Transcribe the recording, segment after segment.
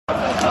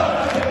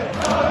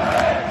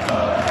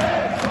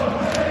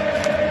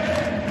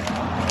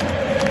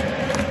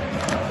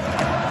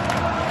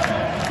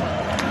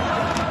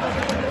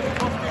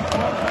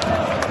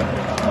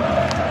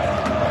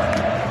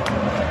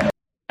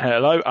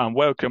and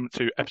welcome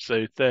to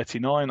episode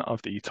 39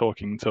 of the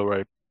Talking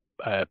Toro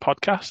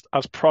podcast.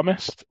 As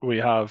promised, we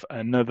have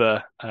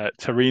another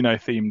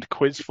Torino-themed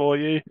quiz for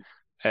you.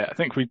 I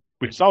think we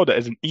sold it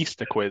as an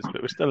Easter quiz,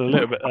 but we're still a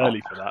little bit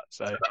early for that.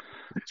 So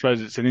I suppose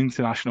it's an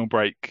international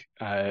break.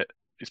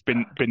 It's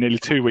been nearly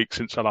 2 weeks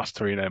since our last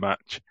Torino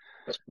match.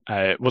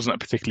 It wasn't a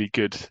particularly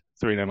good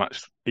Torino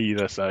match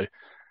either, so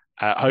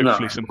hopefully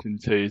No. something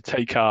to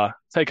take our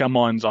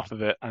minds off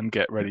of it and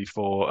get ready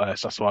for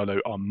Sassuolo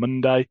on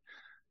Monday.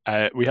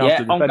 We have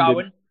Yeah, the I'm defending.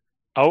 going.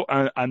 Oh,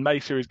 and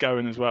Mesa is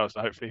going as well, so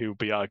hopefully he'll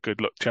be our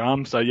good luck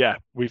charm. So yeah,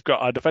 we've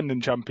got our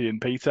defending champion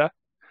Peter,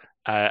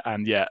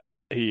 and yeah,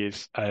 he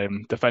is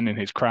defending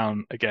his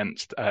crown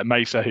against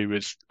Mesa, who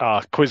was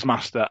our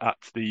quizmaster at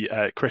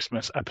the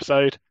Christmas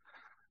episode.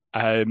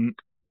 Um,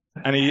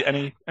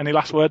 any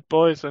last word,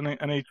 boys?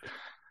 Any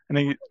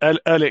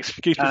early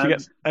excuses to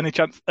get Um,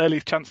 early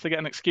chance to get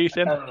an excuse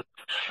in? uh,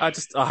 I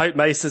hope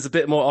Mace's a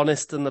bit more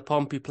honest than the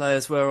Pompey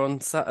players were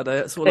on Saturday.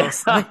 That's all I'll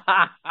say. Do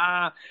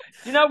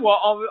you know what?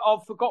 I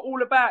forgot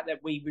all about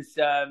that we was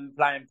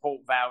playing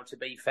Port Vale, to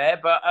be fair,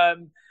 but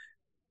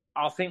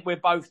I think we're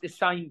both the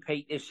same,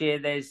 Pete. This year,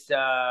 it's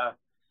a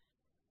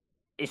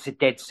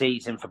dead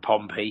season for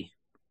Pompey.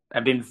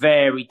 They've been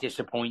very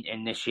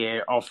disappointing this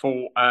year. I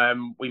thought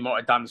we might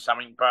have done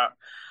something, but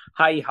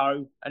hey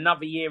ho,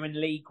 another year in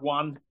League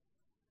One.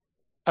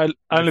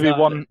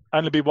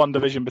 Only be one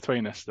division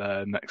between us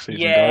there next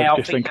season, guys. Yeah, I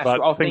Just think think that's.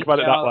 about I think think. about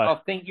it that way. I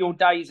think your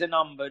days are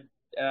numbered,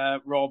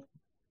 Rob.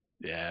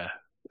 Yeah,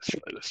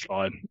 that's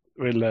fine.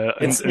 We'll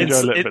Ins- enjoy a ins-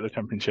 little in- bit of the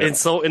championship.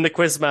 Insulting the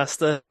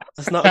quizmaster.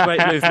 That's not a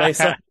great move,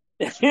 Mason.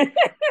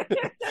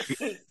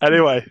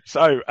 Anyway,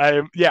 so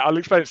yeah, I'll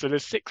explain it. So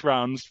there's 6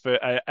 rounds for,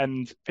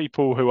 and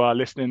people who are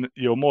listening,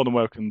 you're more than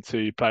welcome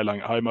to play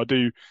along at home. I'll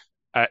do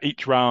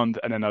each round,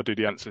 and then I'll do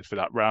the answers for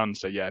that round.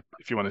 So yeah,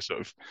 if you want to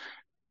sort of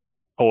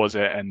pause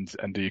it and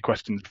do your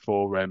questions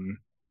before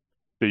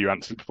do your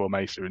answers before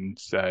Mesa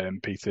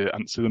and Peter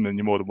answer them, then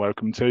you're more than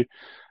welcome to.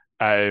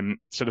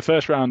 So the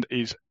first round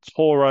is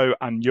Toro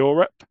and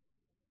Europe.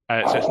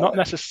 So it's not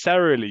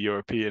necessarily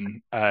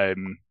European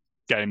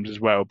games as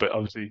well, but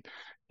obviously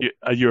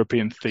a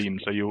European theme.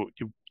 So you'll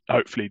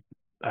hopefully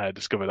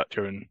discover that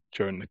during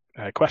the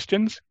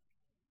questions.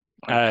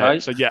 Okay.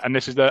 So yeah, and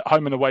this is the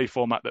home and away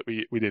format that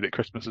we did at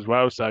Christmas as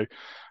well. So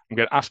I'm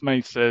going to ask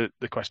Mesa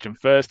the question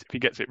first. If he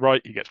gets it right,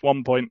 he gets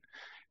 1 point.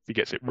 If he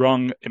gets it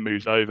wrong, it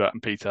moves over,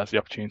 and Peter has the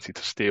opportunity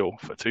to steal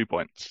for 2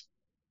 points.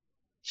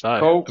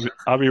 So Cool.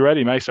 are we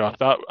ready, Mesa? I'll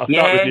start with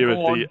Yeah, you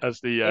go on. as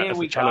the Here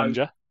we go.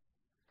 challenger.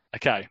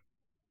 Okay.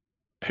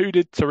 Who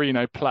did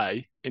Torino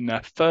play in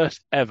their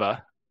first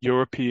ever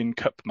European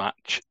Cup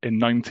match in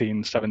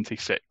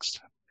 1976?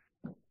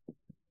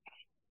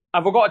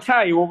 Have I got to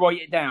tell you or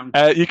write it down?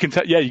 You can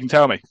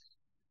tell me.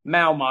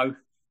 Malmo.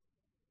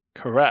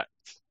 Correct.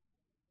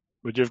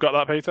 Would you have got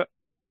that, Peter?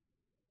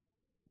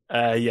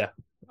 Yeah.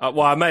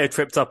 Well, I may have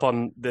tripped up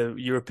on the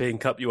European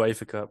Cup,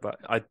 UEFA Cup, but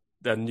I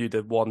knew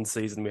the one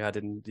season we had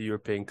in the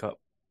European Cup.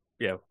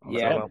 Yeah.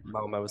 Yeah.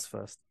 Malmo was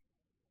first.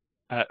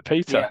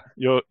 Peter,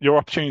 your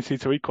opportunity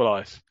to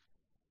equalise.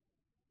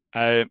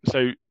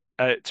 So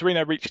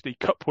Torino reached the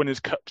Cup Winners'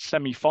 Cup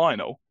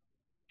semi-final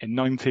in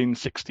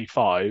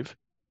 1965,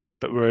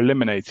 but were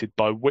eliminated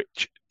by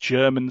which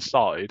German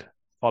side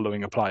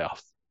following a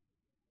playoff?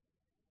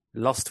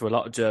 Lost to a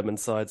lot of German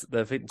sides.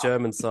 I think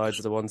German sides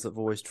are the ones that have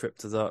always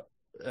tripped us up.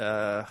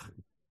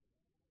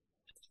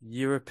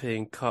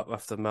 European Cup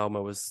after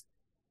Malmo was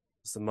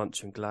the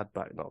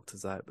Mönchengladbach knocked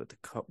us out, but the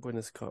Cup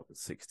Winners' Cup was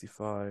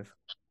 65.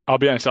 I'll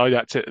be honest,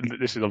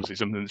 this is obviously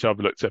something that I've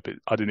looked up.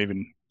 I didn't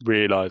even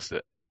realise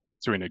that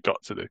Torino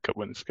got to the Cup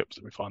Winners' Cup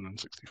semi-final in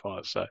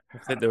 65. So I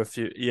think there were a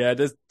few. Yeah,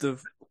 there's the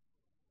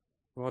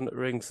one that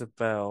rings a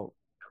bell.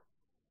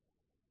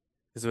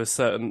 Is there a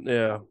certain?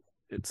 Yeah,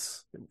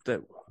 there's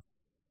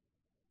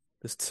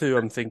two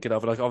I'm thinking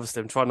of. Like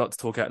obviously, I'm trying not to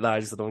talk out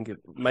loud. So I don't want to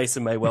give,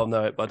 Mason may well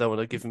know it, but I don't want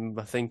to give him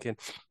my thinking.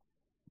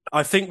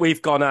 I think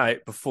we've gone out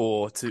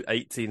before to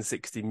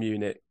 1860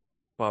 Munich,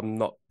 but I'm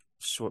not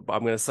sure. But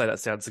I'm going to say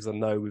that's the answer because I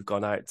know we've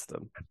gone out to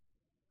them.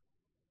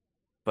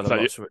 But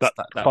I'm not sure it's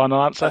that.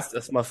 Final answer?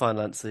 That's my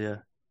final answer, yeah.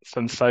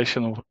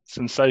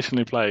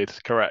 Sensationally played.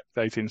 Correct.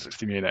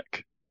 1860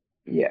 Munich.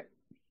 Yeah.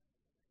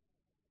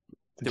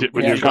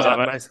 Would you have got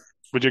that, Mason?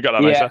 Would you have got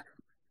that, Mason?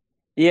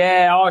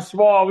 Yeah, that's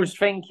what I was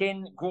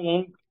thinking. Go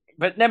on.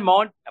 But never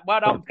mind.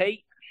 Well done,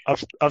 Pete.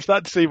 I've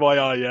started to see why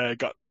I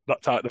got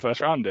knocked out the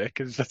first round here,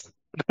 because I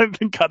don't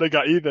think I'd have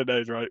got either of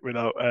those right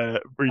without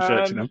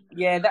researching them.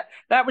 Yeah,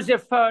 that was their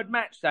third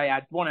match they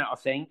had, wasn't it, I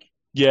think?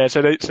 Yeah,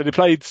 so they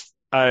played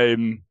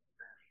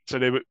so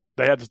they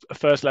had a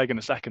first leg and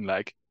a second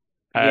leg,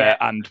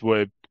 and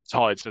were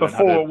tied. So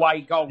before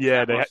away goals.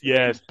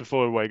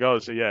 Before away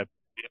goals. So yeah,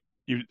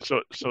 you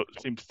sort of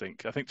seem to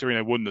think. I think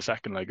Torino won the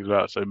second leg as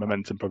well, so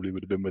momentum probably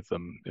would have been with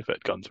them if it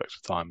had gone to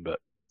extra time. But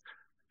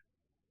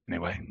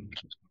anyway,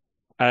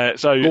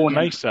 so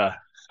Mesa,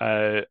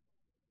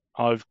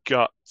 I've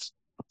got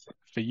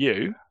for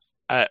you.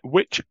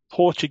 Which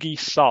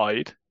Portuguese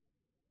side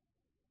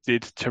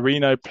did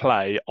Torino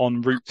play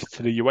en route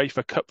to the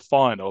UEFA Cup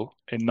final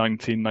in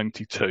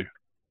 1992?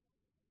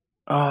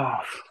 Oh,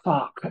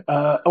 fuck.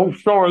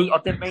 Sorry, I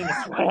didn't mean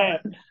to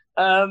swear.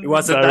 It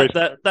wasn't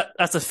No,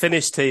 that's a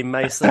Finnish team,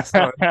 Mesa.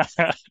 Sorry.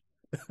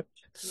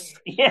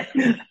 Yeah.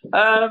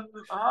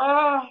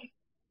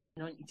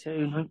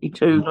 92,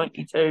 92,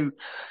 92.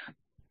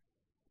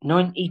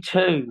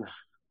 92.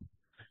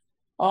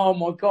 Oh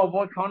my God,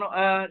 why can't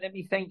I? Let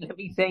me think.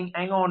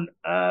 Hang on.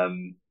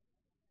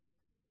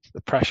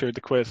 the pressure of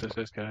the quiz as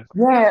this goes.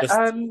 Yeah. Just-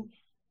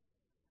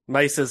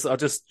 Mesa's, I'll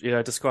just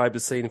describe the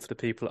scene for the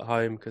people at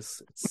home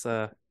because it's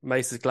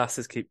Mesa's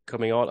glasses keep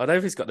coming on. I don't know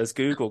if he's got those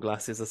Google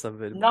glasses or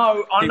something.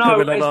 No, I Keep know.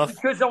 coming on It's off.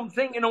 because I'm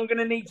thinking I'm going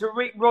to need to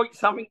write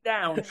something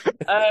down.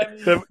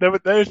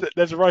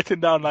 There's a writing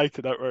down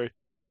later, don't worry.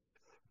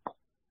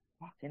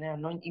 Fucking hell,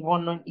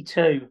 91,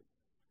 92.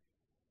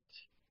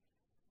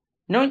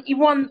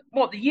 91,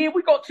 what, the year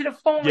we got to the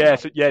final? Yeah,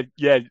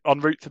 en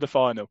route to the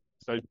final.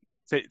 So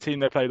team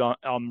they played on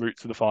en route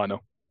to the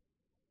final.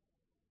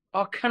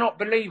 I cannot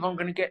believe I'm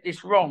going to get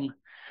this wrong.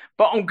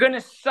 But I'm going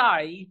to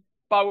say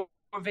Boa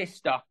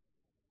Vista.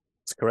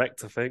 It's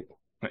correct, I think.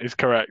 That is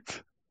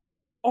correct.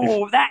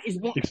 Oh, that is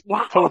what... He's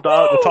Wow. pulled that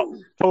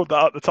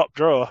out the top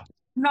drawer.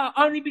 No,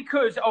 only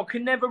because I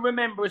can never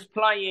remember us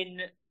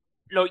playing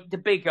like the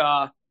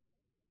bigger,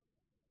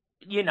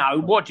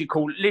 what do you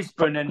call it,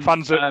 Lisbon and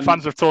Fans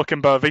of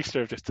talking Boa Vista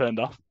have just turned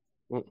off.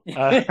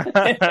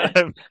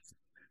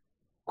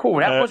 Cool,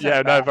 that was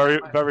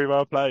very very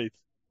well played.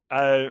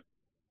 I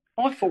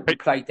thought we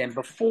played them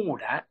before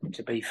that.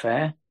 To be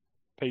fair,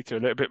 Peter, a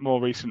little bit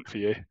more recent for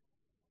you.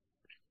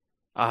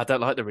 I don't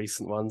like the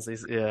recent ones.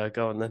 Yeah,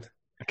 go on then.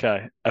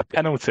 Okay, a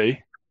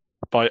penalty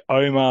by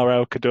Omar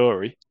El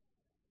Kaddouri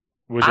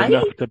was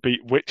enough to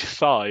beat which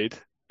side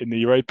in the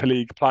Europa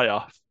League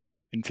playoff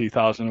in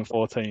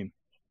 2014?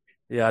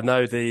 Yeah, I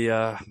know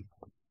the.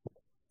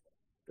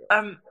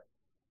 the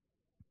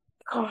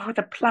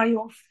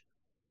playoff.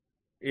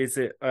 Is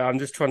it? I'm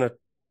just trying to. Do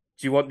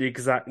you want the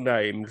exact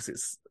name? Because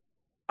it's.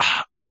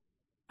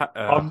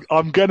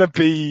 I'm gonna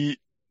be.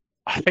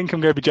 I think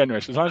I'm gonna be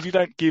generous. As long as you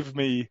don't give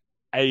me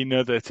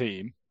another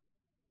team,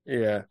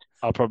 yeah,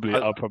 I'll probably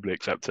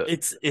accept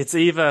it. It's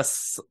either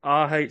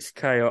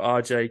RHK or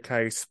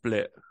RJK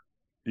split.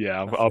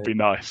 Yeah, I'll be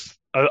nice.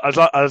 As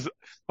I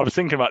was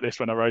thinking about this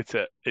when I wrote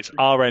it, it's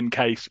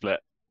RNK split.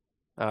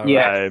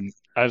 Yeah.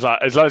 As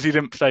long as you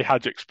didn't say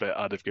Hadjic split,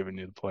 I'd have given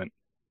you the point.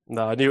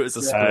 No, I knew it was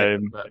a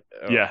split.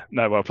 Yeah,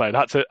 no, well played.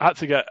 Had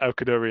to get El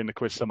Kaddouri in the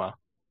quiz somehow.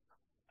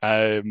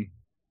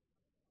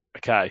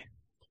 Okay,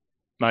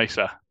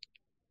 Mesa.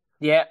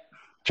 Yeah.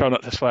 Try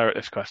not to swear at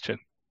this question.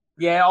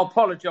 Yeah, I'll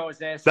apologise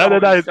there.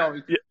 No.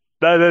 Sorry.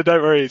 No,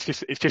 don't worry. It's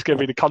just going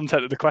to be the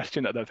content of the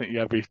question that I don't think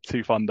you'll be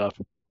too fond of.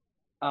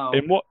 Oh.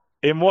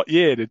 In what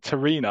year did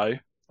Torino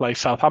play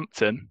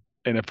Southampton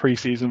in a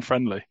pre-season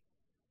friendly?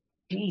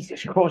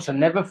 Jesus Christ! I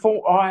never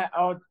thought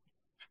I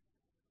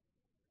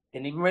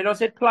didn't even realise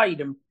they'd played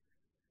them.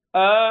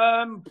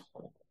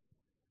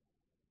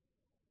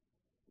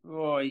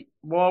 Right.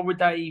 Why would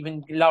they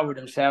even lower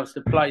themselves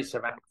to play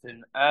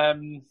Southampton?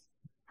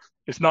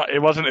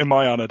 It wasn't in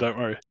my honour, don't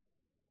worry.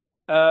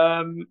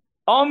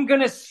 I'm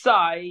gonna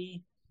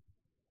say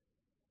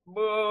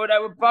they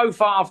were both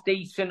half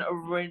decent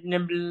in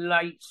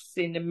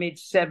the mid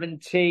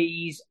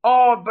 70s.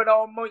 Oh, but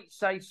I might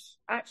say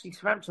actually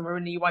Southampton were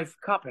in the UEFA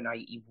Cup in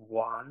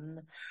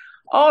 81.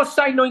 I'll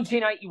say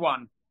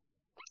 1981.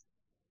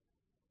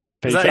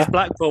 Is that his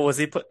Blackpool? Was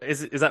he put?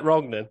 Is that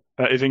wrong then?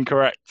 That is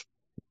incorrect.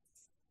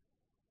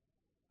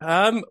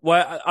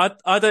 Well,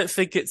 I don't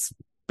think it's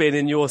been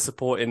in your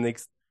supporting the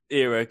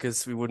era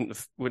because we wouldn't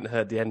have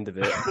heard the end of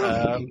it.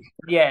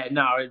 Yeah,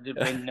 no, it'd have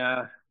been.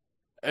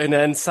 And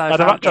then I'd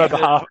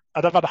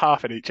have had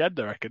half in each end,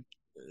 I reckon.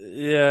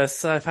 Yeah,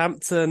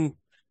 Southampton.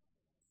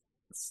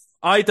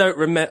 I don't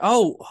remember.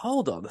 Oh,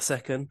 hold on a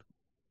second.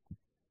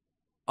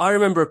 I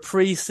remember a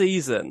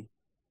pre-season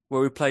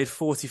where we played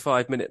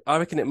 45 minutes. I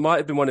reckon it might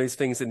have been one of these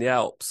things in the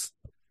Alps.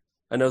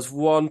 And there was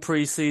one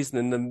pre-season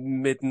in the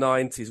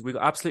mid-90s. We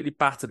got absolutely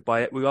battered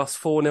by it. We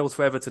lost 4-0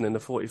 to Everton in a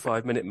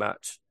 45-minute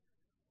match.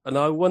 And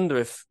I wonder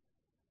if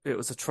it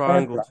was a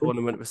triangle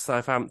tournament with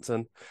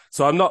Southampton.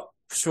 So I'm not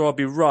sure I'll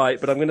be right,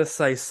 but I'm going to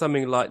say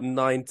something like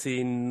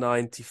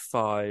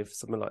 1995,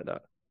 something like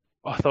that.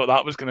 I thought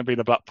that was going to be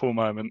the Blackpool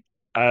moment.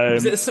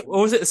 Was it a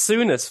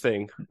Souness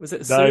thing? Was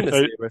it a Souness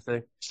era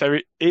thing? So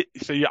I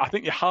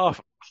think you're half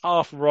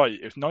right.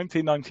 It was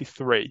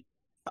 1993.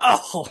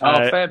 Oh,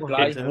 fair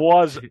play.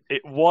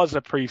 It was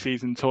a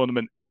pre-season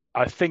tournament,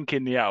 I think,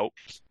 in the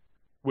Alps,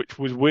 which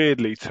was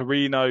weirdly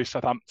Torino,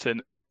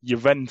 Southampton,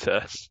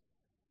 Juventus.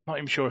 Not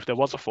even sure if there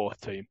was a fourth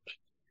team.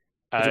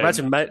 Could you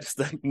imagine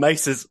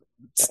Mesa's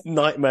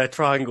nightmare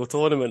triangle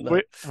tournament?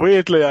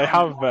 Weirdly, I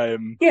have.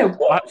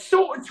 What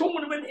sort of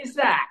tournament is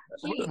that?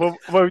 Well,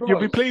 you'll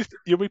be pleased.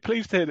 You'll be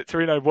pleased to hear that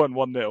Torino won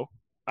 1-0.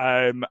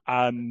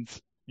 And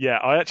yeah,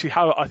 I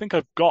think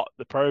I've got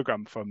the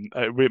program from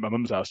we're at my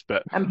mum's house,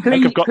 but I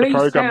think I've got the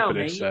program for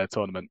this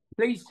tournament.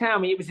 Please tell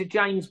me it was a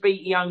James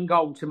Beattie own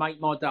goal to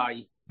make my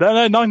day.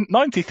 No, no,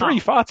 93, Oh,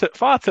 far too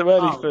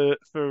early oh,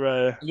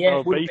 for yeah, it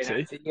old would have been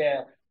BT. actually,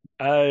 yeah.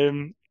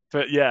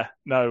 But yeah,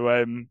 no,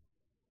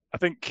 I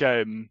think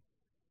well,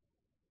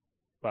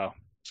 I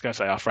was going to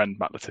say our friend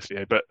Matt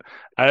Letizia, but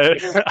I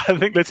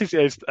think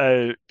Letizier's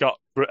got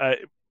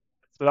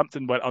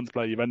Southampton went on to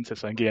play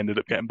Juventus. I think he ended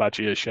up getting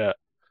Badgier's shirt.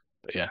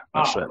 But yeah,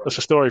 Oh, that's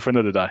a story for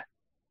another day.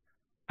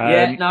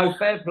 yeah, Um, no,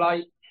 fair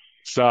play.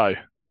 so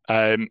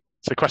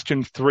so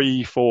question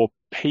three for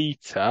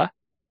Peter.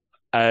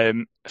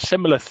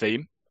 Similar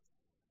theme.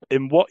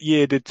 In what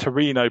year did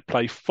Torino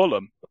play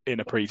Fulham in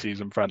a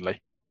pre-season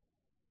friendly?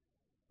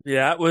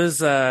 Yeah, it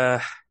was.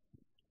 I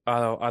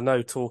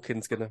know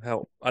talking's going to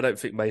help. I don't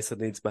think Mason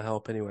needs my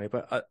help anyway,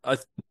 but I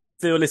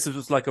feel this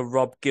was like a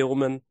Rob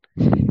Gilman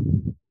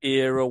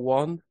era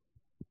one.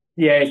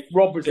 Yeah,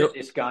 Rob was at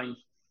this game.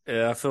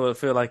 Yeah, I feel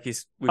like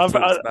we've I've,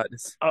 talked about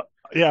this.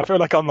 yeah, I feel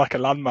like I'm like a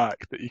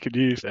landmark that you could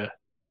use here.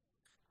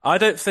 I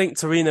don't think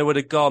Torino would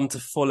have gone to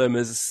Fulham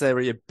as a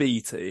Serie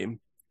B team,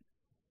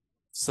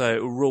 so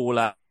it'll rule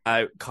out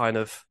kind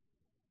of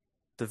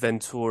the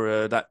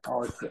Ventura.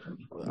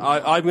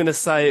 I'm going to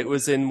say it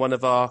was in one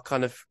of our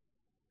kind of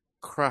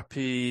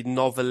crappy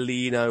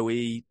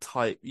Novellino-y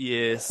type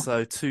years,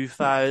 so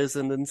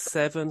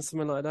 2007,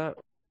 something like that.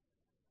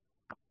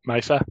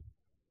 Mesa?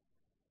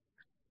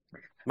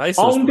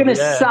 I'm going to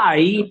Yeah.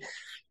 say,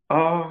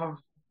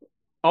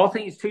 I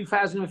think it's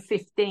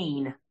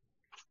 2015.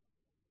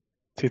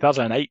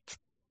 2008.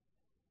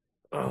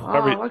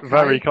 Oh, okay.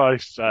 Very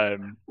close.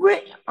 Okay,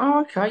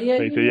 yeah,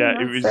 Peter, yeah,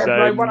 yeah. it was. Fair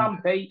play. Well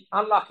done, Pete.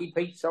 Unlucky,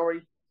 Pete.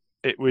 Sorry.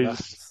 It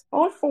was.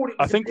 I thought it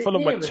I was a think bit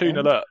Fulham went nearer 2-0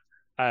 then. up.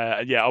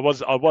 Yeah, I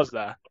was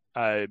there.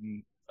 I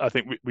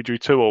think we drew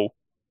 2-2.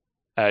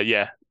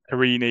 Yeah,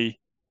 Harini,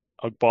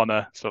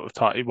 Ogbonna, sort of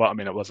tight. Well, I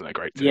mean, it wasn't a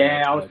great team.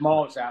 Yeah, I was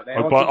miles out there.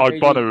 I think really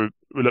Ogbonna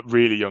looked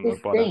really young.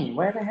 Ogbonna. 15.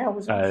 Where the hell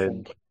was I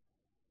from?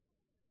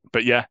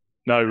 But yeah,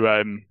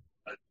 no.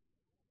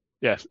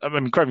 Yes, I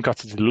mean Craven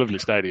Cottage is a lovely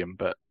stadium,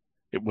 but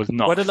it was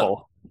not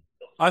full.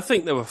 I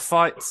think there were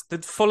fights.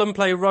 Did Fulham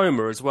play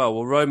Roma as well?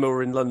 Well, Roma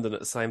were in London at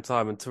the same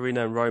time, and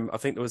Torino and Roma. I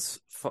think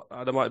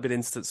there might have been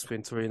instances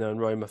between Torino and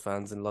Roma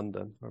fans in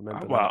London. I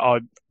remember. Well,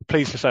 I'm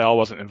pleased to say I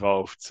wasn't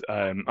involved.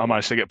 I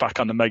managed to get back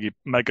on the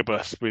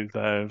megabus with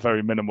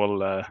very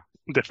minimal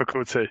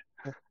difficulty.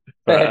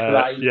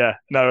 But yeah,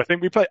 no, I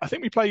think we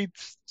played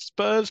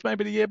Spurs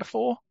maybe the year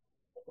before.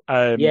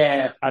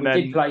 Yeah, and we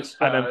then did play Spurs.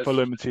 and then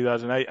Fulham in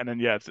 2008, and then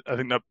yeah, I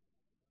think that,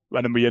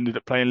 and then we ended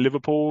up playing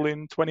Liverpool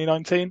in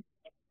 2019.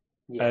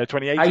 Yeah.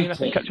 2018, I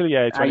think actually,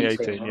 yeah,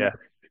 2018,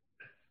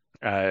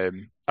 yeah.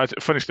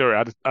 Funny story,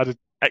 I had an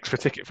extra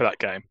ticket for that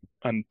game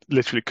and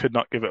literally could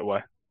not give it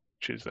away,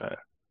 which is a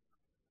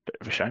bit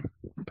of a shame.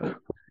 But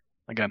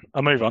again,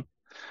 I'll move on.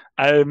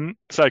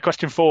 So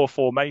question four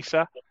for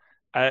Mesa.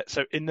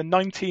 So in the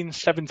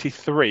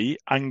 1973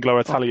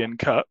 Anglo-Italian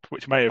Cup,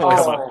 which may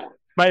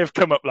have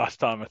come up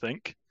last time, I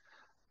think,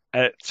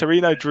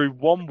 Torino drew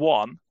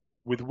 1-1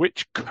 with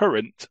which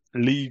current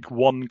League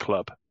One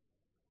club?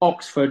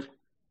 Oxford.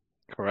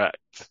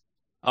 Correct.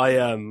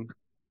 I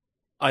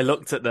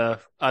looked at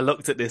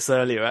this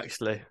earlier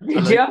actually.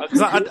 Did you?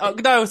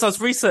 I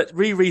was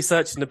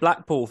re-researching the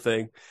Blackpool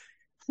thing,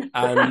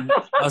 and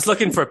I was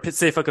looking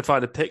see if I could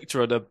find a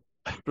picture of the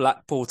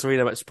Blackpool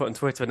Torino match to put on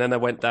Twitter, and then I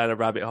went down a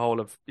rabbit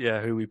hole of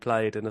who we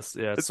played, and I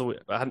saw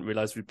it. I hadn't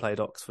realised we played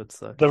Oxford.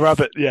 So the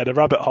rabbit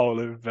hole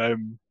of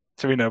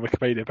Torino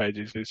Wikipedia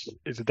pages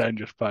is a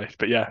dangerous place.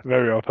 But yeah,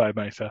 very well played,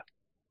 Mesa.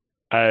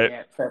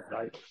 Yeah, fair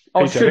play.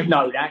 I should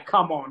know that.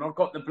 Come on, I've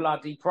got the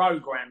bloody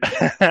programme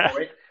for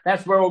it.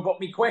 That's where I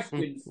got my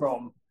questions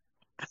from.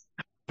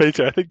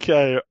 Peter, I think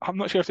I'm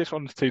not sure if this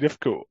one's too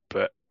difficult,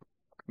 but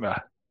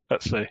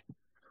let's see.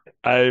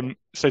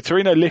 So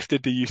Torino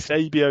lifted the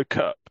Eusebio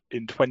Cup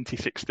in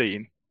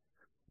 2016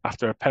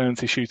 after a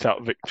penalty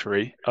shootout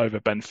victory over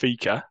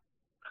Benfica.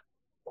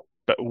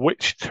 But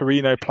which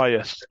Torino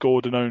player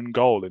scored an own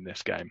goal in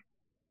this game?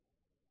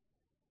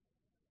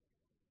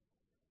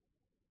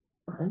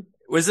 It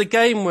was a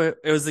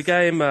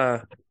game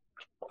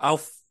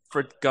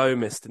Alfred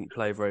Gomez didn't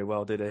play very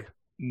well, did he?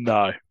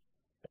 No.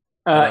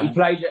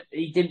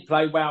 He didn't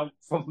play well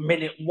from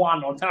minute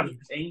one, I don't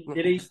think,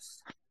 did he?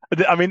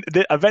 I mean,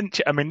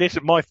 eventually, this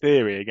is my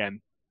theory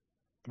again,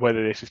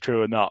 whether this is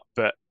true or not.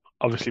 But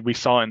obviously, we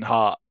signed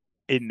Hart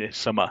in this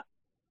summer,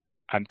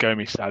 and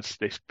Gomes has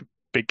this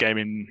big game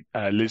in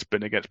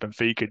Lisbon against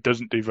Benfica.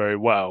 Doesn't do very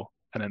well,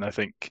 and then I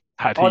think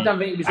I don't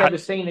think he was ever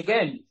seen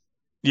again.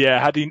 Yeah,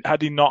 had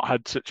he not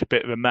had such a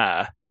bit of a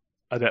mare,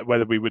 I don't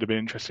whether we would have been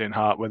interested in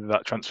Hart, whether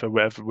that transfer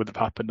would have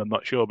happened. I'm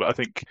not sure, but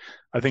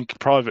I think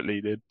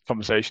privately the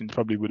conversations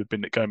probably would have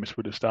been that Gomes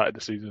would have started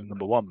the season as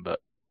number one, but.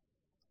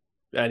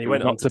 And he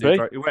went on to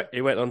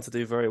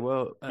do very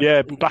well.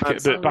 Yeah, back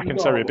in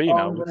Serie B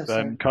now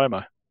with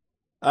Como.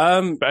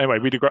 But anyway,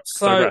 we digress.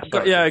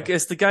 I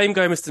guess the game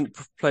Gomez didn't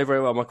play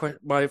very well.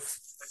 My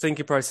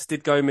thinking process: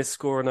 did Gomez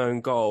score an own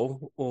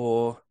goal,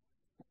 or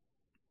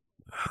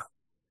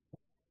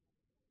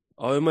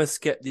I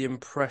almost get the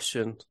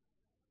impression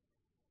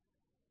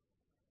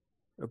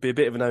It'd be a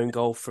bit of an own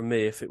goal from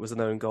me if it was an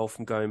own goal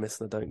from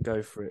Gomez and I don't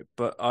go for it.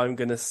 But I'm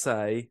going to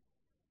say,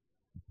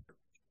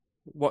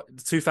 what,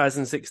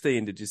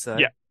 2016, did you say?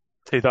 Yeah,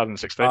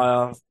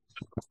 2016.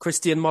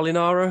 Christian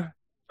Molinaro?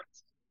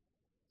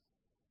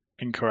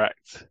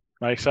 Incorrect.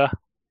 Mesa,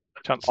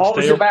 chance to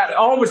steal.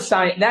 I was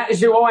saying, that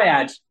is who I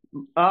had.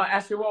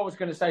 That's who I was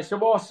going to say. So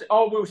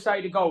I will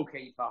say the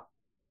goalkeeper.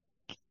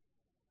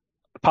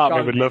 Part of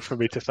me would love for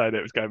me to say that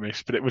it was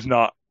Gomez, but it was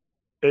not.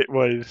 It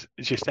was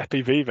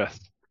Giuseppe Vivas.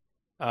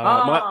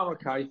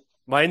 Okay.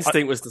 My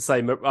instinct was to say,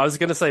 I was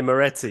going to say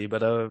Moretti,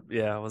 but I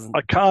wasn't.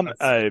 I can't.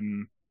 I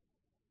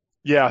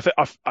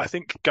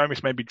think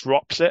Gomez maybe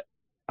drops it,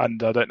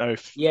 and I don't know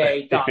if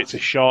it's a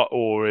shot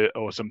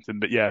or something.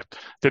 But yeah,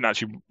 didn't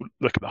actually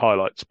look at the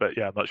highlights. But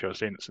yeah, I'm not sure I've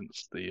seen it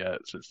since the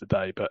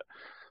day. But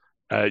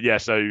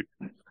so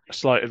a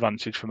slight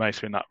advantage for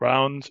Mesa in that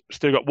round.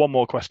 Still got one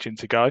more question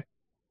to go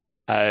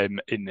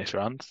in this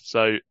round.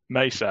 So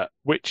Mesa,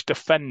 which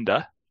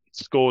defender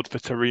scored for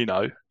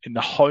Torino in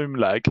the home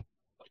leg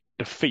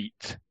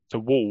defeat to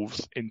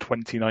Wolves in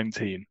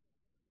 2019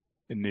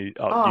 in the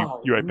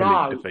Europa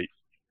League defeat?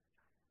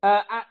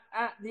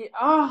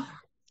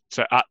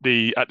 So at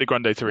the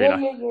Grande Torino.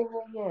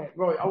 Yeah.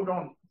 Right, hold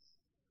on.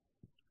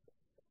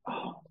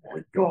 Oh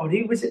my God,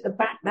 who was at the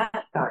back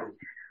that day?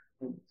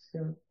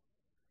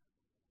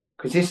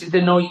 Because this is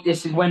the night.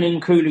 This is when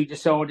Nkulu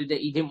decided that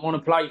he didn't want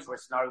to play for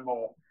us no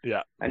more.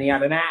 Yeah, and he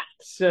had an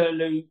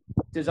absolute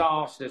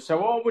disaster.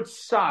 So I would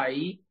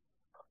say,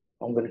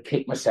 I'm going to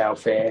kick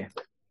myself here.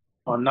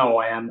 I know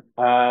I am.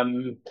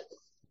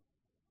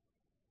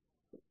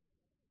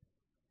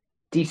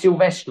 Di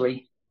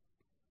Silvestri.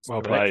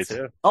 Well played.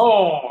 Yeah.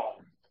 Oh,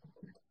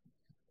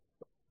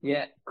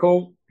 yeah,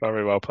 cool.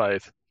 Very well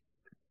played.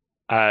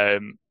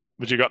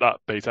 Would you got that,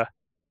 Peter?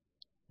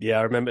 Yeah,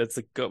 I remember it's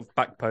a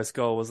back post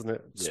goal, wasn't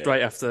it? Yeah.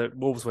 Straight after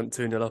Wolves went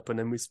 2-0 up and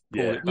then we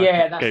pulled it back.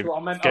 Yeah, that's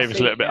what I meant. Gave us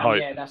a little bit of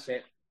hope. Yeah, that's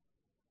it.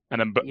 And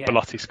then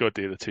Belotti scored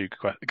the other two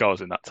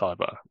goals in that tie,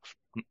 but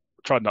I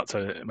tried not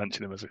to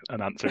mention him as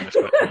an answer in this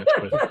question.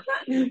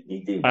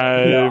 You did.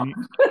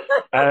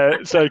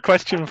 So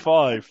question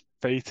 5,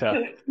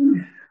 Peter.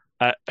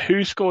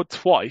 Who scored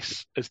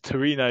twice as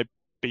Torino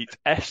beat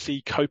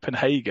FC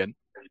Copenhagen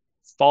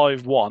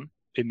 5-1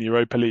 in the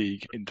Europa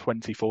League in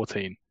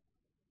 2014?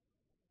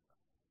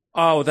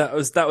 Oh, that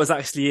was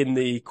actually in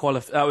the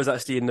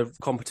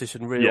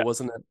competition reel,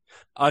 wasn't it?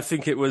 I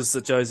think it was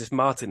Joseph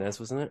Martinez,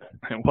 wasn't it?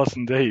 It was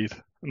indeed.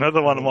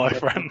 Another one of my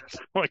friends,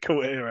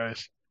 Michael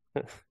heroes.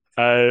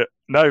 No,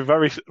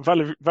 very,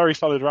 very, very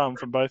solid round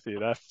from both of you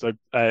there. So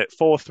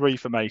 4-3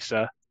 for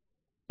Mesa,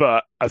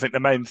 but I think the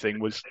main thing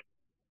was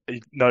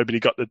nobody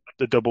got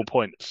the double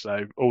points.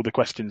 So all the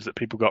questions that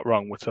people got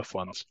wrong were tough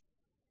ones.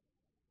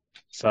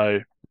 So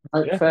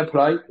fair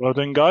play. Well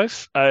done,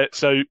 guys.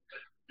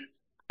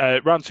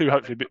 Round 2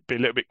 hopefully be a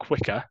little bit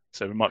quicker,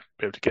 so we might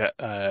be able to get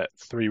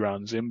 3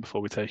 rounds in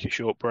before we take a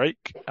short break.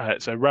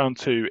 So round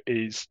 2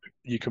 is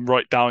you can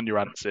write down your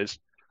answers.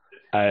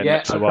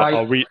 Okay.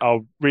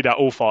 I'll read out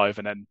all 5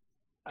 and then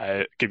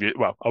give you.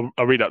 Well, I'll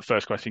read out the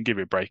first question, give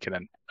you a break,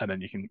 and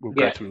then we'll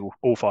go through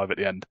all 5 at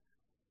the end.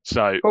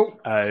 So cool.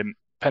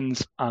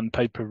 Pens and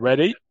paper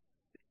ready.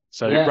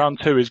 So round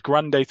 2 is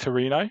Grande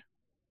Torino,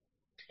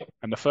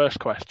 and the first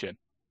question: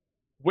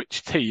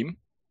 which team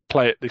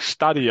play at the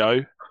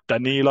Stadio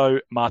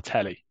Danilo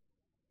Martelli?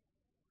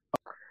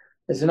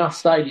 There's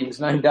enough stadiums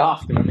named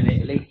after him in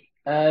Italy.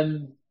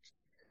 I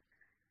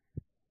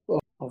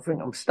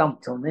think I'm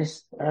stumped on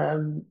this.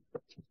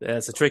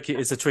 It's a tricky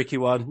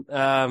one.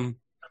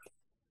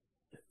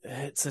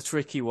 It's a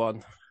tricky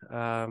one.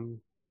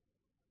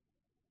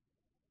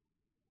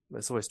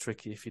 It's always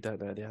tricky if you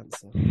don't know the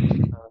answer.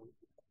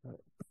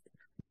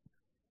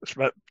 This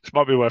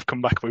might be worth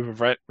coming back with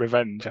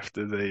revenge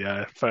after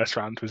the first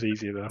round was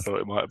easier than I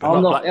thought it might have been.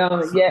 I'm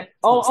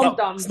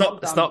done. It's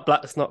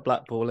not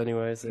Blackpool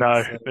anyway. Is it?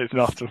 No, it's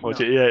not.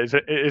 Unfortunately, no. Yeah,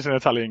 it is an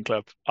Italian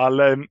club. I'll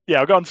go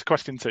on to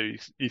question 2.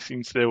 You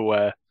seem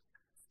still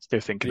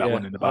thinking that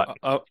one in the back.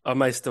 I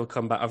may still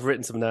come back. I've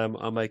written some now.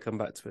 I may come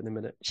back to it in a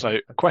minute. So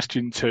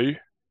question 2: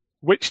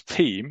 which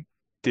team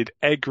did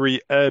Egri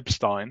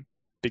Erbstein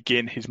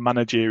begin his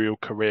managerial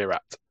career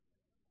at?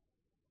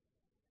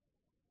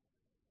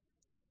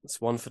 It's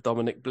one for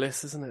Dominic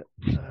Bliss, isn't it?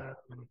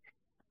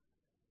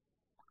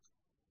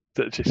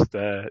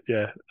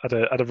 Had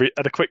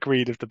a quick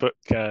read of the book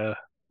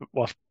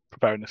whilst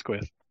preparing this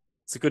quiz.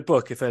 It's a good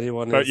book if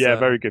anyone.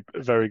 Very good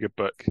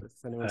book.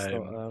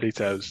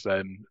 Details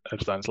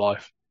Erbstein's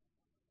life.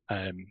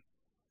 It's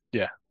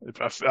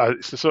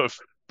the sort of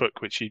book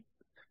which you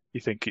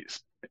think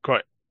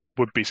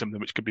would be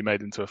something which could be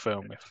made into a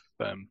film if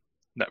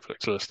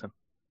Netflix are listening.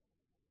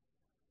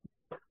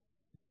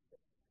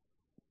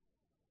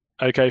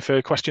 Okay,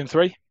 for question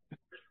 3?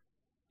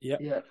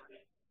 Yeah.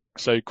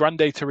 So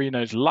Grande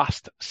Torino's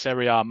last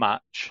Serie A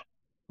match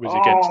was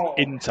against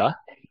Inter.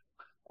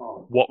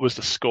 What was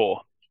the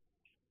score?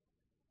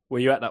 Were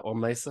you at that one,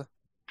 Mesa?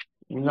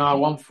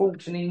 No,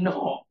 unfortunately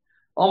not.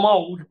 I'm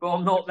old, but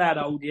I'm not that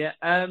old yet.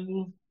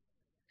 Okay.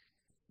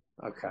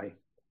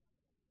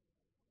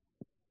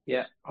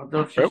 Yeah, I've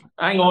lost. Cool.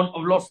 Hang on,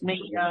 I've lost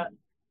me. I'll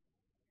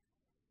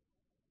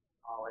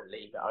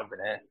leave it over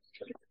there.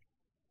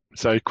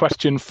 So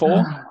question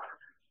 4.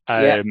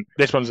 Yeah,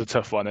 This one's a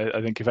tough one.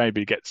 I think if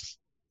anybody gets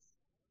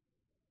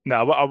no,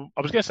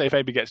 I was going to say if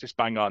anybody gets this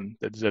bang on,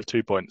 they deserve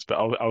 2 points, but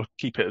I'll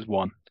keep it as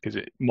 1 because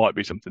it might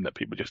be something that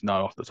people just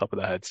know off the top of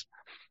their heads.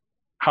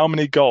 How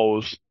many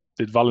goals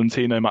did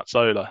Valentino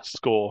Mazzola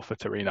score for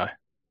Torino?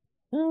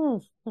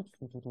 oh,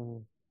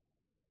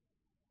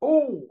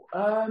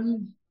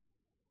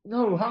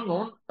 no, hang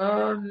on.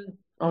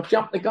 I'll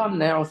jump the gun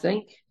now. I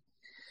think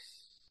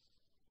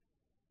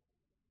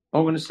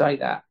I'm going to say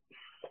that.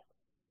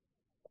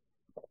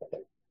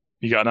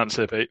 You got an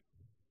answer, Pete?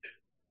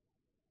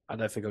 I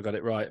don't think I got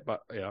it right,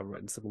 but yeah, I've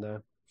written some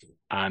down.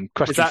 And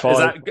question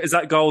 5. Is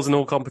that goals in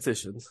all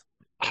competitions?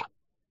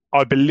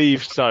 I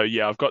believe so.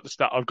 Yeah, I've got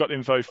the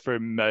info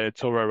from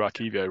Toro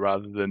Archivio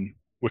rather than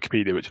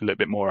Wikipedia, which is a little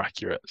bit more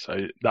accurate.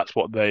 So that's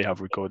what they have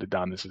recorded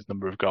down as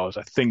number of goals.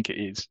 I think it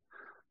is.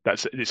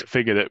 It's a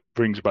figure that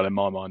rings a bell in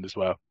my mind as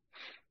well.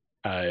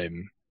 So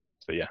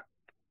yeah,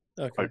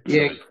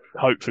 Okay.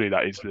 hopefully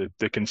that is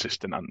the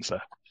consistent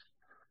answer.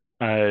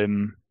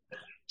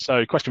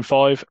 So question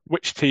 5: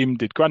 which team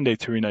did Grande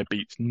Torino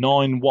beat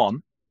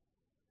 9-1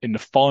 in the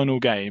final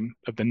game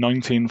of the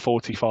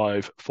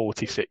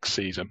 1945-46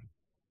 season?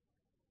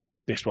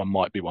 This one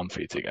might be one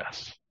for you to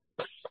guess.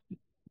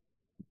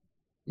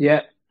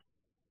 Yeah.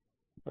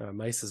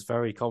 Mace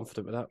very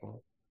confident with that one.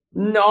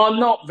 No, I'm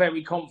not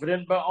very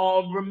confident, but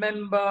I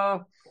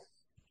remember.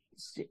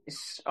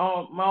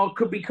 I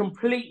could be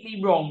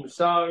completely wrong,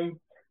 so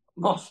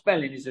my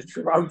spelling is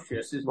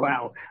atrocious as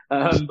well.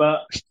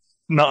 But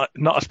not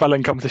a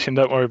spelling competition.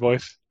 Don't worry,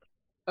 boys.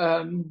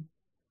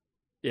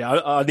 Yeah,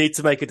 I need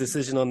to make a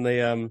decision on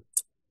the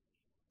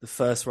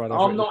first one.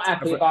 I'm not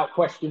happy about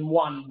question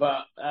 1,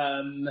 but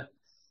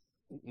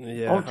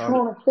yeah, I'm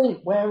trying to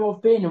think where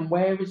I've been and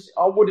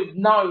I would have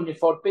known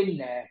if I'd been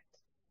there.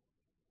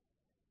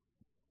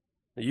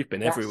 You've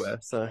been everywhere,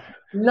 so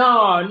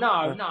no.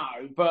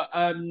 But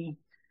I'm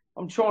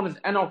trying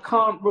to, and I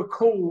can't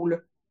recall.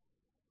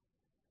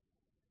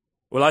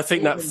 Well, I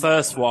think that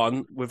first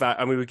one,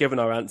 and we were given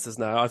our answers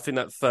now. I think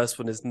that first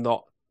one is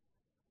not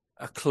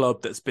a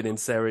club that's been in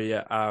Serie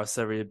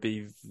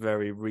B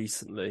very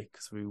recently,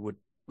 because we would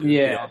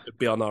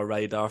be on our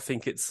radar. I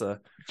think it's.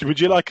 Would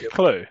you like a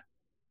clue?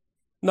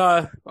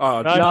 No.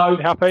 Oh, no.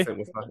 Happy?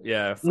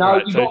 Yeah. No,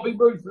 right, you've got to be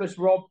ruthless,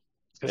 Rob.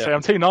 So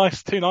I'm too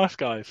nice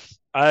guys.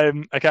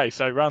 Okay,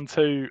 so round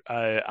 2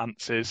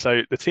 answers.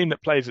 So the team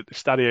that plays at the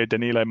Stadio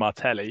Danilo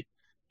Martelli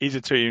is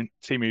a team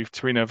who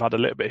Torino have had a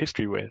little bit of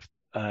history with,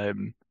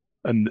 and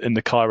in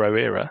the Cairo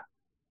era,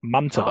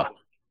 Mantova.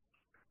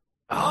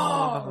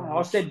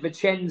 I said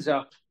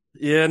Vicenza.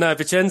 Yeah, no,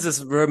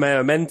 Vicenza's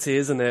Romeo Menti,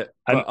 isn't it?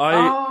 But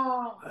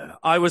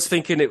I was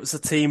thinking it was a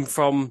team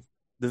from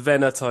the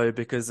Veneto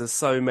because there's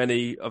so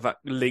many of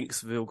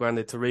links with Il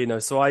Grande Torino.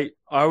 So I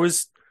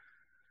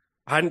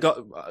hadn't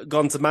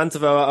gone to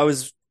Mantova. I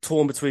was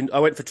torn between. I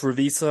went for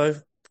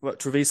Treviso.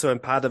 Treviso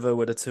and Padova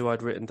were the 2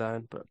 I'd written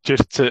down. But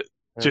just to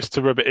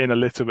rub it in a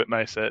little bit,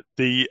 Mesa,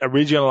 the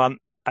original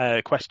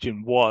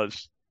question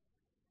was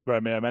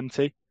Romeo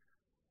Menti,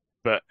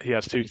 but he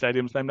has 2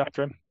 stadiums named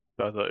after him,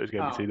 so I thought it was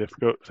going to be too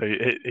difficult. So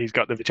he's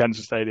got the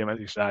Vicenza Stadium, as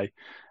you say,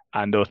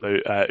 and also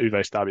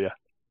Uwe Stabia.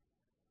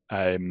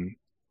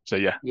 So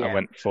yeah, I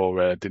went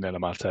for Danilo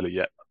Martelli.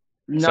 Yeah,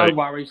 no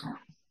worries.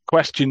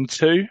 Question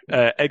 2: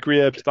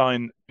 Egri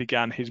Erbstein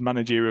began his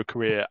managerial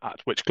career at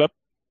which club?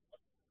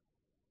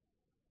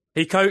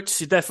 He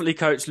definitely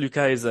coached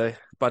Lucchese,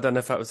 but I don't know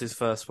if that was his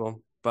first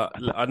one. But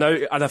I know,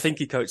 and I think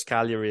he coached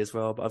Cagliari as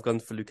well, but I've gone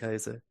for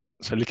Lucchese.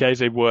 So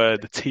Lucchese were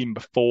the team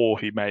before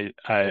he made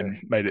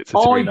it to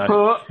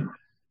Torino.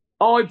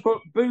 I put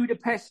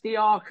Budapesti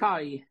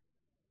RK.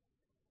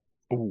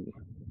 Ooh.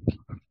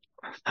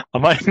 I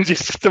might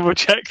just double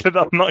check that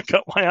I've not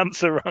got my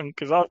answer wrong,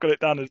 because I've got it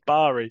down as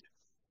Bari.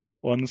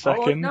 1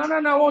 second. No.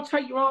 I'll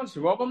take your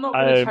answer, Rob. I'm not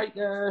going to take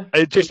the.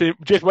 It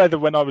just whether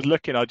when I was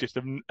looking, I just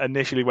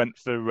initially went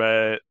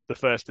for the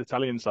first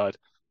Italian side.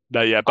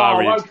 No, yeah,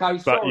 Bari. Oh, okay,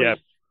 sorry.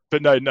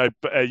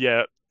 But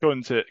yeah.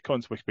 According to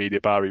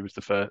Wikipedia, Bari was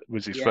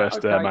his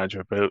first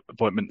manager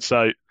appointment.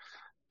 So,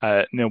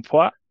 nil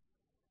point.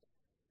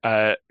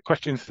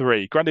 Question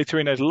 3: Grande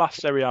Torino's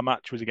last Serie A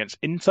match was against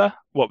Inter.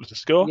 What was the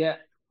score? Yeah,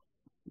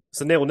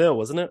 it's a 0-0,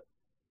 wasn't it?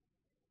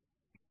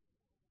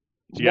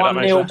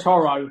 1-0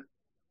 Toro.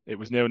 It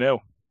was 0-0.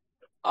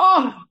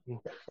 Oh,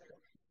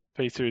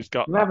 Peter has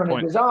got that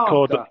point.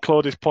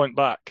 Claude his point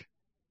back.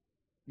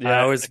 Yeah,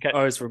 I always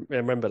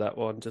remember that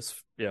one. Just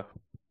yeah.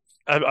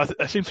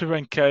 I seem to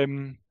rank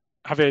Javier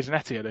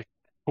Zanetti had a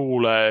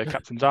cool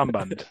captain's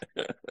armband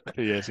a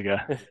few years ago.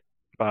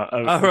 But,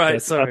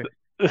 right, sorry.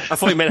 I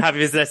thought you meant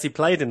Javier Zanetti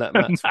played in that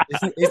match.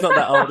 He's not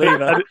that old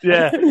either.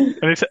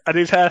 and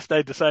his hair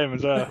stayed the same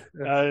as well.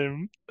 A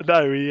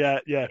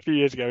few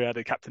years ago we had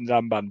a captain's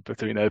armband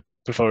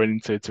before an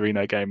Inter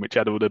Torino game, which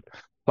had all the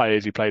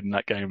players who played in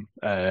that game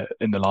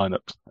in the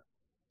lineups.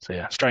 So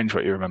yeah, strange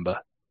what you remember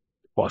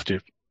whilst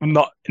you've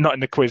not in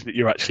the quiz that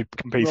you're actually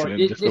competing Right,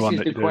 in, just the this one is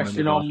that the you're doing on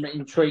question the I'm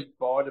intrigued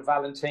by, the So,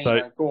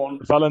 Valentino. Go on.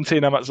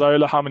 Valentino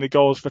Mazzola, how many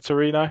goals for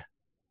Torino?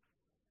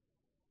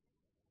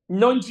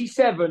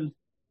 97.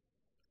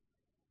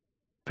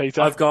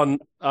 Peter? I've gone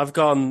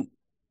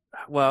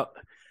well,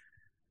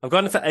 I've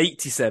gone for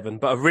 87,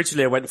 but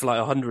originally I went for like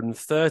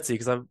 130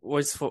 because I've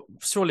always thought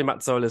surely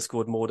Mazzola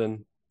scored more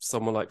than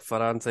someone like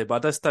Ferrante, but I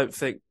just don't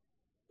think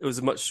it was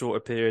a much shorter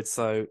period.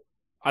 So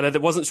I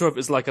wasn't sure if it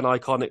was like an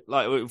iconic,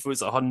 like if it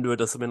was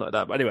 100 or something like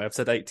that. But anyway, I've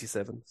said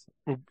 87.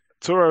 Well,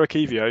 Toro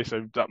Akivio,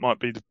 so that might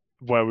be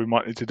where we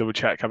might need to double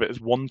check. Have it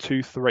as 1,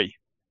 2, 3.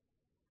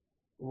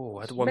 Oh,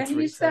 I had As one, many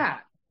three, as 10.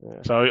 that?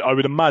 Yeah. So I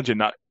would imagine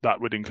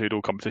that would include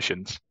all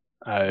competitions.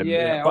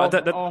 Yeah, But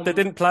they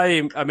didn't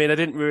play. I mean, they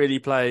didn't really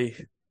play.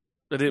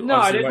 They didn't No,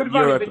 obviously there like could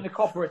have only Europe. been the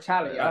Coppa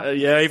Italia.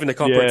 Yeah, even the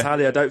Coppa Yeah.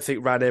 Italia, I don't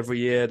think ran every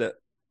year. That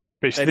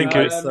But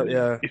anyway, so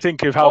yeah. you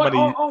think of how many.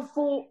 I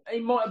thought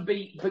it might have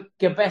been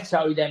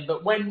Gabetto then,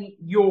 but when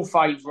your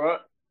favourite,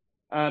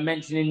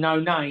 mentioning no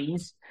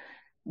names,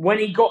 when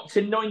he got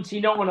to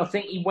 99, I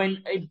think he went,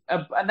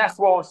 and that's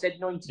why I said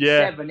 97.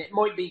 Yeah. It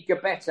might be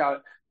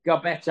Gabetto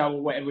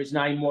or whatever his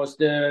name was,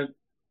 the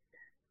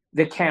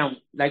Count.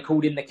 They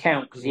called him the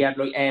Count because he had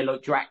like hair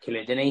like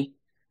Dracula, didn't he?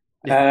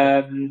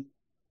 Yeah.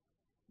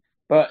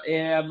 But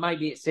yeah,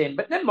 maybe it's him.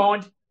 But never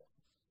mind.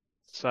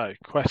 So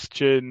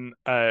question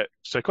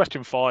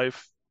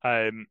 5.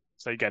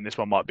 So again, this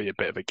one might be a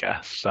bit of a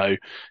guess. So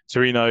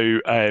Torino,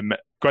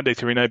 Grande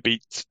Torino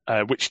beat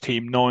which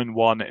team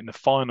 9-1 in the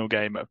final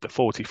game of the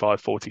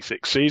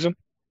 45-46 season?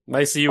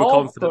 Macy, you were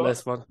confident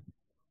this one.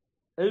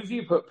 Who've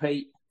you put,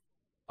 Pete?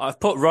 I've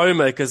put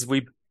Roma because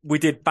we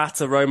did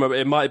batter Roma, but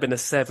it might have been a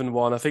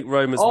 7-1. I think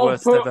Roma's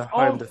worst ever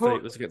home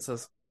defeat was against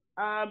us.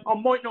 I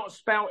might not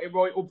spell it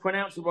right or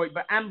pronounce it right,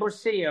 but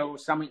Ambrosia or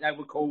something they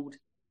were called.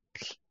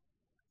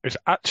 It's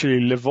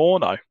actually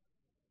Livorno.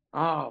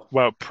 Oh.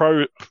 Well,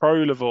 Pro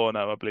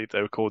Livorno, I believe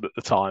they were called at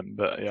the time,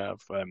 but yeah,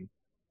 I've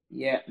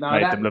made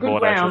them Livorno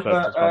round, for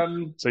the first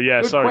one. So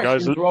yeah, sorry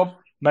guys, Rob.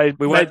 made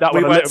that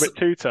one a little bit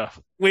too tough.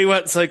 We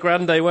weren't so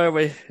grande, were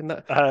we?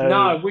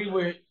 No, we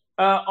were.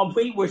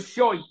 We were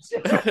shite.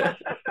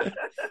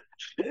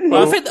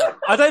 Well,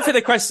 I don't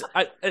think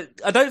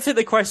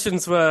the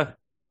questions were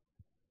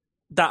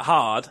that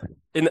hard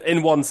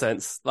in one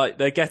sense. Like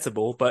they're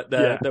gettable, but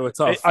they were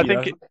tough.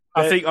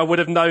 I think I would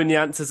have known the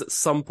answers at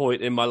some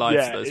point in my life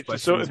to those it's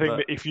questions. The sort of thing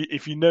that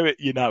if you know it,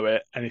 you know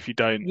it, and if you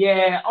don't,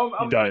 you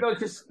don't.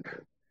 Because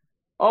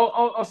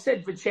I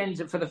said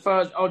Vicenza for the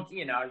first. Not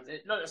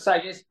to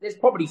say there's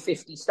probably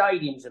 50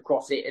 stadiums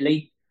across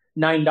Italy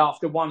named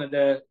after one of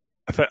the.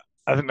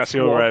 I think that's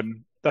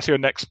your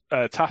next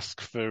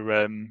task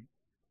for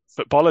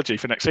footballogy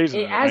for next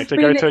season. To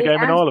go to a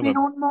game in all of them.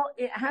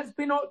 It has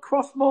been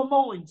crossed my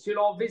mind till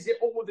I visit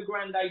all the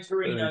Grande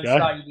Torino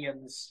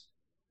stadiums.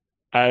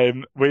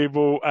 We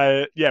will,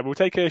 we'll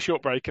take a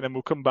short break and then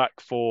we'll come back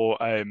for.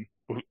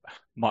 We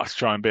might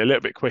try and be a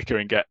little bit quicker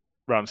and get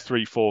rounds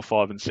 3, 4,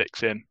 5, and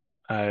 6 in.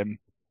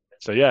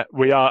 So yeah,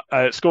 we are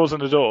scores on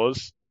the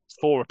doors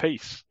 4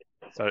 apiece.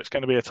 So it's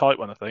going to be a tight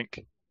one, I think.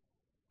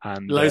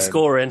 And low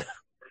scoring.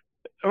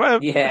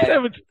 Well,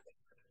 yeah.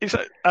 It's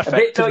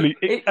effectively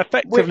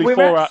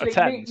 4 out of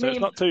 10, so it's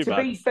not too bad.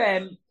 To be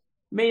fair,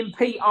 me and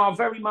Pete are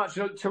very much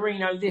like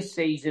Torino this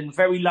season,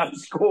 very low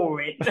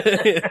scoring.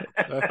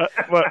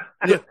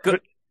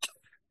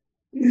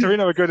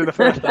 Torino were good in the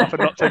first half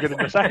and not so good in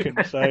the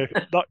second, so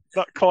not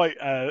quite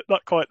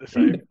the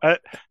same.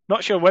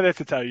 Not sure whether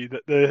to tell you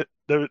that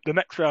the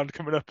next round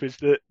coming up is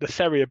the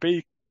Serie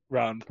B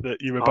round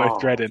that you were both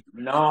dreading.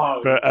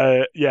 No.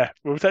 But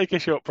we'll take a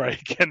short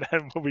break and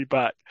then we'll be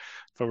back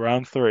for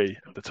round 3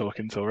 of the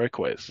Talking Toro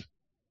quiz.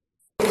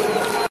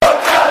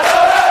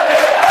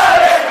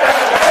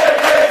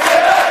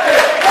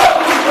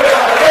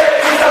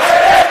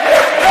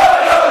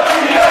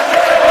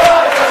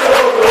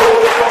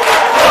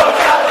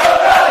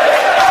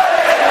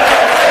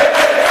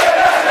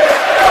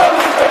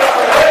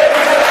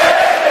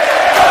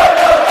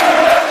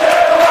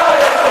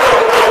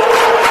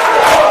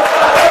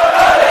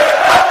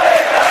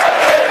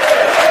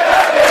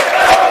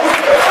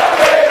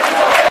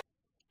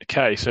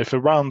 Okay, so for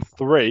round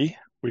 3,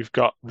 we've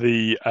got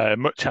the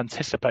much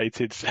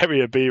anticipated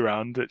Serie B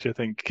round, which I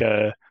think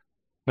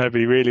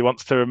nobody really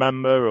wants to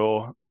remember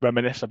or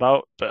reminisce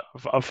about. But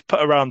I've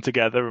put a round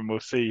together, and we'll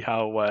see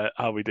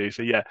how we do.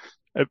 So yeah,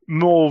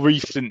 more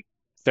recent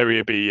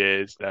Serie B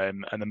years,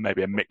 and then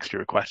maybe a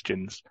mixture of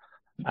questions,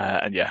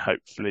 and yeah,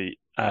 hopefully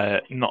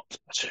not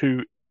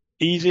too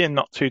easy and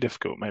not too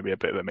difficult. Maybe a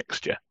bit of a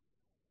mixture.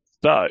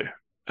 So.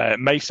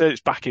 Mesa,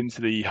 it's back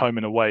into the home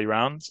and away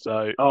round,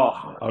 so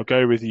I'll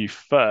go with you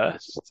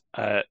first.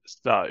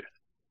 So,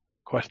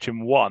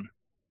 question 1.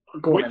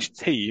 Which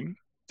team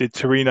did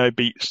Torino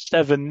beat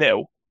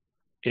 7-0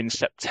 in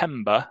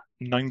September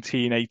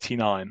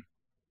 1989?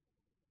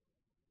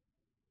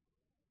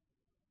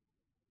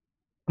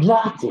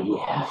 Bloody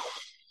hell.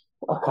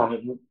 I can't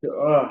even...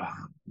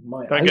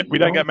 We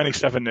don't get many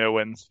 7-0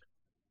 wins.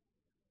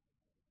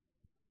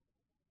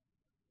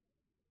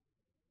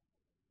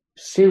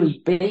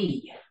 Serie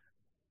B.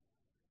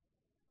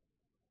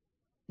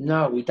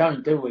 No, we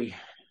don't, do we?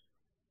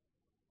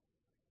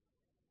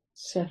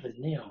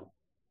 7-0.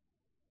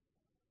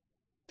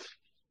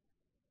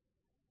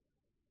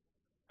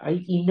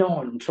 89.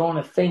 I'm trying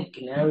to think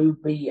now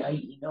who'd be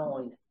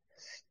 89.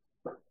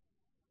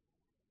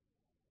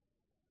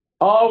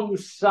 I'll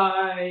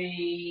say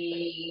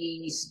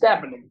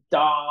stabbing in the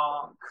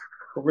dark.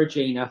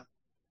 Regina.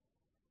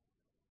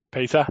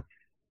 Peter?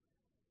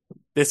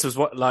 This was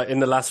what, like, in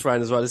the last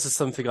round as well. This is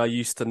something I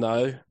used to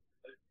know.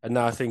 And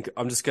now I think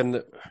I'm just going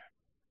to,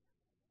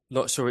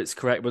 not sure it's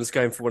correct, but it's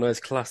going for one of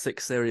those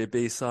classic Serie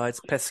B sides.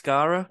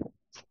 Pescara?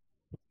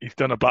 He's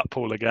done a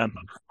Blackpool again.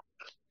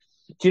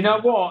 Do you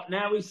know what?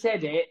 Now he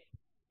said it.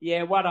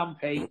 Yeah, well done,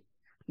 Pete.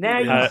 Now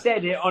you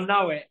said it, I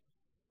know it.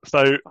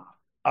 So, and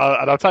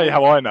I'll tell you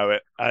how I know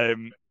it.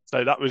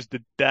 So that was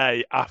the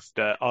day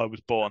after I was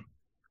born.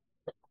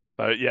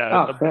 So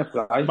yeah, fair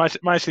play.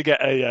 managed to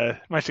get a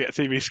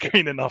TV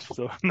screen enough.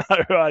 So no,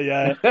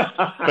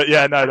 but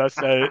yeah, no, that's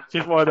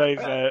just one of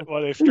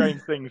those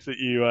strange things that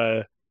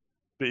you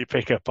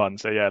pick up on.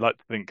 So yeah, I like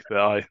to think that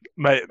I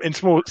may, in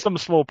some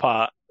small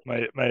part,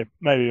 maybe I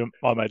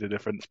made a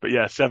difference. But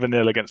yeah,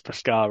 7-0 against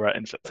Pescara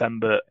in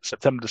September the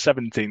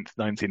 17th,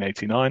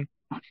 1989.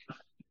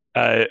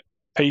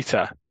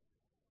 Peter,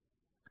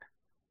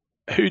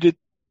 who did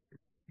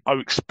I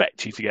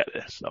expect you to get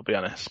this? I'll be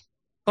honest.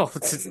 Oh,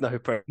 there's no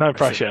pressure. No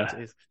pressure.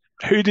 Jeez.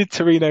 Who did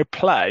Torino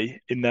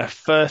play in their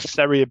first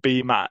Serie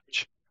B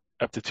match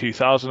of the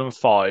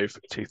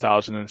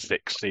 2005-2006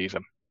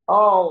 season?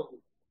 Oh,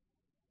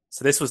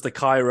 so this was the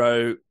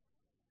Cairo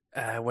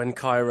when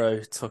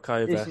Cairo took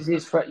over. this is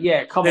his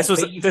come This on,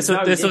 was Pete, this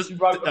was you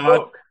wrote the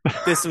book.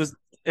 this was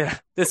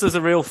this was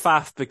a real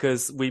faff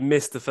because we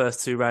missed the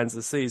first two rounds of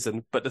the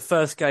season. But the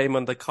first game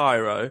under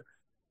Cairo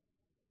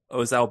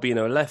was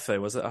Albino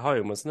Leffe. Was it at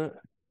home? Wasn't it?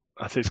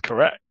 That is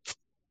correct.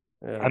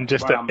 Yeah. And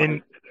just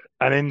an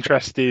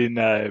interesting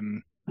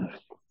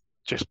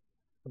just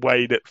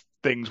way that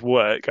things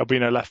work.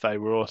 Albino Leffe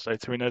were also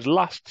Torino's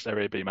last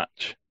Serie B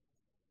match.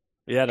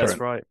 Yeah, that's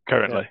right.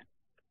 Currently.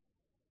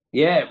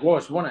 Yeah, it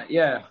was, wasn't it?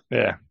 Yeah.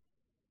 Yeah.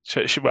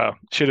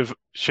 Should have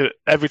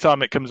every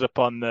time it comes up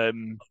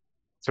on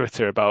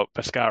Twitter about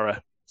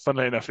Pescara,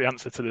 funnily enough, the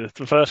answer to the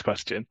first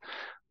question,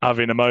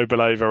 having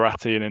Immobile,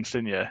 Verratti and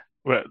Insigne,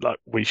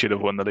 we should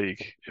have won the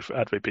league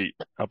had we beat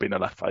Albino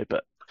Leffe,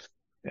 but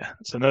yeah,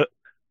 it's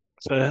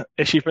an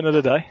issue for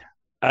another day.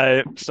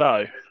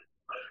 So,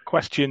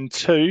 question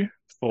 2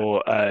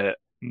 for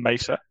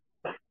Mesa.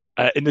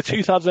 In the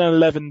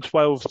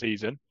 2011-12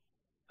 season,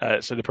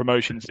 so the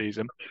promotion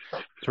season,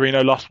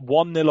 Torino lost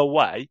 1-0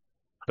 away,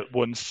 but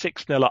won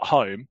 6-0 at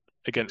home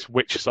against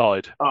which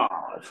side? Oh,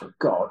 for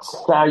God's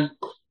sake.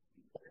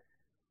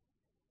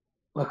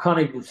 I can't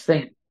even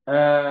think.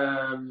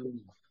 The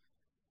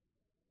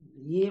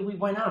year we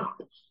went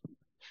up.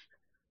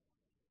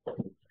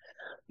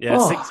 Yeah,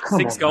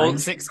 Oh,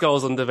 six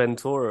goals under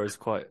Ventura is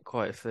quite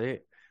a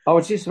feat. I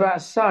was just about to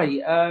say,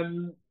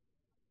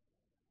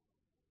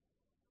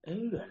 who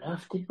on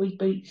earth did we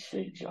beat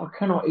 6? I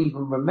cannot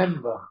even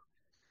remember.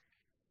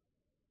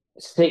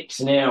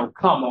 6-0.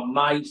 Come on,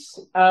 mate.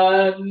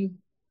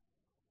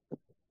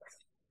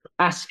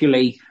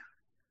 Ascoli.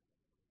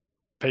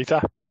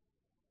 Peter?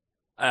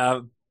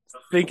 I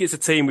think it's a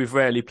team we've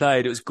rarely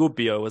played. It was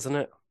Gubbio, wasn't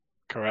it?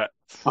 Correct.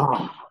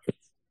 Oh.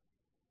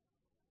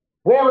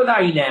 Where are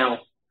they now?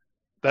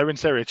 They're in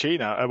Serie C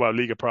now. Well,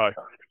 Liga Pro.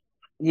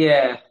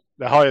 Yeah.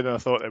 They're higher than I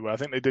thought they were. I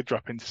think they did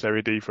drop into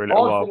Serie D for a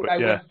little while, I thought but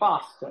they yeah. went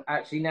bust.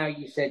 Actually, now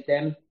you said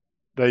them.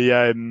 They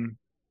I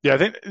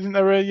think isn't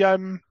there a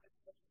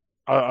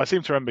I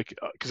seem to remember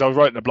because I was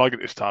writing a blog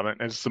at this time, and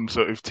there's some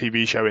sort of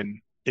TV show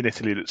in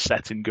Italy that's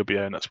set in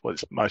Gubbio, and that's what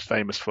it's most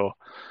famous for.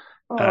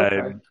 Oh,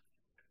 okay.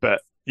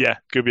 But yeah,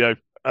 Gubbio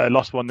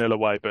lost 1-0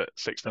 away, but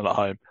 6-0 at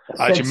home.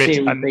 I actually missed,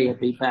 Serie B would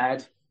be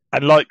bad.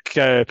 And like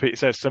Peter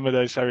says, some of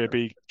those Serie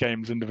B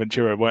games under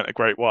Ventura weren't a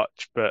great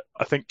watch, but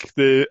I think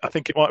it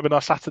might have been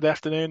our Saturday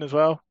afternoon as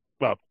well.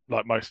 Well,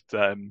 like most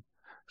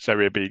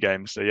Serie B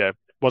games, so yeah,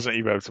 wasn't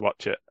even able to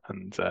watch it,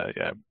 and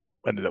yeah,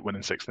 ended up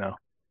winning 6-0.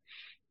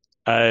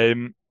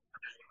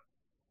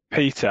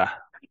 Peter,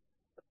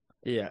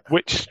 yeah,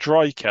 which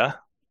striker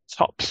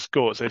top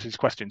scored? So this is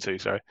question 2.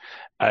 Sorry,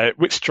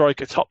 which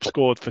striker top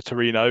scored for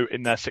Torino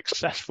in their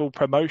successful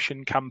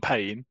promotion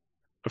campaign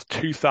of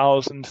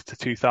 2000 to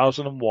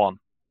 2001?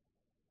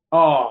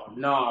 Oh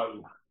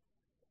no,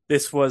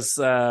 this was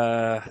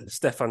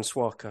Stefan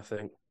Schwach, I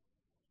think.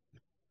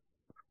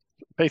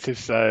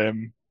 Peter's a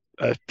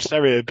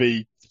Serie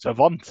B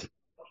savant.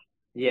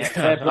 Yeah,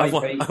 fair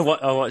play,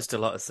 I watched a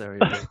lot of Serie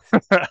B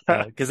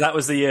because that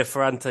was the year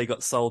Ferrante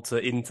got sold to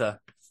Inter,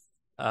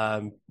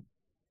 and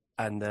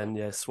then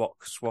yeah, Schwach.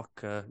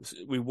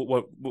 We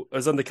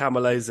was under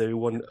Camalese, who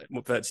won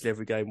virtually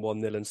every game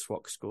 1-0, and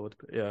Schwach scored.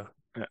 But yeah,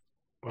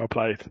 well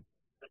played.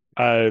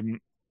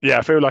 Yeah,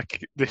 I feel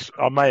like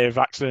I may have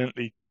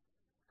accidentally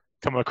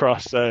come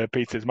across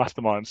Peter's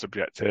mastermind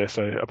subject here,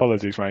 so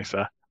apologies,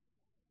 Mesa.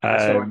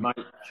 That's all right,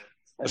 mate.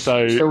 It's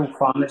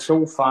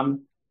all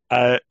fun.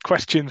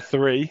 Question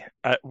 3.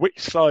 Which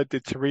side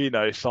did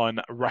Torino sign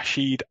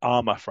Rashid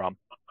Armour from?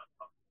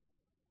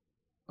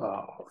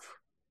 Oh,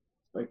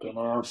 freaking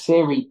hell.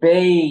 Serie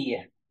B.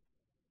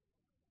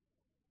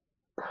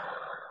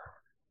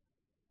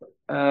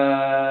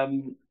 Yeah,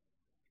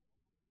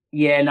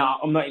 no,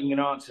 I'm not even going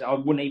to answer. I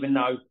wouldn't even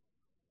know.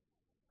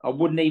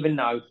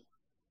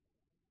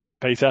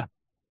 Peter?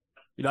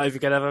 You're not even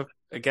going to have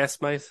a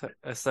guess, mate?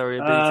 A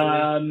Serie B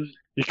team?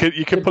 You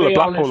To could pull a be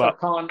honest, Blackpool I out.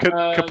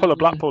 can't. Could pull a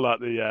Blackpool out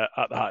the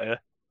hat here.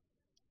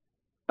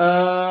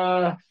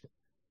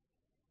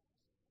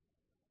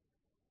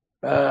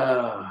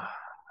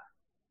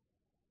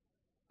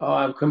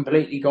 I've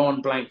completely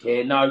gone blank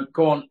here. No,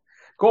 go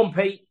on,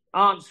 Pete.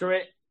 Answer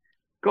it.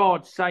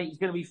 God's sake, he's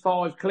going to be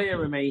 5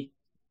 clear of me.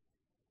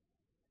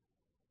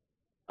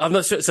 I'm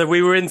not sure. So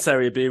we were in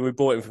Serie B and we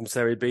bought him from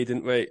Serie B,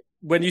 didn't we?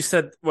 When you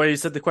said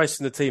the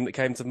question, the team that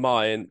came to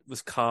mind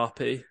was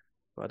Carpi.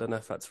 I don't know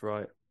if that's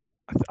right.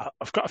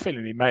 I've got a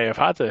feeling he may have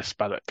had a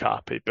spell at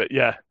Carpi, but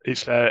yeah,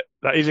 it's that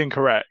is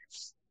incorrect.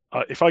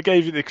 If I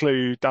gave you the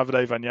clue,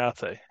 Davide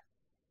Vagnati.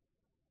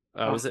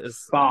 Was it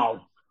as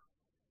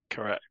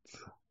correct?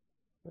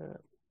 Yeah.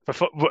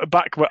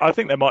 Back, I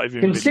think there might have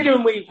even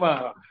considering been.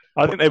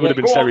 I think they would have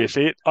been Serie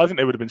C. I think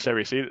they would have been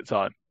Serie C at the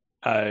time.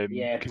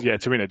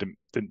 Because Torino didn't.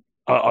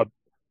 I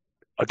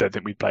don't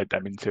think we played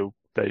them until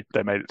they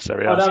made it to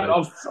Serie A.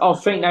 I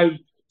think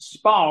they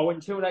Spa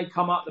until they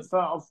come up the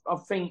first. I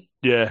think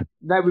they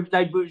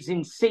was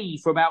in C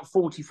for about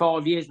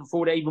 45 years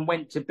before they even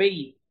went to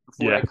B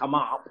before they come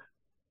up.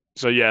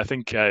 So I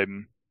think that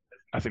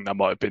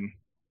might have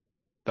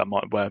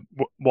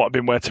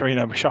been where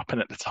Torino were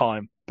shopping at the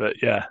time.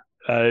 But yeah.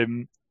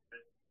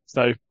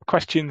 So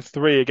question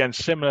 3 again,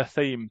 similar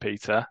theme,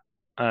 Peter.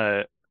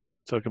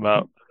 Talking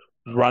about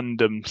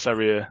random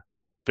Serie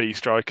B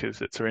strikers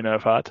that Torino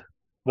have had.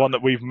 One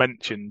that we've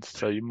mentioned,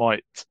 so you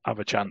might have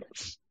a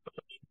chance.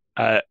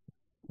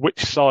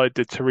 Which side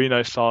did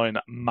Torino sign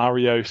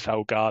Mario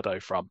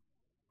Salgado from?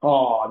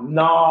 Oh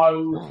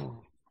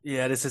no!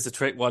 Yeah, this is a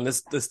trick one.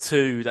 There's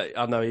 2 that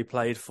I know he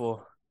played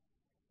for.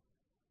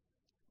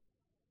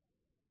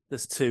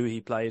 There's 2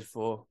 he played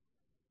for.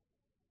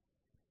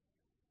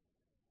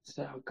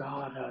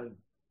 Salgado.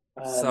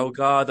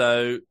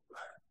 I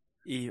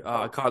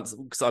can't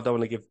because I don't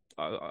want to give.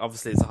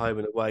 Obviously, it's a home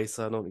and away,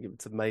 so I don't want to give it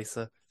to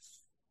Mesa.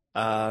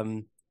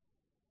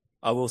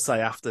 I will say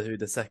after who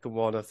the second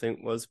one I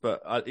think was,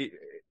 but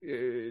maybe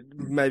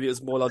it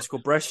was more logical.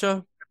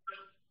 Brescia.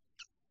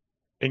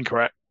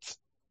 Incorrect.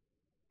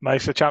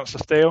 Mesa, chance to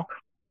steal.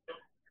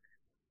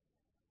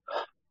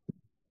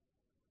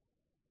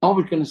 I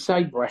was going to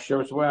say Brescia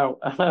as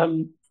well.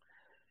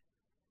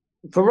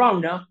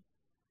 Verona.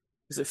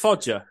 Was it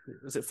Foggia?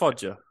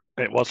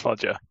 It was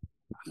Foggia.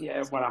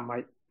 Yeah, well done,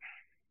 mate.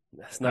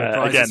 There's no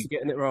prizes for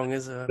getting it wrong,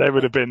 is there? They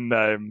would have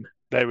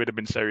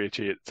been Serie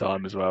C at the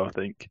time as well, I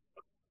think.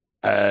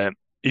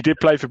 He did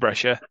play for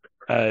Brescia,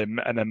 and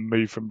then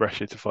moved from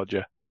Brescia to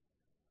Foggia.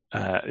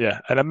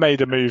 And then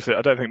made a move that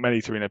I don't think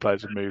many Torino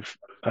players would move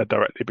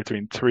directly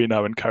between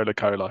Torino and Colo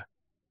Colo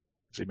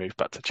as he moved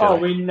back to Chile.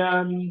 Oh,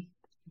 in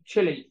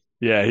Chile.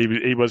 Yeah,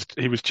 he was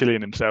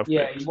Chilean himself.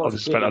 Yeah, he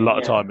was. Spent a lot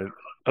of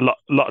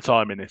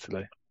time in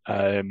Italy.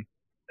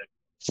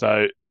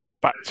 So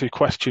back to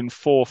question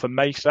 4 for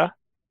Mesa.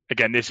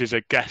 Again, this is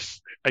a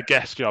guess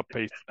job,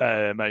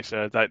 Mesa.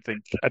 I don't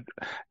think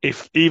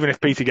even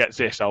if Peter gets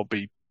this, I'll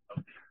be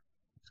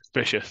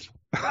suspicious.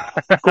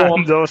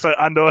 and also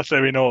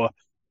in awe.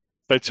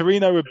 So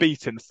Torino were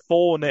beaten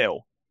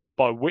 4-0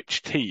 by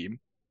which team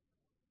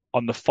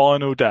on the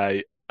final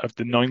day of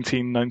the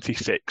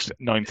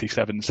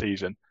 1996-97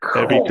 season?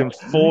 They beat them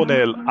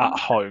 4-0 at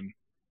home.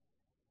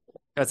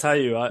 I tell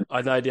you,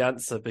 I know the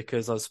answer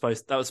because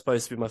that was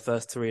supposed to be my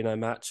first Torino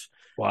match.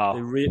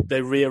 Wow!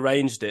 They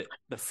rearranged the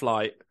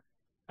flight,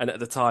 and at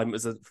the time it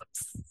was a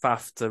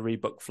faff to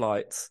rebook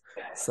flights.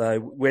 So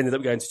we ended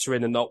up going to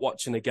Torino and not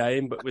watching a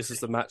game, but this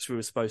was the match we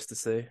were supposed to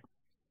see.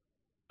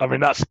 I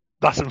mean, that's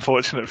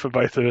unfortunate for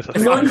both of us.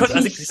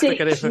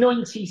 96,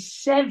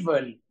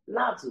 97,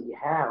 bloody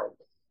hell!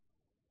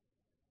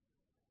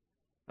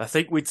 I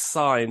think we'd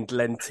signed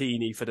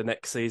Lentini for the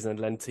next season, and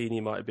Lentini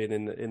might have been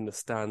in the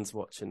stands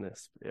watching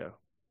this. Yeah,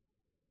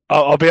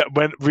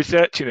 when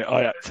researching it,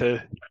 I had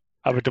to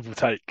have a double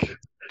take,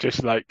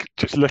 just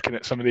looking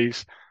at some of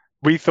these.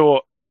 We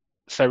thought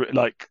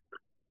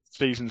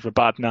seasons were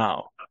bad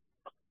now.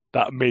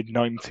 That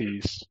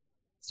mid-90s,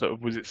 sort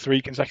of, was it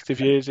 3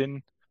 consecutive years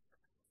in?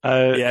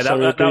 That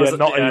was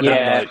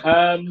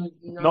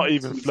not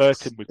even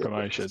flirting with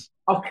promotion.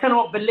 I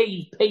cannot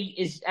believe Pete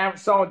is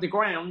outside the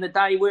ground the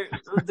day of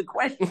the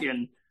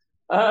question.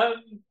 I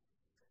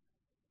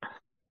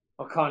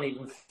can't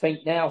even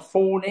think now.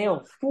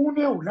 4-0.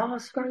 4-0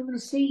 last game of the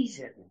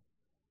season.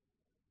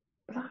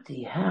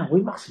 Bloody hell,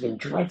 we must have been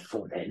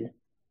dreadful then.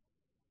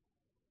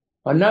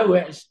 I know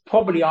it's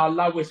probably our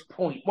lowest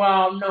point.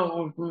 Well,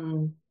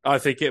 no. I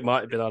think it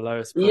might have been our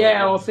lowest point.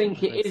 Yeah, I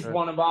think it is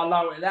one of our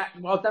lower. I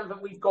don't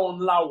think we've gone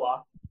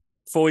lower.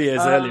 4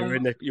 years earlier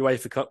in the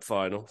UEFA Cup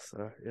final.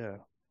 So, yeah.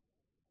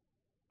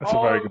 That's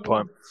a very good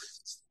point.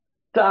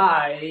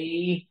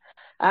 Say,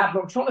 but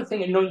I'm trying to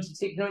think of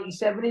 96,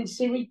 97 in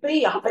Serie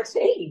B, other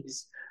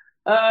teams.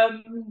 I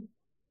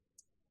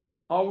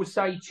would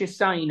say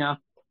Cesena.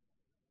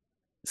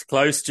 It's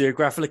close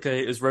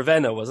geographically. It was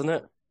Ravenna, wasn't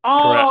it?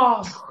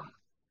 Oh,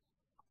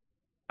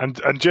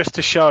 And just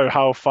to show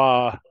how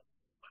far,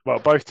 well,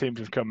 both teams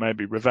have come.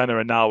 Maybe Ravenna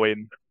are now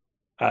in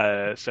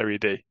Serie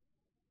D.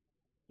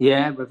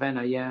 yeah,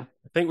 Ravenna, yeah.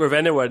 I think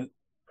Ravenna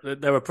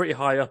they were pretty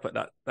high up at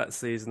that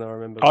season. I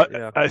remember.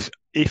 Yeah.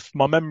 If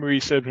my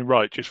memory serves me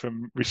right, just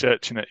from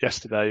researching it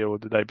yesterday or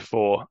the day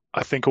before,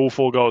 I think all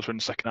 4 goals were in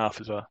the second half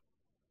as well.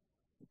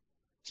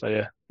 So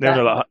yeah,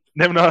 never know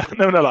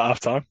that half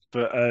time.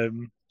 But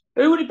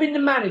who would have been the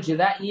manager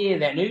that year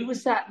then? Who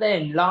was that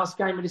then? Last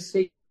game of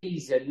the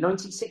season,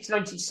 96,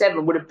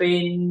 97 would have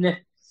been.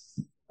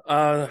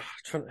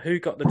 Who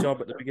got the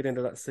job at the beginning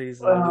of that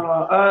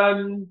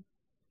season?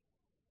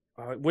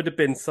 It would have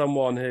been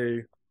someone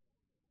who.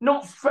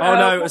 Not.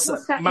 No, it was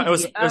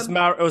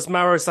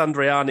Mauro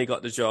Sandriani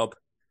got the job.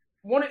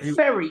 Wasn't it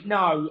Ferry?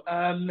 No.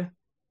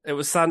 It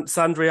was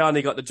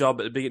Sandriani got the job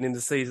at the beginning of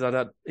the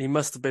season. He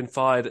must have been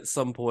fired at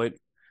some point.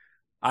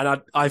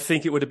 And I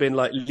think it would have been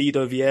like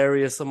Lido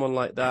Vieri or someone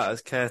like that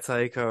as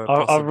caretaker.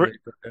 Possibly.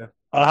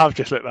 I have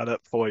just looked that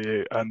up for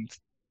you. And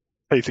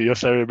Peter, your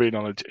Serie B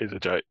knowledge is a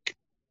joke.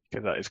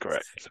 Because that is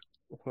correct.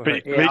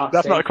 But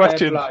that's not a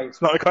question.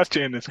 It's not a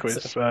question in this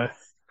quiz.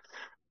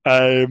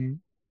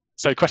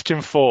 So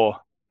question 4.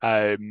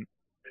 Very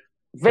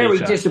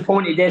Peter.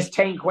 Disappointed. There's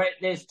 10 5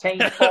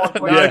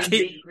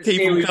 questions.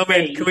 Keep them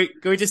coming. Can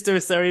we just do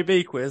a Serie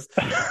B quiz?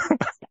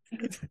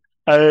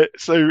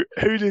 So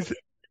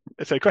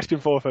question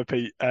 4 for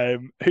Pete.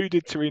 Who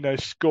did Torino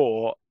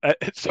score?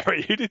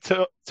 Who did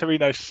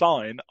Torino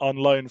sign on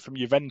loan from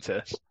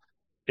Juventus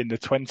in the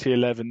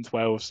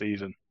 2011-12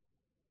 season?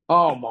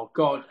 Oh my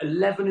God,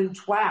 11 and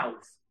 12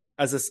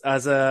 as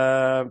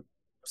a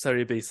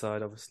Serie B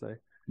side, obviously.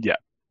 Yeah.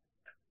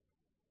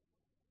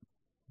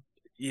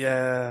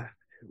 Yeah.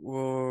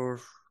 Well,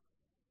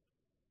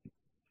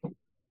 it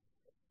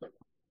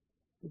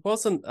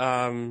wasn't.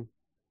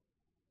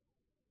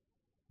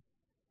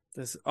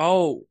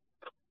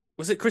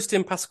 Was it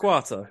Christian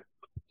Pasquato?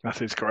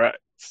 That is correct.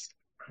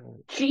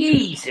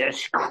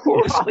 Jesus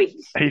Christ!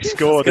 He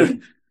scored.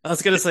 I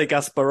was going to say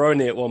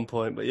Gasparoni at one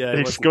point, but yeah,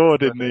 he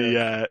scored in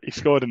the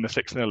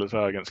 6-0 as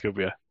well against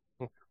Gubbia.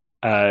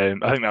 I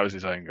think that was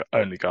his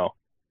only goal.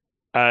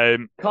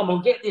 Come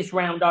on, get this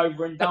round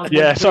over and done.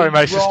 Yeah, sorry,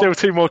 mate. There's still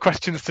 2 more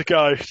questions to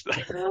go.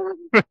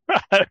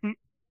 I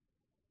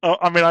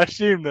mean, I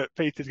assume that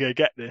Peter's going to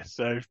get this,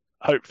 so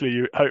hopefully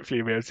you'll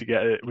be able to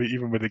get it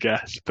even with a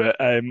guess. But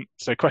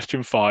so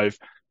question 5: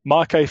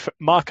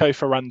 Marco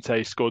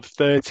Ferrante scored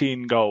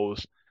 13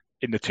 goals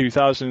in the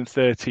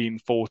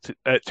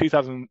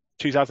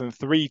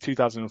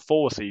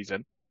 2003-2004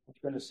 season. I was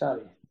going to say,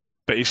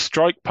 but his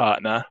strike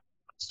partner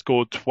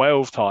scored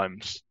 12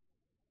 times.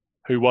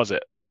 Who was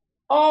it?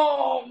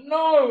 Oh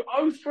no,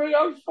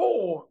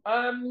 03-04.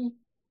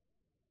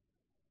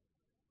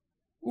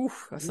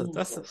 That's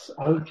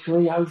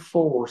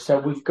 03-04. So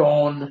we've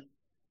gone.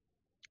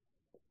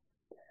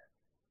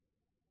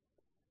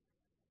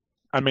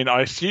 I mean,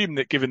 I assume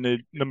that given the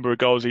number of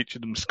goals each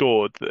of them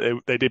scored, that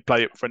they did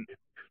play up front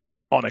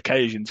on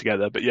occasion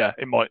together. But yeah,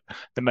 there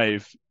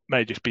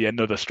may just be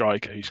another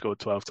striker who scored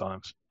 12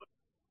 times.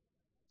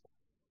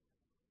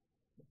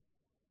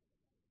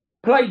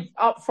 Played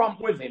up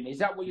front with him. Is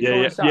that what you're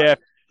trying to say?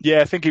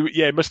 Yeah. I think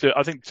he must have.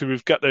 I think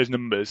we've got those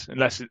numbers,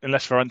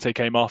 unless Ferrante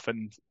came off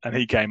and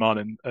he came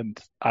on and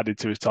added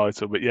to his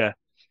title. But yeah,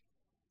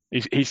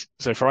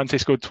 so Ferrante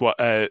scored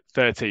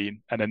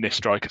 13, and then this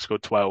striker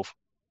scored 12.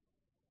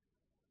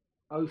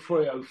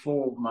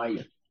 03-04,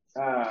 mate.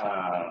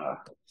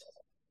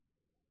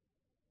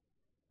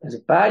 It's a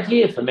bad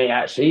year for me,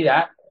 actually.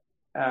 That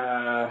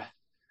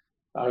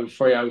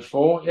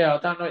 03-04. Yeah, I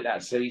don't know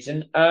that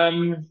season.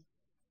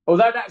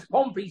 Although that's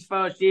Pompey's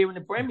first year in the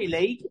Premier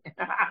League,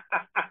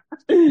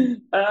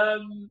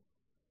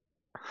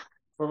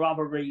 for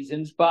other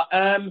reasons. But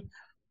I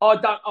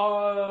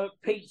don't.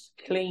 Pete's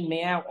cleaned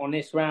me out on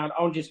this round.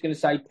 I'm just going to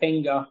say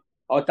Pinga.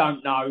 I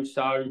don't know.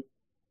 So,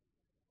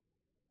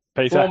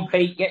 Peter. Go on,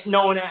 Pete. Get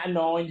 9 out of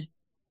 9.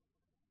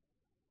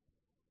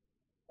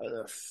 I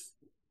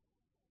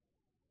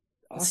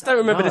just don't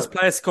remember this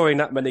player scoring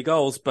that many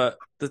goals. But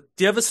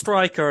the other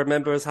striker I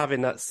remember us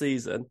having that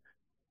season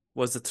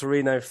was the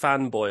Torino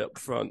fanboy up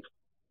front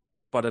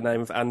by the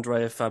name of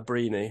Andrea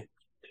Fabbrini,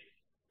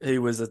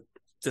 who was but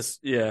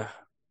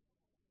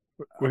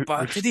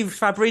did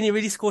Fabbrini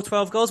really score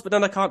 12 goals? But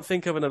then I can't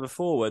think of another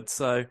forward.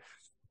 So,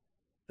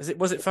 was it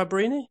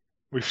Fabbrini?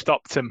 We've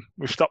stopped him,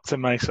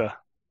 Mesa.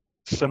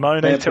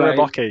 Simone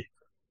Tirabocchi.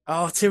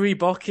 Oh,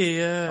 Tirabocchi,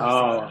 yeah.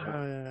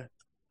 Oh,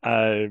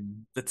 yeah.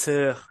 The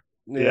Tir.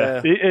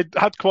 Yeah. It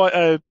had quite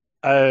a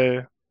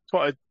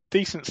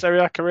decent Serie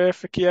A career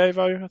for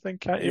Chievo, I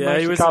think. He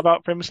managed to carve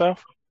out for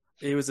himself.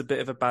 He was a bit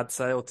of a bad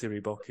sale,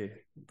 Tirabocchi.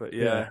 But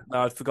no,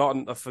 I'd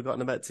forgotten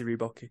about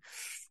Tirabocchi.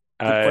 Good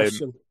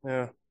question.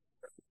 Yeah.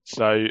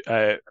 So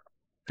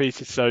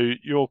Peter, so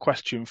your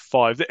question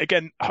 5.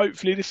 Again,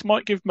 hopefully this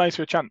might give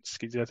Mesa a chance,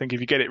 because I think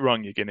if you get it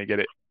wrong, you're going to get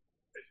it,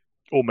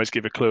 almost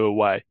give a clue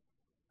away.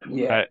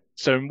 Yeah.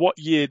 So in what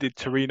year did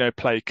Torino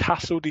play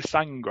Castel di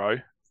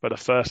Sangro for the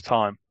first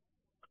time?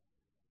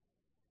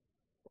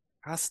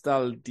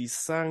 Castel di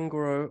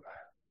Sangro.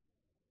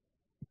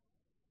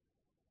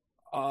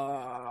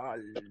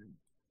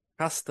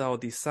 Castel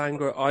di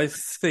Sangro, I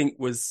think,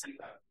 was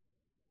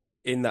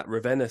in that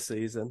Ravenna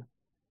season.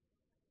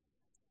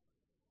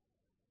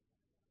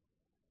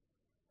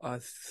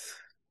 Because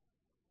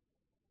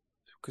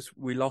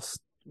we lost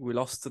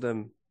to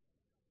them.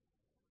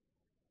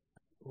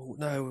 Oh,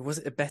 no, was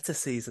it a better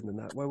season than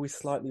that? Were we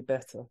slightly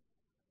better?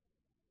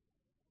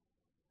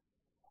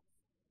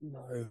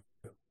 No,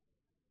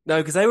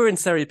 because they were in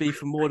Serie B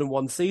for more than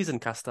one season,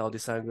 Castel di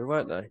Sangro,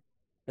 weren't they?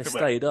 They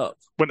stayed up.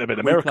 Wouldn't have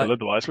been a miracle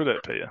otherwise, would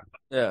it, Peter?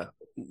 Yeah.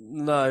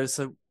 No,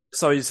 so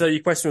your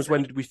question was,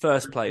 when did we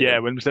first play them? Yeah,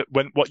 when was it?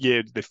 What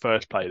year did they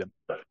first play them?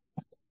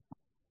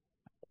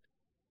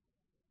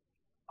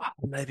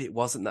 Maybe it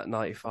wasn't that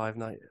 95.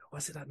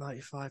 Was it that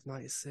 95,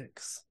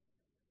 96?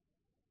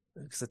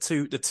 Because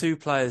the two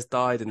players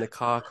died in the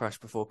car crash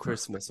before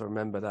Christmas. I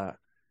remember that.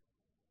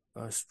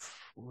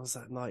 Was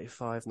that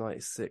 95,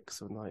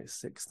 96 or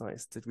 96,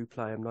 90? Did we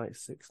play them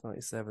 96,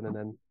 97 and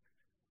then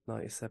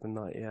 97,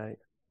 98?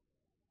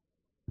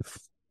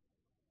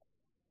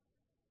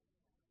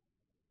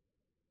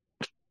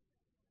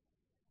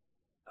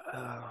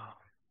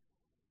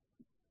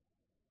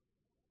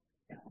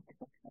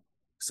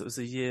 So it was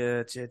a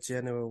year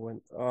Genoa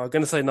went. I'm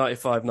going to say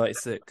 95,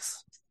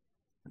 96.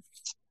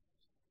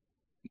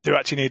 Do you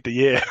actually need the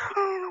year?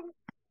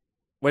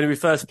 When did we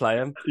first play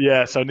them?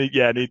 Yeah, so I need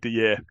the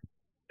year.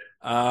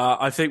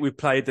 I think we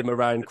played them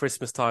around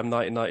Christmas time,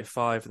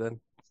 1995. Then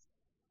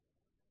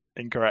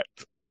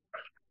incorrect.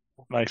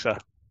 Mesa.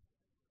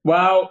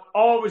 Well,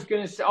 I was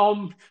going to say,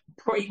 I'm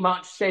pretty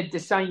much said the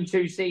same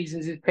 2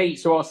 seasons as Pete,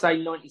 so I'll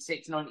say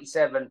 96,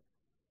 97.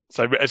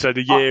 So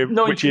the year,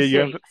 which year you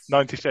have?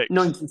 96.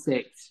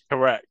 96.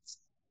 Correct.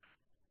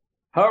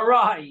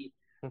 Hooray!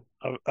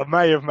 I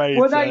may have made.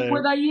 Were they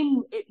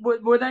in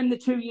the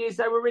 2 years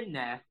they were in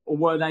there, or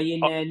were they in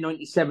there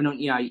 97,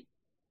 98?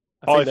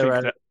 I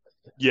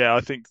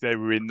think they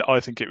were in. I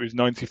think it was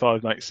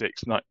 95,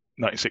 96,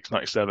 96,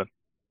 97.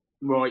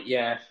 Right,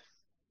 yeah.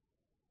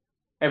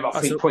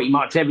 I think pretty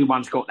much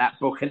everyone's got that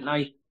book, haven't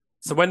they?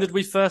 So when did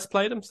we first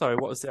play them? Sorry,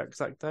 what was the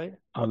exact date?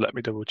 Let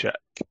me double check.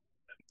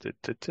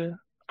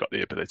 Got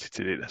the ability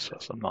to do this,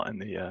 so I'm not in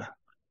the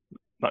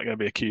not going to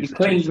be accused. You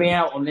cleaned me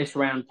out on this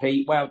round,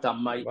 Pete. Well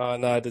done, mate. Oh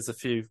no, there's a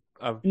few.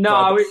 I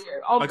got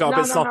a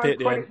bit sloppy at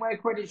the end. Where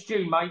credit's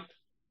due, mate.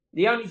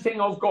 The only thing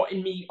I've got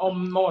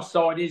on my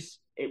side is,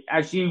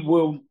 as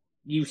you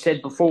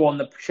said before on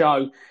the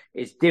show,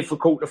 it's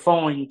difficult to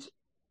find.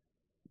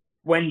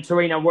 When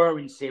Torino were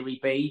in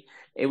Serie B,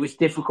 it was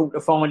difficult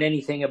to find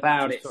anything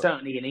about it.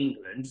 Certainly in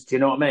England, do you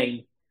know what I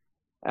mean?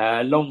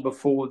 Long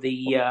before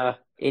the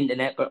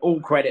internet, but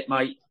all credit,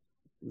 mate.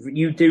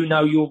 You do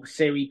know your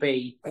Serie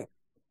B.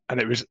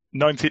 And it was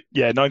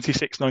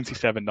 96,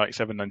 97,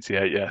 97,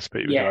 98, yes,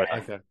 but it was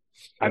right. Okay.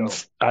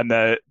 And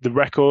the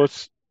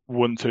records,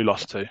 1-2,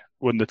 lost 2.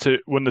 Won the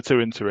two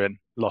in Turin,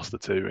 lost the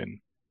 2 in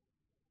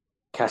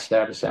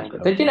Castel di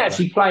Sangro. They didn't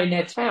actually play in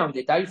their town,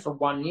 did they, for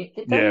 1 year?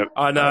 Did they? Yeah,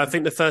 I know. I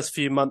think the first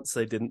few months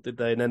they didn't, did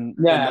they? And then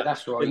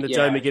that's right. In the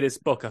Joe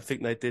McGuinness book, I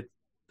think they did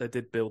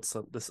build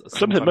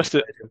something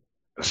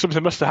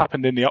must have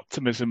happened in the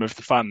optimism of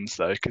the fans,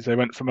 though, because they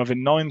went from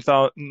having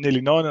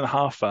nearly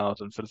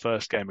 9,500 for the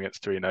first game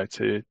against Torino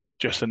to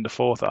just under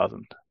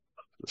 4,000 for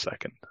the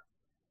second.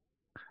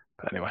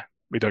 But anyway,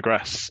 we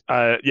digress.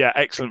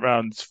 Excellent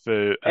rounds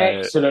for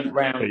excellent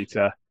round,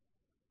 Peter.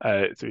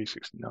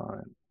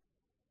 369.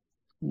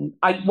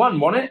 8-1,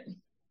 wasn't it?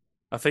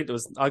 I think there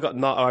was. I got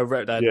 9. I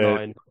wrote down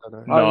 9.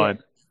 9.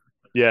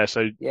 Yeah,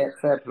 so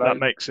fair play. That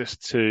makes us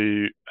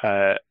to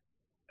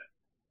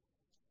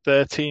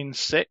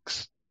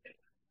 13-6.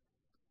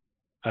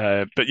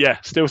 But yeah,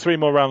 still 3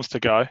 more rounds to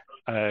go.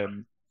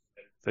 Hopefully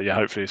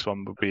this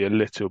one will be a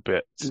little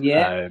bit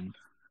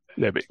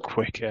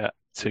quicker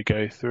to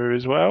go through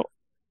as well.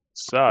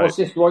 So what's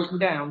this writing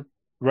down?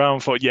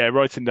 Round 4,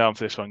 writing down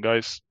for this one,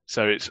 guys.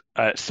 So it's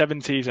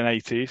 70s and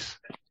 80s.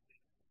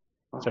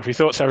 So if we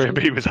thought Serie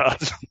B was hard,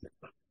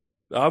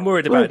 I'm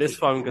worried about this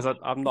one because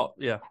I'm not.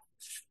 Yeah.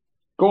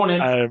 Go on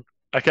in.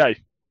 Okay,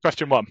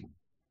 question 1.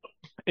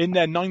 In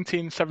their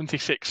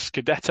 1976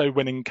 Scudetto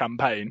winning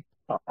campaign,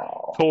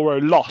 Toro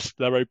lost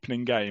their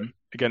opening game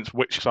against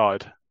which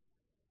side?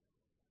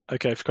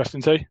 Okay, for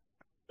question 2?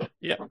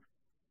 Yeah.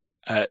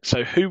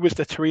 So who was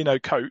the Torino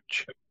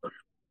coach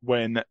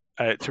when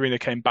Torino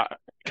came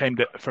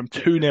from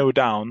 2-0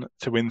 down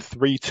to win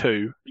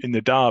 3-2 in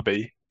the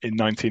derby in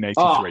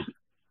 1983?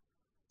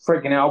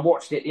 Freaking hell, I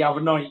watched it the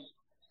other night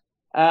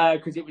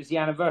because it was the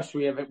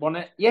anniversary of it,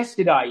 wasn't it?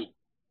 Yesterday.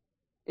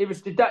 It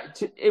was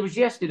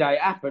yesterday. It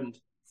happened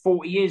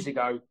 40 years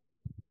ago.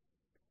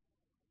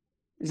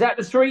 Is that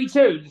the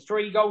 3-2? The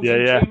 3 goals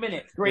in 2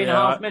 minutes,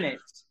 3.5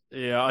 minutes?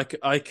 Yeah,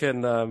 I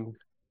can.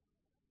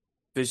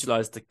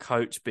 visualize the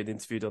coach being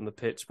interviewed on the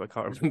pitch, but I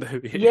can't remember who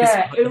he is.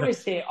 Yeah, who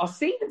is it? I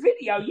seen the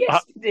video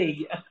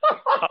yesterday.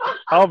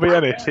 I'll be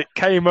honest. It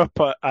came up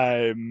at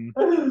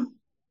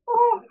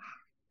Oh,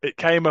 it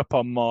came up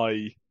on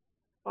my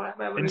I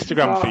remember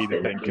Instagram feed, I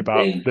laughing. think,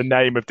 about the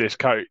name of this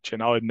coach,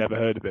 and I had never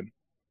heard of him.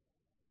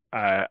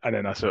 And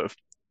then I sort of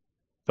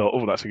thought,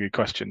 oh, that's a good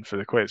question for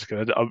the quiz,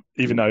 because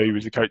even though he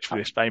was the coach for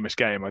this famous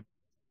game, I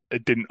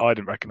didn't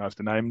recognise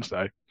the name, so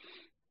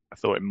I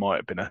thought it might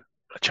have been a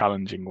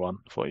challenging one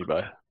for you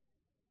both.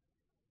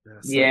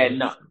 Yeah,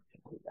 no.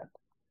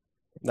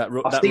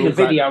 I've seen the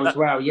video as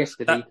well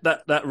yesterday.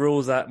 That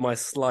rules out my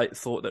slight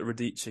thought that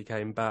Radici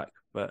came back,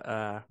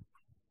 but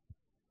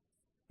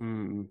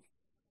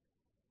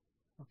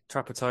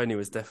Trapattoni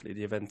was definitely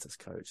the Juventus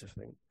coach, I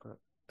think. But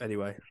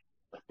anyway,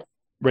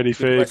 ready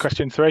for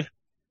question 3?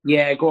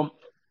 Yeah, go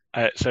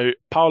on. So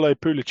Paolo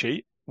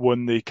Pulici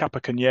won the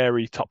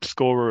Capocannoniere Top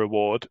Scorer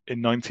Award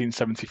in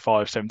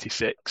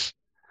 1975-76,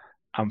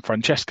 and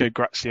Francesco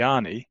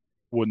Graziani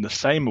won the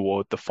same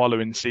award the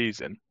following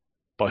season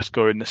by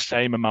scoring the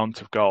same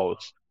amount of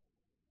goals.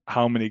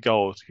 How many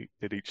goals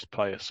did each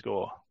player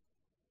score?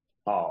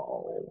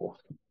 Oh,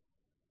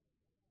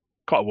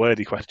 quite a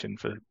wordy question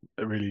for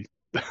a really,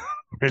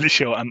 really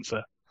short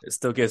answer. It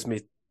still gives me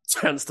a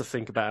chance to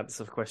think about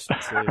answer question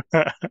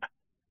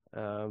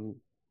 2.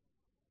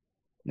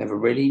 Never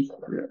really.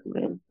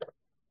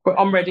 But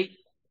I'm ready.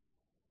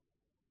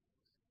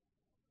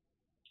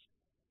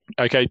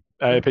 Okay,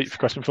 Pete, for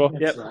question 4.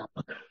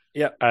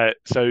 Yep.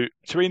 So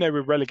Torino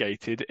were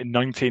relegated in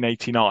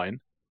 1989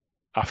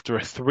 after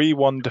a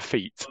 3-1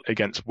 defeat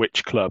against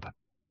which club?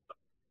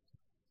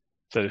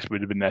 So this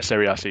would have been their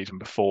Serie A season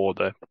before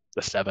the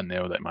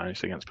 7-0 they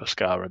managed against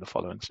Pescara the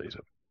following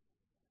season.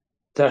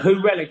 So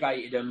who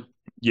relegated them?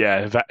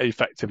 Yeah,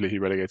 effectively he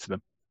relegated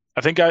them.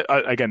 I think,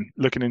 again,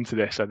 looking into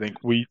this, I think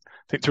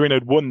Torino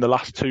had won the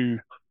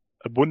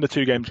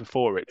 2 games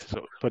before it to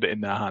sort of put it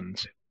in their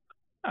hands,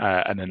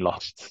 and then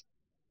lost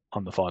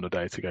on the final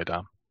day to go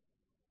down.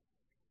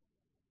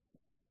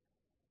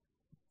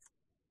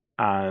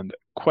 And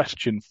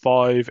question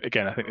 5,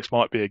 again, I think this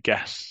might be a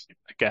guess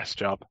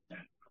job.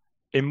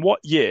 In what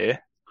year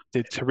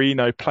did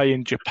Torino play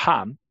in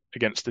Japan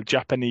against the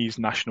Japanese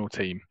national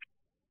team?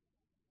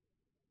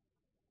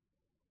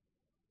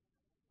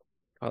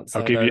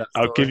 I'll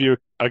give you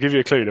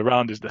a clue. The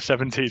round is the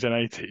 70s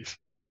and 80s.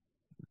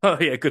 Oh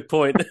yeah, good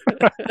point.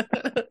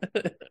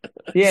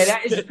 Yeah,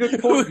 that is a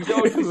good point.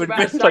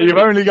 So you've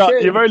only got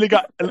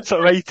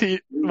sort of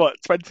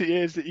 20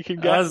 years that you can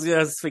get. I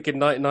was thinking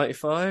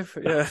 1995.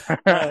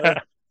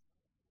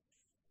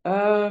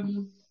 Yeah.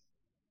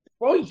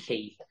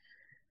 Crikey.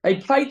 They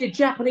played the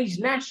Japanese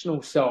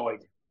national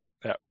side.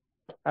 Yeah.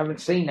 I haven't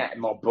seen that in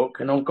my book,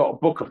 and I've got a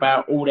book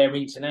about all their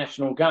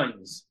international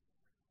games.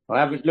 I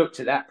haven't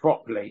looked at that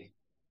properly.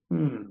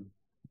 No,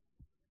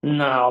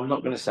 I'm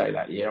not going to say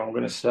that. Yeah, I'm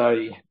going to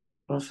say.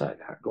 I'll say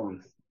that. Go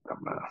on.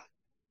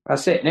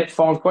 That's it. Next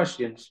 5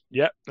 questions.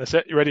 Yeah, that's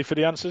it. You ready for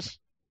the answers?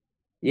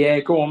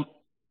 Yeah, go on.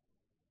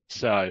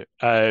 So,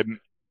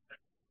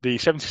 the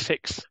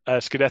 76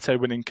 Scudetto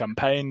winning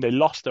campaign, they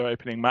lost their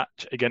opening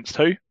match against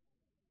who?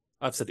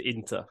 I've said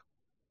Inter.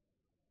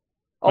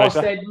 I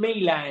said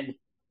Milan.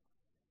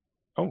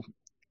 Oh,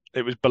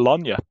 it was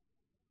Bologna.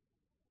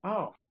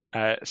 Oh.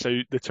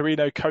 So the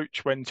Torino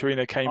coach, when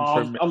Torino came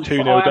from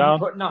 2-0 down. I haven't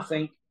put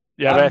nothing.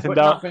 Yeah, have anything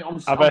down,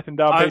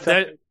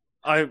 Peter?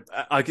 I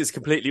it's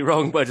completely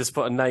wrong, but I just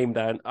put a name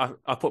down.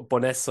 I put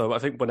Bonesso. I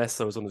think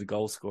Bonesso was one of the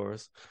goal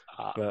scorers.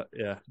 But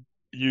yeah.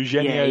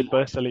 Eugenio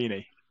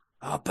Bersalini.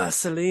 Oh,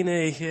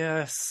 Bersalini,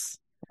 yes.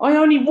 I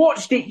only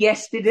watched it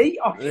yesterday.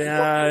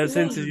 Yeah, it's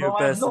interview with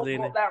Bersalini. I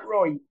not got that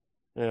right.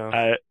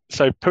 Yeah.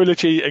 So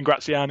Pulici and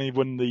Graziani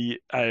won the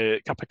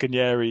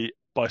Capocannoniere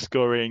by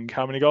scoring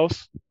how many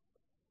goals?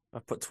 I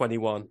put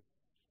 21.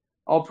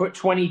 I'll put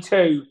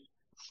 22.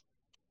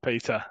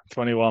 Peter,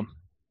 21.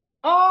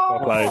 Oh!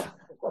 Well played.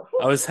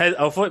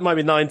 I thought it might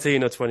be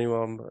 19 or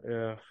 21, but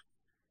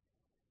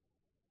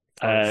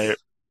yeah.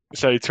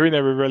 So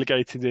Torino were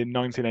relegated in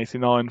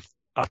 1989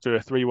 after a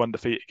 3-1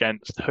 defeat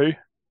against who?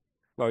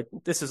 Well,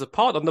 this is a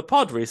part on the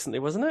pod recently,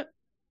 wasn't it?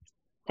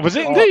 Was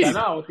it indeed? I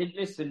don't know. I didn't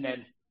listen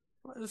then.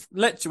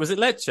 Lecce? Was it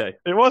Lecce?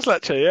 It was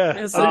Lecce, yeah.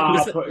 This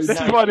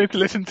is why I need to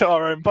listen to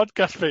our own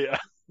podcast, Peter.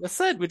 I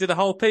said we did a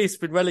whole piece.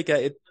 Been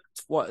relegated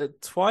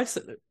twice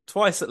at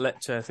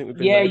Lecce. I think we've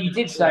been. Yeah, you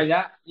did say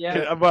that.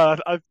 Yeah. Well,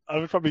 I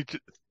was probably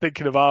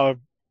thinking of our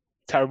own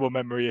terrible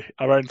memory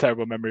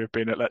of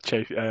being at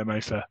Lecce,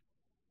 Mesa.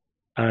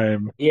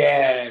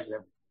 Yeah.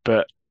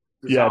 But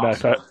yeah, no,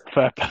 fair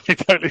play.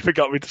 Totally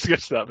forgot we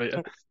discussed that,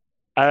 Peter.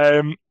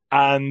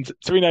 And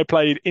Torino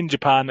played in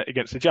Japan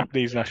against the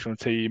Japanese national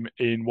team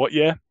in what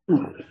year?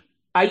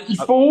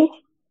 84.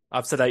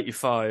 I've said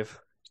 85.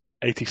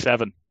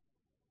 87.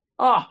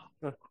 Oh.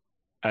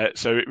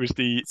 So it was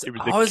the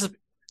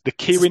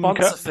Kirin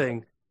Cup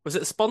thing. Was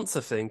it a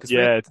sponsor thing?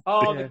 Yeah.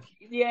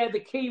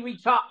 The Kiwi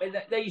Cup.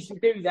 They used to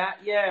do that.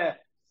 Yeah.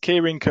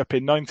 Kirin Cup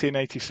in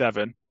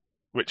 1987,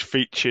 which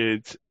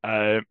featured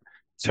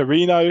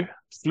Torino,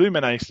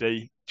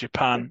 Fluminense,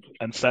 Japan,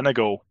 and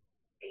Senegal.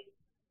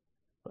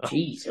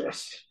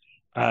 Jesus.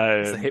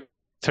 It's Um,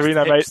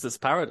 Torino made hipster's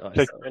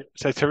paradise.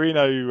 so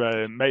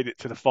Torino made it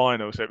to the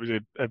final, so it was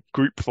a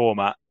group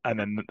format, and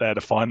then they had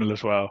a final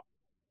as well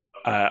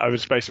over the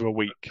space of a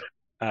week,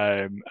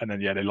 and then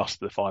they lost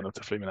the final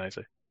to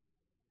Fluminense.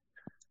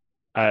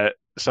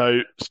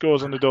 So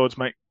scores on the boards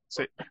make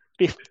it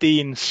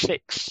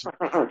 15-6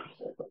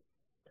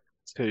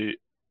 to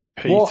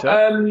Peter. What,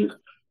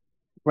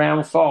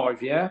 round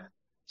 5, yeah?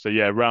 So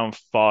round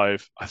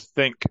 5. I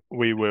think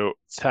we will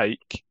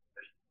take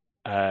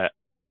a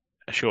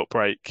short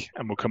break,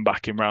 and we'll come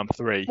back in round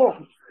 3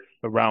 for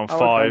round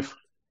 5 okay.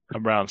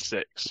 and round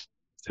 6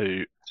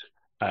 to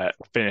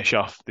finish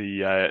off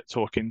the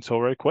Talking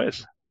Toro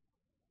quiz.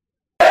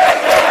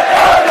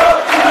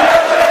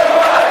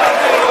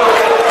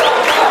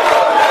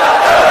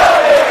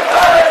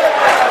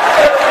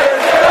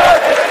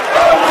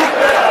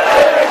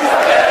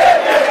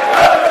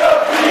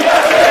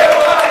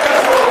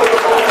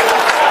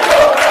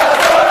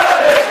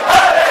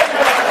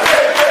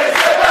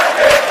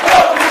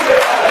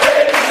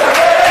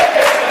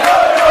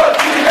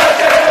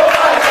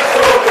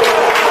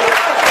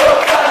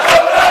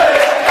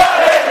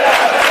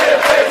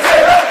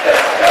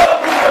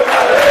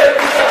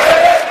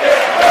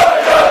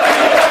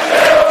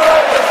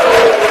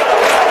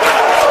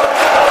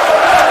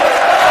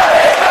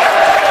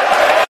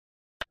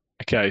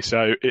 Okay,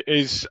 so it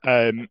is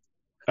a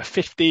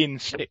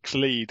 15-6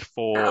 lead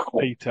for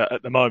Peter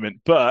at the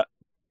moment, but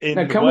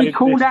can we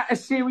call that a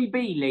Serie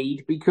B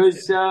lead?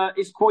 Because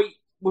it's quite,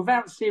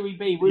 without Serie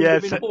B, we would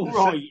have been all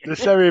right. The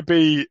Serie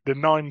B, the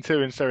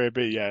 9-2 in Serie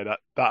B, that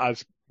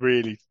has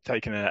really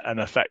taken an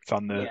effect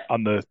on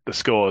the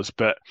scores.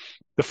 But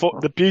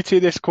the beauty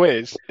of this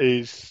quiz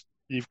is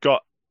with the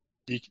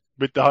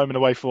home and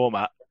away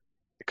format,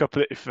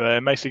 if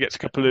Macy gets a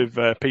couple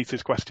of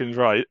Peter's questions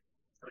right,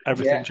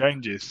 everything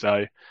changes.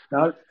 So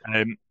so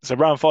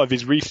round 5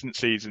 is recent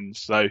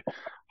seasons. So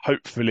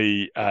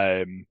hopefully,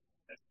 be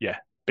a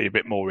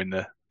bit more in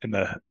the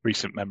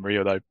recent memory.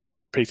 Although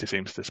Peter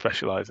seems to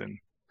specialise in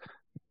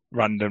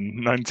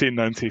random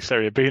 1990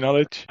 Serie B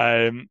knowledge.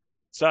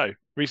 So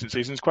recent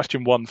seasons.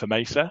 Question 1 for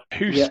Mesa: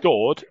 Who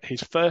scored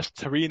his first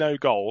Torino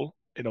goal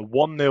in a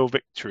 1-0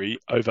 victory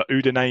over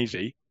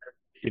Udinese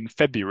in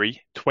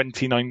February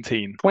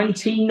 2019?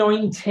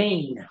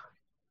 2019.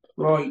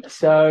 Right,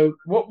 so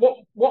what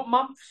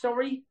month,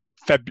 sorry?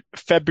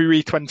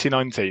 February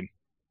 2019.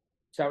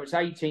 So it's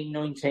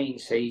 18-19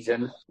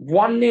 season.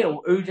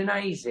 1-0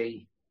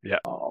 Udinese. Yeah.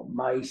 Oh,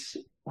 Mace,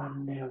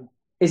 1-0.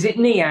 Is it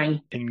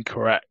Niang?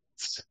 Incorrect.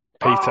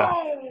 Peter.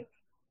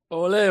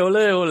 Ole, ole,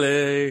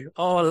 ole.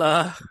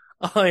 Hola.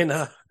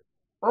 Aina.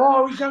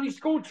 Oh, he's only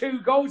scored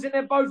 2 goals and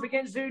they're both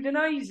against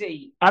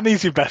Udinese. And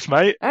he's your best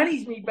mate. And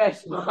he's my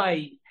best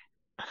mate.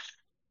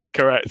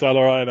 Correct.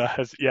 Alorina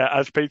has,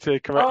 as Peter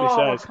correctly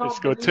says, he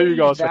scored 2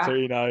 goals for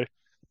Torino,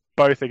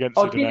 both against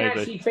Udinese. I didn't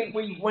actually think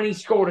when he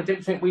scored, I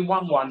didn't think we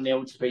won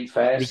 1-0, to be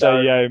fair. It was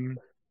a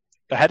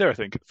header, I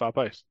think, at the far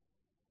post.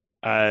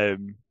 Fair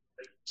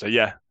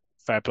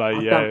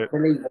play,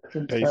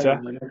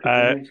 Peter.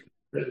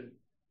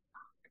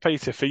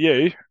 Peter, for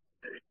you,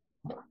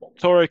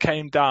 Toro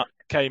came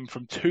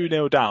from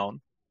 2-0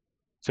 down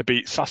to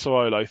beat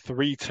Sassuolo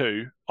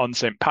 3-2 on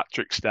St.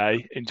 Patrick's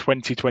Day in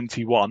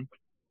 2021.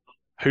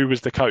 Who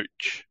was the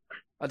coach?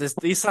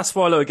 These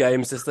Sassuolo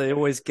games, they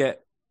always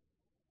get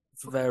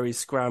very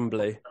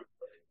scrambly.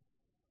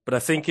 But I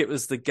think it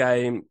was the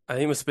game, I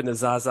think it must have been the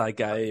Zaza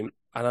game,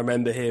 and I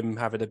remember him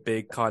having a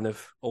big kind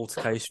of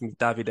altercation with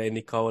Davide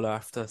Nicola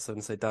after, so I'm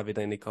going to say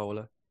Davide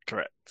Nicola.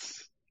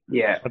 Correct.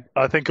 Yeah.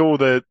 I think all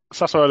the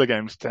Sassuolo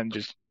games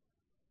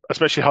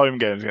especially home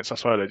games against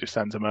Sassuolo, just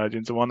tend to merge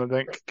into one, I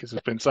think, because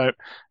there's been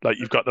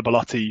you've got the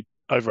Belotti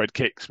overhead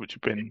kicks, which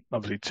have been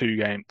obviously 2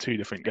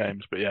 different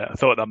games. But I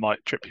thought that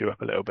might trip you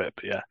up a little bit.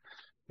 But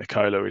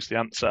Nicola is the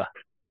answer.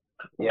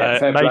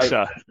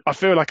 Mesa, I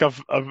feel like I've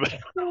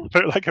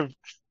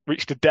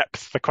reached a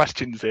depth for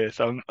questions here,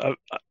 so I'm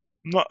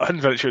not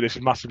 100% sure this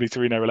is massively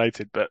Torino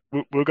related, but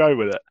we'll go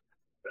with it.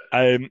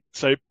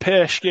 So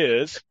Per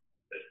Schiers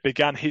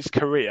began his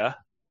career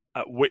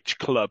at which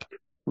club?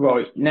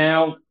 Right,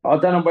 now I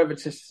don't know whether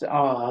to say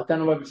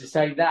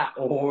that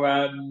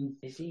or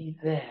is he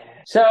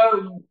there?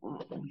 So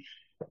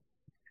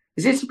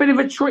is this a bit of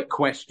a trick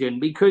question?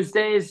 Because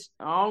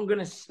I'm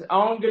gonna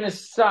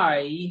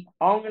say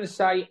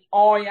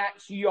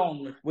Ajax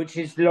Young, which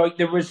is like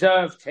the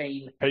reserve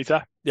team.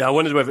 Peter? Yeah, I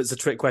wondered whether it's a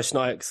trick question,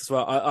 Ajax as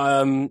well.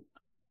 I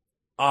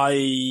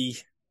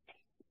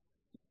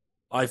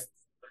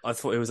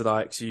thought it was an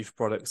Ajax youth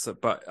product,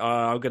 but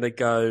I'm gonna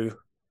go.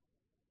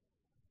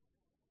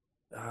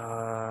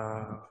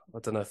 I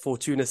don't know,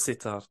 Fortuna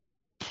Sittard.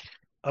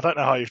 I don't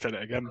know how you've done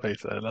it again,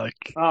 Peter. Are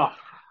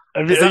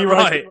you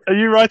right? Are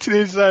you writing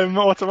his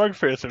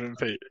autobiography or something,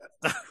 Pete?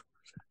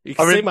 You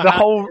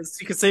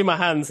can see my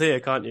hands here,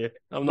 can't you?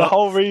 The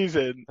whole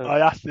reason I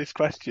asked this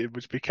question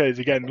was because,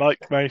 again,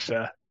 like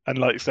Mesa and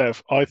like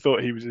Seth, I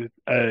thought he was an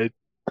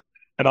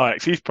an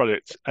Ajax youth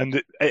product, and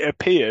it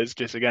appears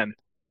just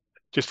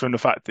from the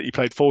fact that he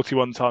played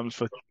 41 times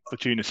for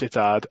Fortuna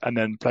Sittard and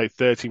then played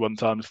 31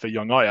 times for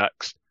Young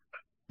Ajax,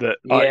 that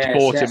Ajax Yes,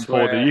 bought him that's for the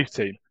where. youth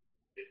team.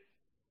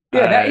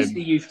 Yeah, that is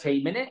the Um, youth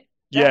team, isn't it?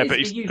 That yeah,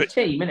 is the youth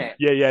team, isn't it?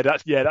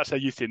 that's their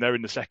youth team. They're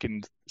in the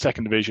second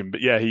division. But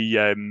he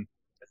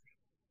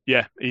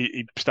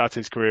started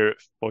his career at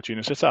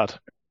Fortuna Sittard.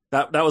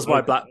 That was my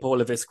So,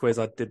 Blackpool of this quiz.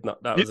 I did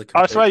not. That was a I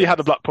complete swear you guess. had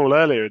a Blackpool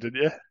earlier,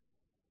 didn't you?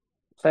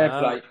 Fair Uh,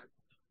 play.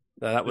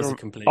 No, that was a You're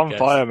complete on guess.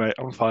 fire, mate.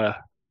 On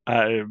fire.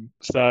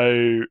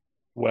 So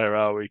where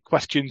are we?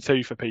 Question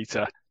 2 for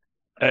Peter.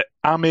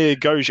 Amir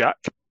Gojak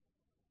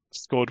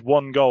scored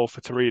 1 goal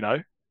for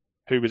Torino.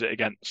 Who was it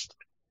against?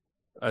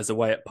 As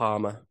away at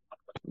Parma.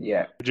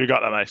 Yeah. Did you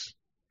got that, Mace?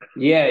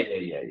 Yeah.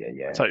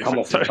 Come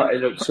off the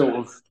it looks sort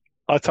of.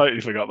 I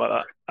totally forgot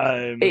about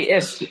that.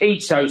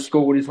 Itzo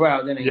scored as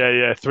well, didn't he?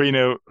 Yeah.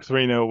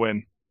 3-0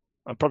 win.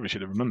 I probably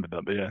should have remembered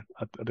that, but yeah,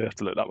 I did have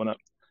to look that one up.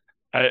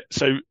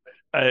 So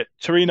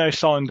Torino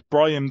signed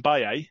Brian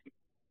Baye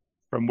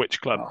from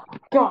which club? Oh,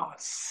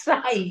 God's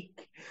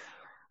sake!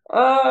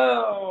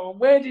 Oh,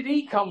 where did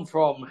he come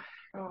from?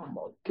 Oh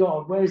my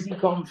God, where's he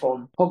come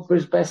from?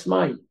 Pogba's best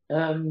mate.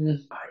 I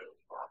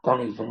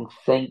don't even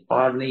think.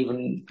 I haven't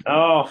even.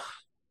 Oh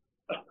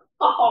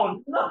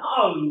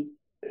no!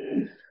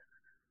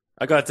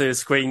 I got to do a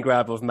screen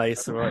grab of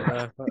Mesa right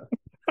now.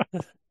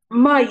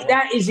 Mate,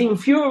 that is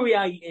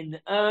infuriating.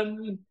 I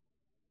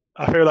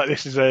feel like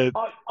this is I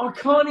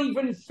can't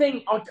even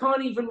think. I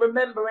can't even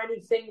remember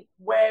anything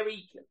where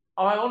he.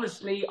 I'm going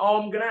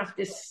to have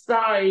to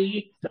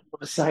say. I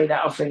want to say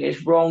that. I think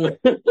it's wrong.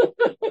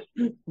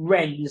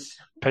 Rennes.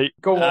 Pete.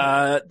 Go on.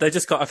 I think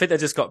they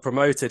just got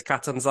promoted.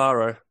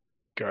 Catanzaro.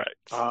 Correct.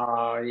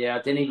 Oh, yeah.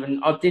 I didn't.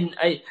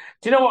 Do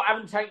you know what? I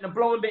haven't taken a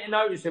blowing bit of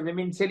notice of him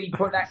until he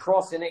put that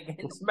cross in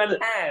against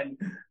Milan.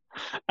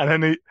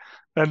 And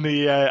then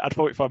he had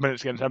 45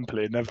 minutes against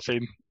Empoli and never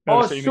seen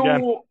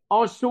again.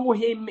 I saw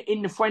him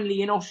in the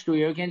friendly in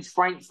Austria against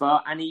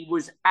Frankfurt, and he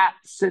was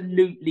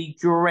absolutely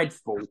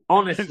dreadful.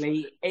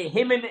 Honestly,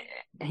 him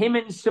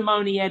and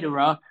Simone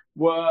Ederer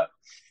were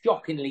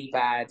shockingly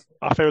bad.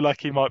 I feel like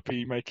he might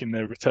be making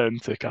the return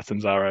to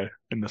Catanzaro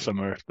in the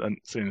summer, and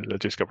soon as they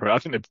just got promoted. I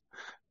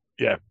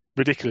think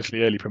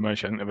ridiculously early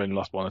promotion. I think they've only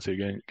lost 1 or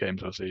 2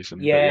 games all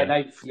season.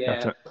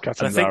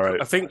 Catanzaro.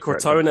 I think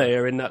Crotone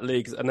are in that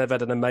league, and they've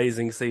had an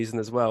amazing season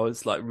as well.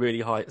 It's like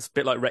really high. It's a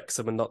bit like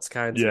Wrexham and Notts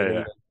County.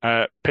 Yeah.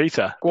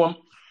 Peter, go on.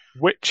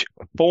 Which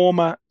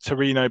former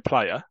Torino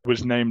player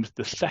was named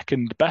the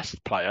second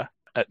best player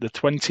at the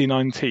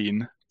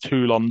 2019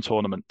 Toulon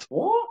tournament?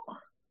 What?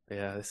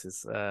 Yeah, this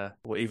is. I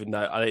don't even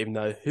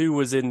know who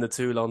was in the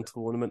Toulon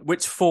tournament.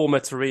 Which former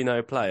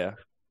Torino player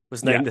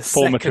was named the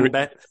second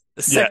best?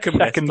 The second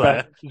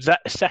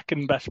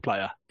best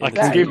player. I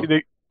Exactly. can give you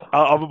the.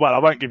 I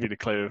won't give you the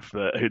clue of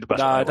who the best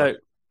player was.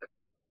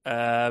 I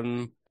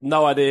don't.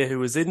 No idea who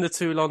was in the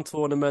Toulon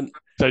tournament.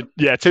 So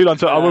yeah, Toulon.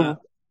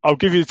 I'll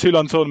give you the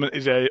Toulon tournament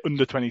is a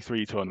under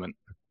 23 tournament.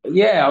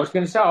 Yeah, I was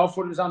going to say I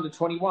thought it was under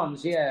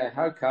 21s. Yeah,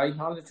 okay,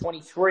 under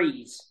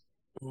 23s.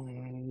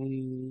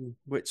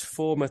 Which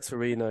former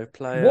Torino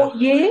player? What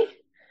year?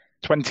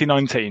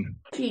 2019.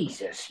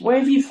 Jesus, where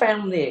have you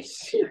found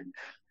this?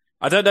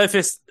 I don't know if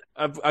it's.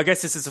 I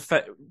guess this is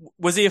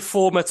was he a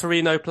former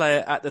Torino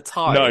player at the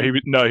time? No,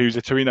 he was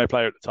a Torino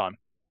player at the time.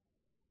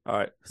 All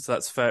right, so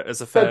that's fair.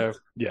 As a fair,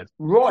 yeah.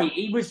 Right,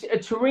 he was a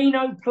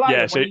Torino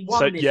player when he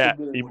won this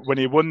award. When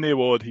he won the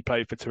award, he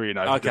played for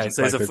Torino. Okay,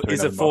 so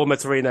he's a former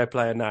Torino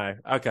player now.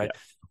 Okay,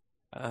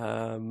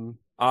 yeah.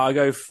 I'll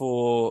go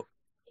for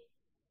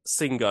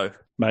Singo.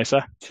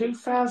 Mesa.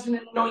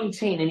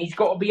 2019, and he's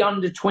got to be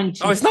under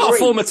 23. Oh, he's not a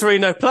former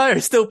Torino player.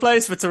 He still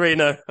plays for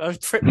Torino. I've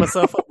tripped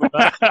myself up with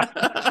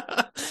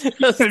that. Do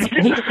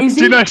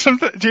you know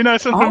something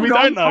we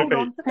don't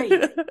know,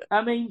 Pete?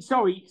 I mean,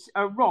 sorry,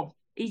 Rob.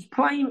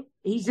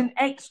 He's an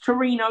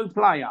ex-Torino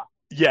player.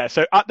 Yeah,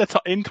 so at the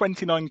in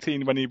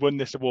 2019, when he won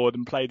this award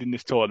and played in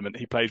this tournament,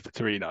 he played for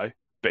Torino,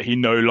 but he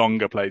no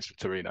longer plays for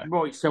Torino.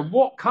 Right, so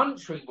what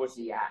country was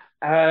he at?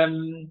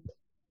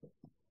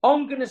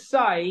 I'm going to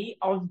say,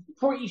 I'm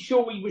pretty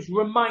sure he was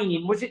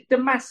Romanian. Was it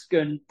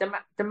Damascus?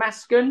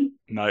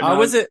 No.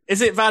 Was it?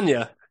 Is it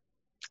Vanya?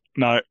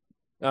 No.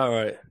 All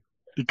right.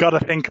 You got to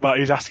think about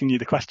who's asking you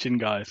the question,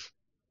 guys.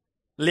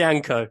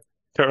 Lianco.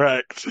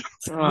 Correct.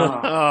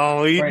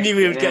 You knew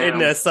he would get in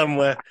there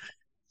somewhere.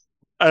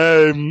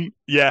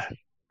 Yeah.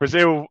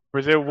 Brazil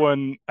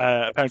won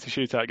a penalty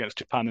shootout against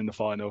Japan in the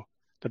final.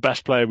 The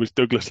best player was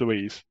Douglas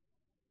Luiz.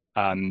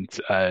 And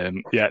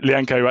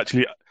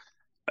Lianco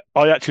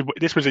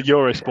this was a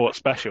Eurosport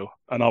special,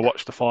 and I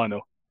watched the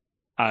final.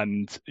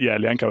 And yeah,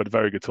 Lianco had a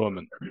very good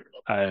tournament.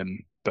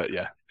 But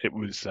yeah, it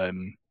was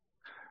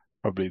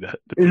probably the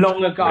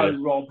long ago,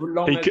 Rob.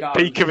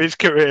 Peak of his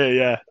career.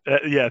 Yeah.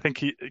 I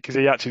think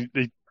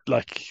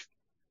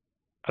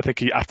I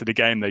think after the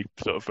game they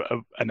sort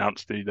of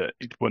announced that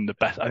he'd won the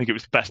best. I think it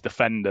was the best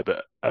defender,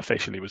 but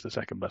officially was the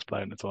second best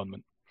player in the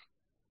tournament.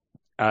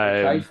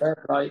 Okay,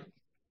 fair play.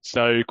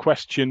 So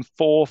question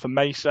 4 for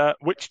Mesa.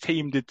 Which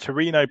team did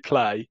Torino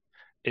play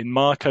in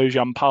Marco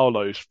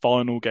Giampaolo's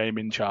final game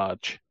in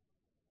charge?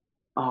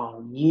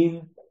 Oh,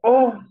 you.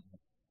 Oh,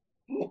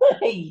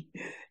 hey,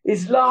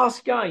 his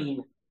last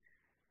game.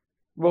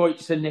 Right,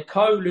 so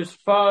Nicola's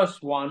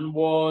first one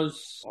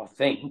was, I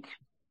think,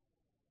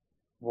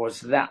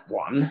 was that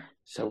one.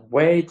 So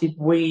where did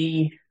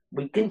we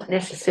didn't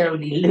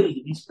necessarily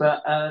lose,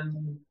 but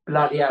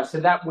bloody hell.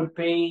 So that would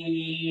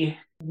be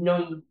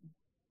no.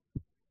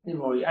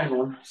 Right, hang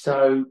on.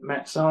 So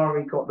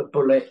Matsari got the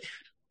bullet.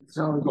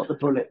 Matsari got the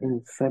bullet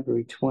in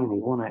February 20,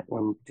 wasn't it?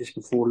 When just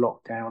before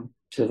lockdown.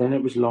 So then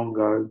it was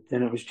Longo,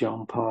 then it was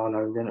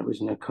Gianpaolo, then it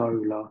was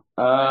Nicola.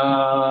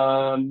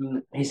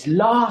 His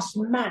last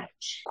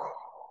match.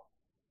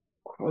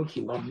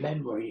 Crikey, my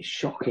memory is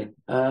shocking.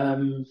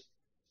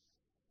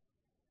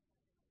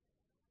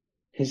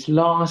 His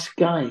last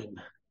game.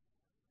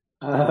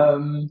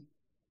 I'm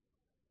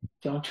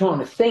trying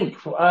to think.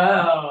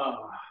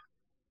 Oh,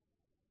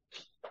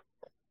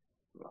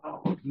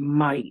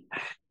 mate.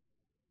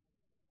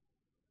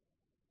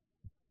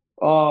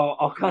 Oh,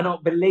 I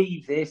cannot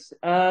believe this.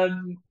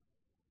 I'm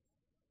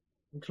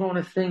trying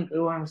to think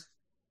who else.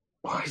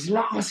 Oh, his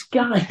last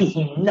game.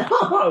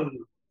 No.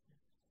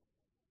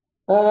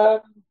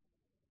 I'm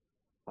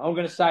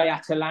going to say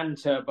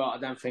Atalanta, but I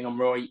don't think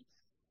I'm right.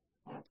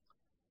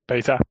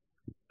 Peter?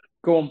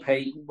 Go on,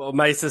 Pete. Well,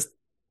 mate,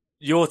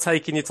 you're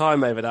taking your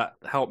time over that.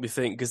 Help me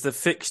think, because the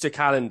fixture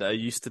calendar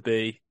used to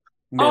be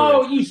mirrored.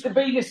 Oh, it used to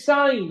be the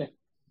same.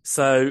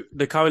 So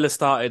Nicola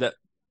started at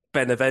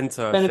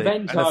Benevento, I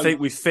think. And I think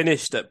we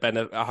finished at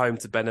home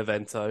to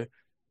Benevento,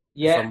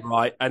 if I'm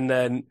right. And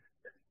then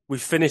we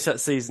finished that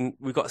season,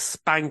 we got a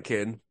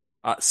spanking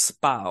at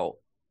Spal.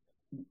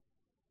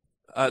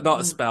 Not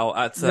at Spal,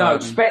 at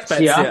Spezia.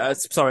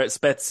 Spezia. At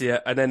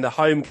Spezia. And then the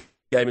home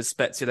game at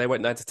Spezia, they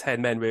went down to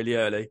 10 men really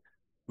early.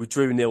 We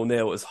drew 0-0.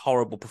 It was a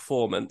horrible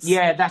performance.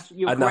 Yeah,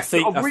 you're correct.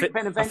 I've written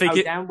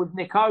Benevento down with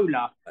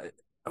Nicola.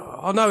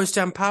 Oh, no, it's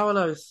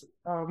Giampaolo's.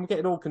 Oh, I'm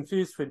getting all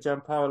confused with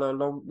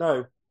Giampaolo.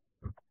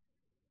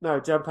 No,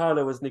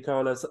 Giampaolo was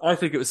Nicola's. I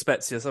think it was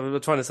Spezia. So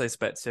I'm trying to say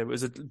Spezia. It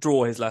was a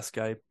draw his last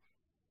game.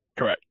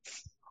 Correct.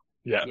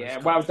 Yeah. Yeah,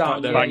 well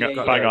done. Bang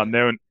on,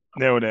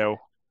 0-0.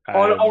 I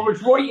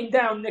was writing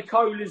down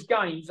Nicola's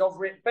games. I've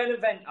written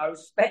Benevento,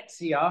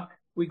 Spezia.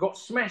 We got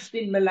smashed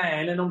in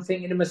Milan, and I'm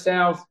thinking to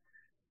myself,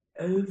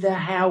 who the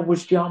hell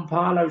was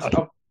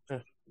Giampaolo?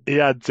 He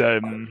had,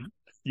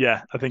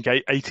 I think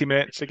 80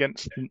 minutes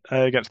against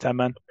 10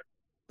 men.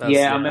 I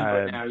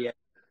remember it now. Yeah.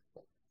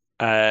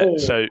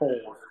 So,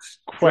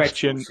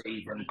 question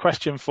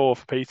 4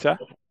 for Peter.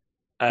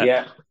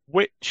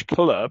 Which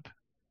club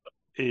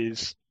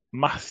is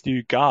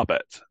Matthew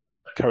Garbett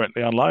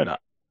currently on loan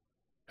at?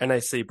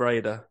 NAC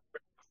Breda.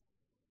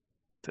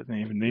 Didn't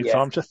even need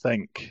time to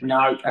think.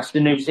 No, that's the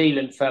New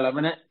Zealand fella,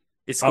 isn't it?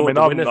 He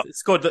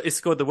scored he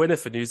scored the winner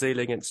for New Zealand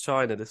against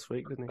China this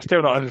week, didn't he?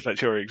 Still not 100%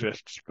 sure he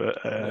exists, but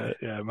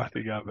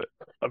Matthew Garbett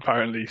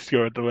apparently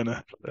scored the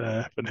winner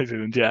for New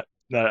Zealand. Yeah,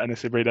 no,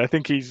 NAC Breda. I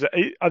think he's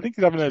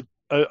having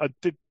I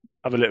did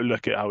have a little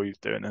look at how he's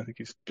doing. I think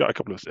he's got a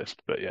couple of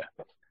assists, but yeah,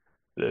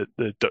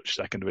 the Dutch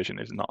second division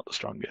is not the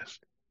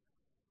strongest.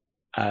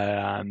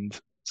 And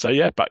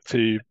so back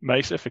to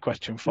Mesa for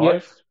question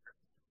 5.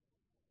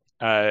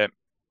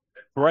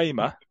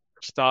 Bremer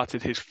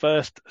started his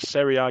first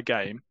Serie A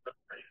game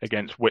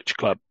against which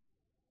club?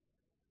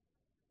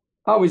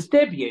 Oh, his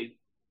debut.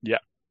 Yeah.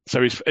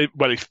 So his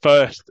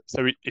first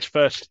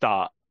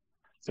start.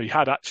 So he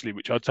had actually,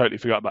 which I totally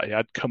forgot about, he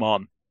had come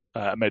on,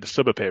 made a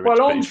sub appearance.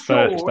 Well, I'm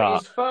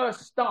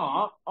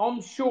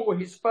sure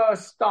his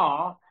first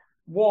start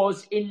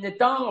was in the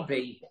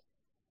derby.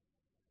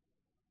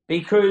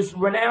 Because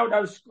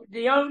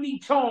the only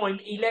time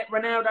he let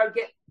Ronaldo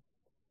get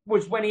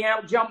was when he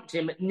outjumped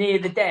him near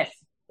the death.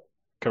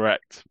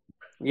 Correct.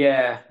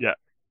 Yeah. Yeah.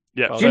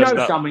 Do you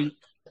know something?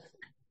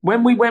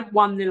 When we went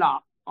 1-0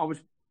 up,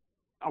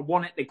 I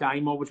won at the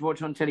game. I was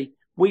watching on telly.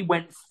 We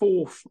went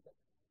 4th.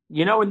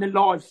 You know, in the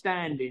live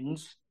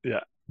standings. Yeah.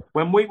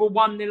 When we were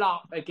 1-0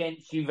 up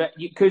against Juve,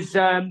 because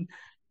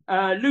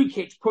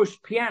Lukic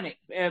pushed Pjanic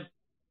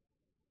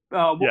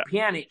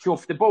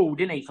off the ball,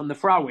 didn't he, from the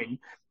throw-in?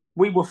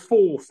 We were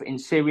 4th in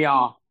Serie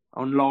A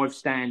on live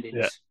standings.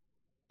 Yeah.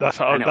 That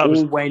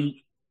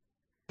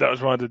was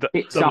one of the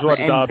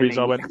derbies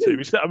I went to.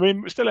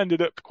 We still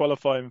ended up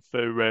qualifying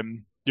for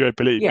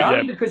Europa League. Yeah,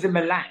 only because of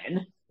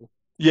Milan.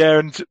 Yeah,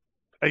 and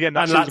again,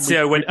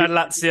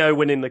 Lazio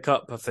winning the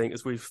cup, I think,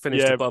 as we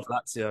finished above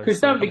Lazio.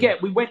 Because don't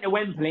forget, we went to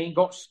Wembley and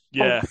got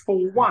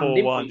 4-1,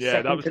 didn't we?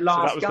 Yeah, that was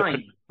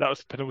game. That was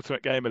the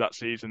penultimate game of that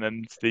season,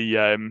 and we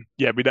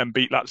then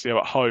beat Lazio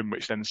at home,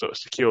 which then sort of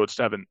secured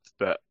 7th.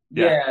 But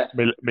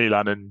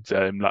Milan and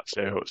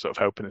Lazio were sort of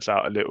helping us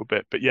out a little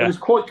bit. But yeah, it was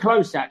quite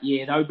close that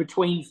year though,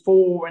 between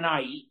 4 and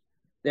 8.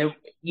 There,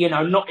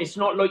 it's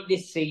not like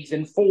this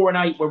season. 4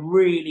 and 8 were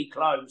really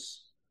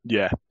close.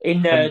 Yeah,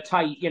 in the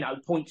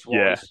points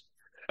wise.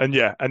 And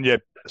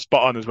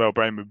spot on as well.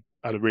 Bremen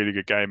had a really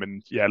good game,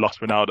 and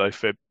lost Ronaldo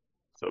for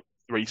sort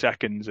of 3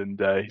 seconds, and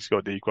he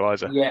scored the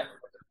equaliser. Yeah.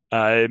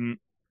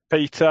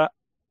 Peter,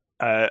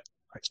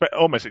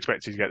 almost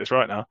expect you to get this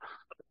right now.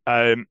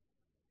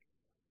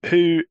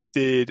 Who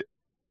did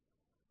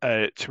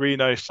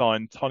Torino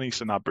sign Tony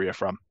Sanabria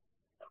from?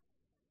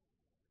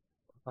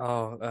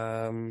 Oh,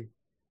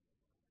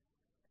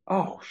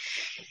 Oh,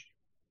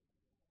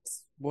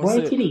 was where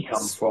it? did he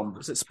come from?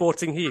 Was it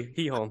Sporting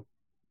Gijón?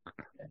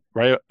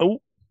 Ray. Oh,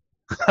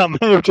 I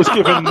may have just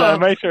given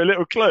Mesa a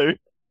little clue.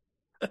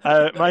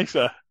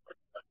 Mesa.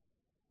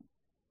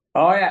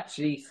 I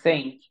actually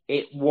think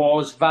it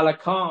was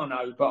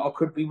Vallecano, but I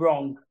could be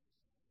wrong.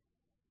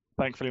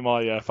 Thankfully,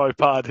 my faux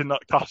pas did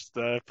not cost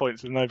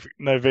points. There's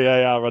no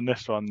VAR on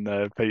this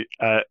one, Pete.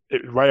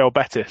 It was Real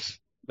Betis.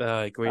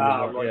 Green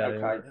Ah, and white, right,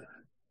 yeah.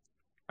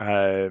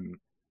 okay.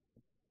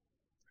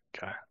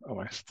 Okay,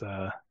 almost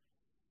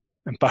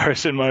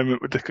embarrassing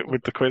moment with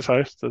the quiz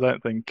host. I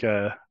don't think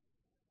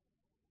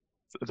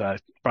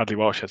Bradley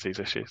Walsh has these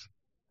issues.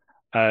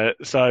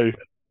 So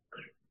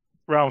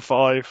round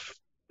 5.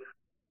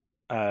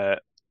 I'll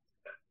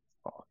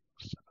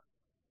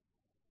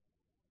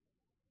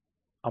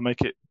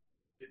make it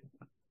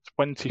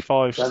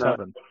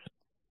 25-7.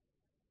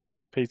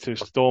 Peter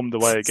stormed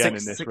away again in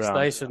this Six round.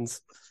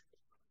 Nations.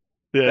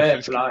 Yeah,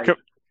 Fair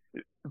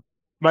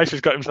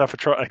Mason's got himself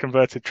a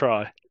converted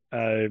try.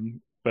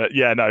 But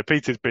yeah, no,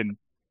 Peter's been.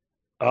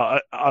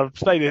 I've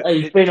said it.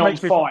 He's been on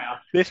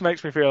fire. This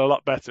makes me feel a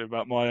lot better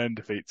about my own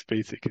defeat to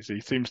Peter because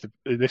this seems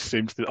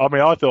to. I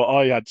mean, I thought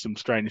I had some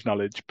strange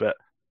knowledge, but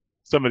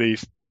some of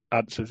these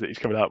answers that he's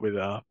coming out with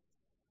are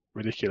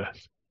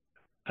ridiculous.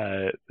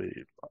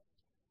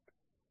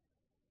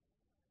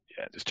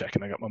 Just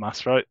checking I got my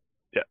maths right.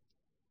 Yeah.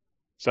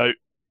 So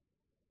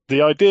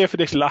the idea for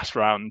this last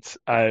round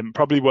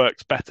probably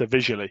works better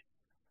visually.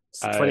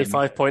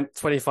 25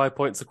 points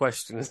a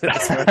question, isn't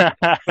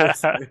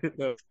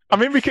it? I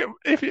mean, we can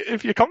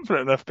if you're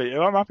confident enough, Peter.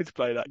 I'm happy to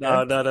play that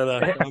game.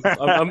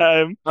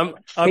 No. I'm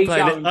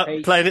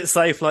playing it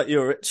safe like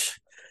Juric.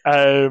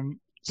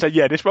 So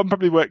yeah, this one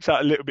probably works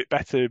out a little bit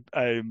better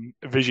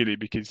visually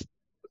because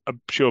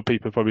I'm sure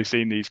people have probably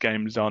seen these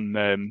games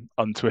on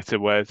Twitter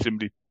where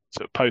somebody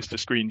sort of posts a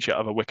screenshot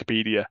of a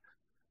Wikipedia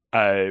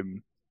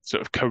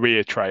sort of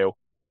career trail.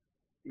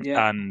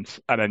 Yeah. And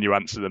then you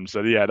answer them.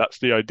 So yeah, that's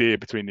the idea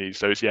between these.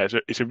 So it's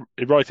a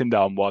writing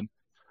down one.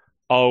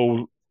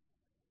 Do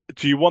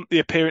you want the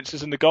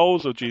appearances and the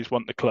goals, or do you just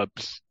want the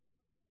clubs?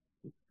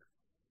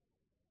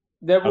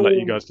 I'll let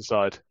you guys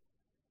decide.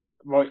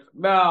 Right.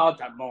 No, I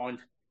don't mind.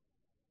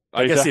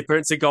 I guess the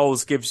appearance and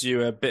goals gives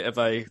you a bit of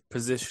a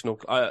positional.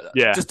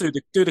 Yeah. Just do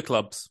the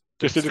clubs.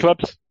 Just do the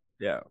clubs.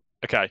 Yeah.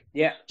 Okay.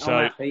 Yeah. So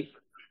I'm happy.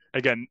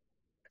 Again,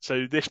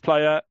 so this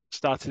player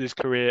started his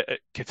career at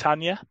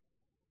Catania.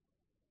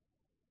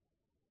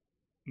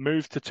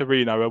 Moved to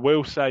Torino. I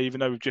will say, even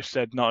though we've just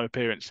said no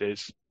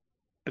appearances,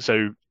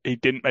 so he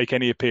didn't make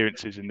any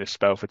appearances in this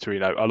spell for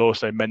Torino. I'll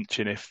also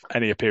mention if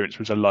any appearance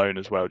was a loan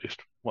as well, just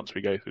once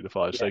we go through the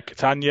five. Yeah. So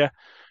Catania,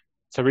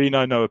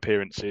 Torino, no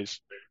appearances.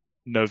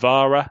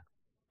 Novara,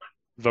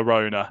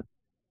 Verona,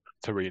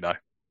 Torino.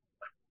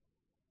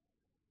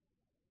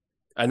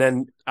 And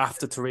then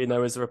after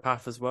Torino, is there a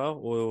path as well?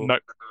 Or... No.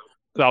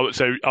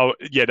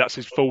 Yeah, that's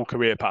his full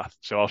career path.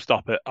 So I'll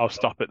stop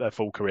at their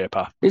full career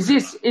path. Is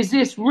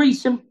this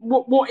recent?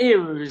 What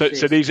era is this?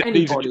 So these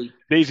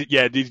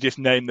just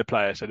name the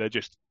player. So they're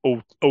just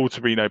all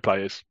Torino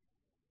players.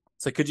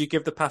 So could you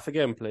give the path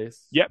again,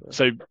 please? Yep.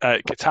 So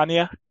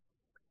Catania,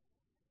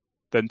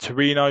 then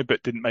Torino,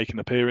 but didn't make an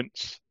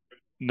appearance.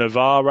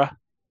 Novara,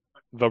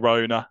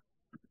 Verona,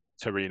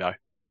 Torino.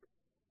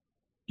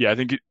 Yeah,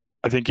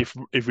 I think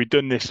if we'd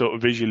done this sort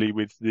of visually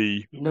with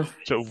the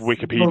sort of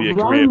Wikipedia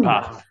career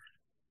path,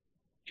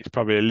 it's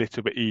probably a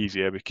little bit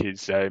easier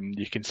because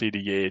you can see the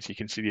years, you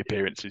can see the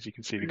appearances, you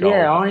can see the goals.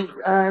 Yeah,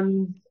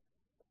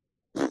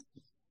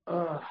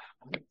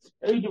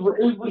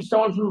 who we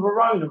signed from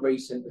Verona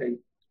recently?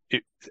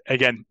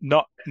 Again,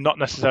 not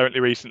necessarily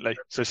recently.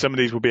 So some of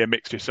these will be a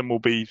mixture. Some will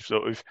be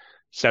sort of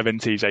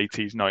 70s,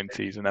 80s,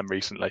 90s, and then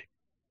recently.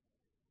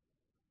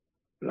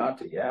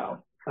 Bloody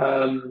hell.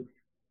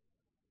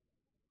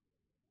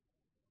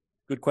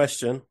 Good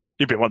question.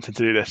 You've been wanting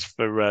to do this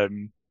for a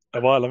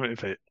while, haven't you,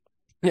 Pete?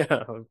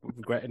 Yeah, I'm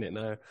regretting it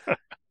now.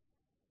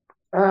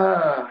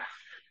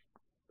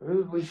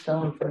 Who have we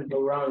signed from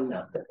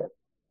Verona?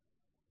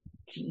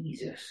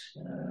 Jesus.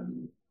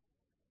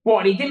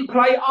 What? And he didn't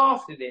play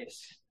after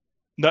this?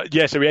 No.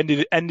 Yeah. So he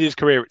ended his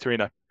career at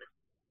Torino.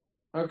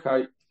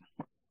 Okay.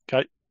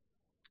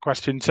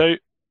 Question 2.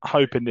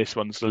 Hoping this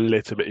one's a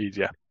little bit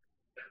easier.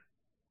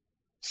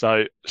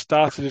 So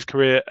started his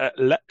career at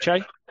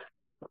Lecce.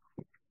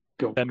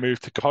 Then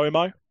moved to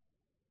Como.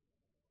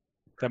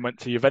 Then went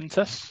to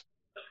Juventus.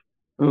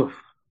 Oof.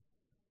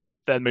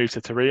 Then moved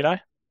to Torino.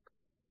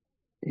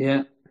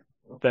 Yeah.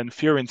 Then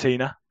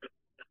Fiorentina.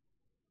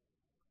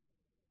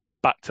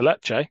 Back to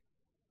Lecce.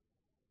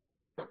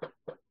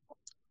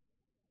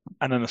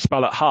 And then a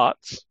spell at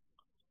Hearts.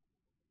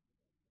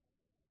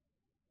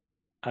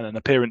 And an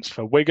appearance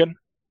for Wigan.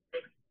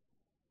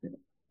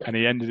 And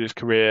he ended his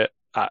career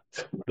at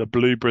the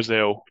Blue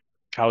Brazil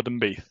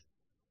Cowdenbeath.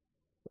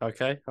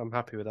 Okay, I'm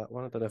happy with that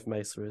one. I don't know if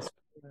Mesa is.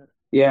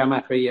 Yeah, I'm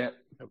happy. Yeah.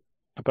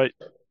 I bet.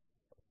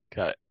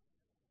 Okay.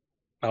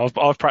 Now,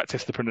 I've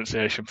practiced the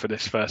pronunciation for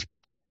this first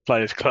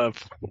players club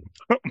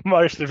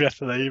most of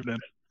yesterday evening,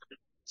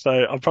 so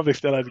I'm probably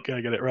still going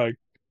to get it wrong.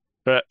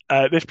 But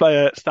this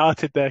player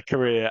started their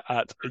career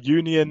at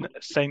Union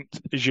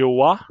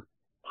Saint-Gilloise.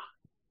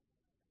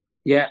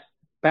 Yeah.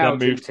 Then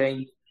Belgian moved,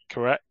 team.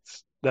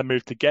 correct. Then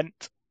moved to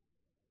Ghent.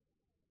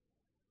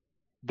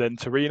 Then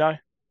Torino.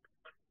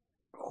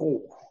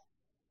 Oh,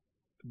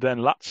 Then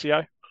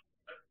Lazio.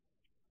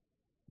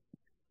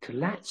 to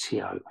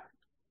Lazio.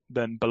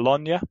 Then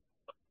Bologna.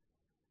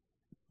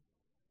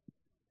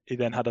 He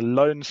then had a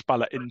loan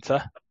spell at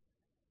Inter,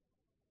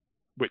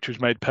 which was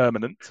made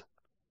permanent.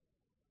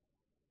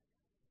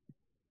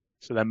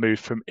 So then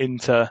moved from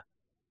Inter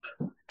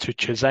to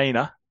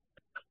Cesena,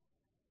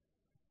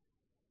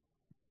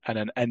 and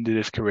then ended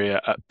his career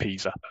at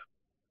Pisa.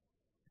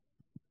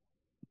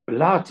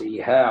 Bloody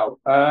hell.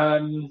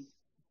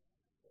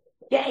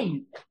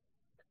 Ghent.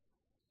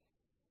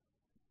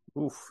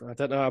 Oof, I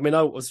don't know. I mean,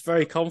 I was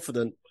very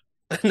confident,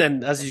 and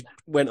then as you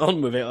went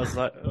on with it, I was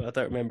like, oh, I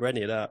don't remember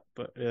any of that.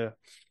 But yeah.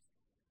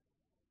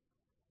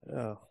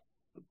 Oh.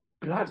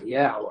 Bloody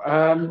hell.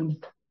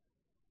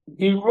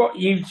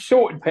 You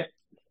sorted.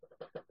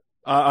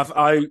 I've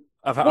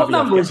What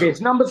number is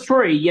this? Number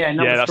 3. Yeah,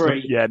 number Yeah,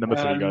 3. number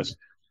 3, guys.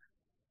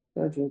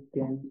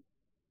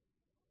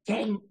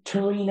 Ghent,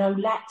 Torino,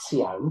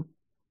 Lazio.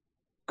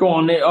 Go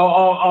on,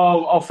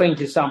 I'll think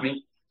of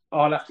something.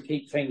 I'll have to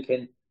keep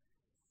thinking.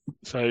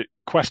 So,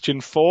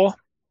 question 4.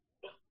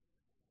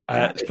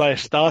 This player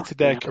started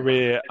their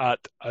career at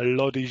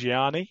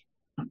Lodigiani,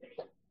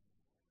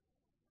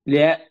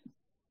 Yeah,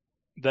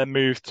 then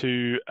moved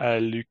to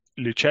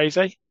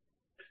Lucchese,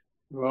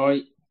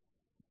 right.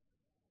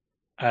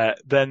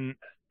 then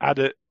had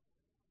a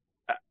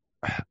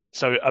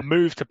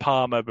move to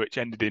Parma, which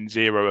ended in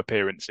 0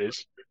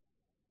 appearances,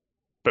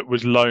 but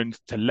was loaned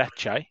to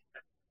Lecce.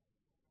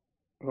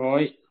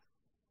 Right.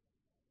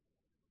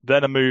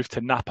 Then a move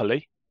to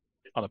Napoli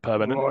on a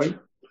permanent.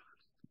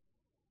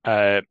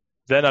 Right.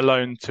 Then a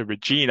loan to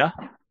Regina.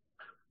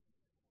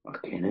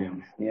 Fucking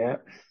hell. Yeah.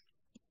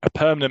 A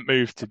permanent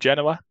move to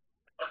Genoa.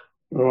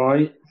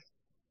 Right.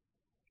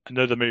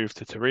 Another move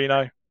to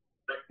Torino.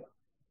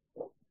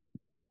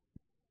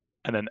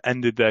 And then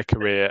ended their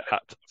career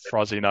at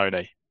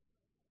Frosinone.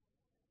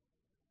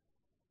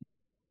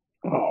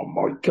 Oh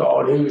my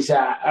God, who's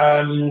that?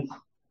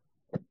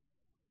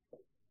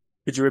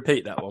 Could you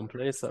repeat that one,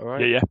 please? Is that all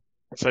right? Yeah.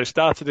 So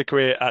started the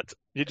career at.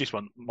 You just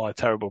want my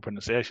terrible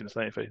pronunciations,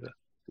 don't you, Peter?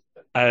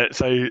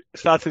 So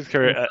started his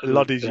career at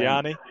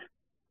Lodigiani,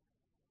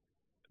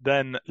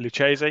 then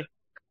Lucchese,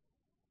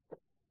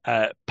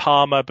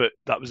 Parma, but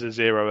that was a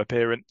 0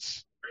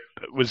 appearance.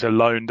 But was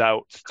loaned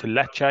out to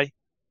Lecce,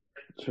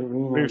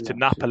 moved to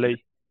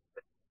Napoli,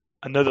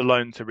 another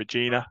loan to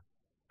Regina,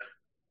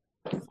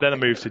 then a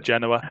move to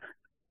Genoa,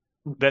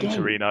 then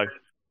Torino,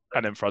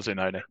 and then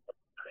Frosinone.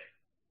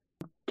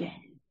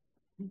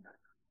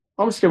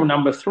 I'm still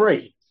number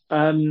 3.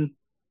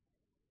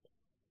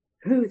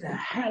 Who the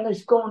hell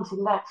has gone to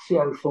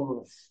Lazio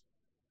for us?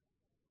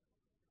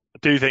 I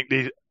do think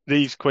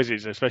these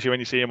quizzes, especially when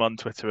you see them on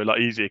Twitter, are a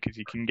lot easier because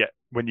you can get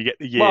when you get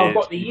the years, I've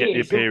got the you years,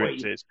 get the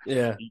appearances.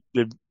 Yeah,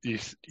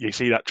 you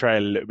see that trail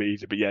a little bit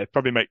easier. But yeah,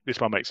 probably this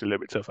one makes it a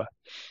little bit tougher.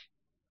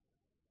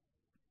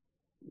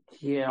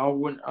 Yeah, I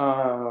wouldn't.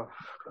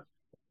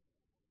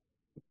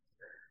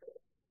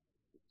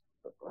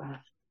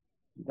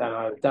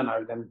 Don't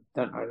know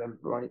them.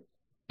 Right.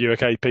 You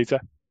okay,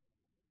 Peter?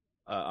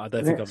 I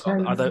don't think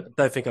I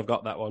don't think I've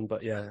got that one,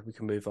 but yeah, we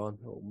can move on.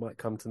 It might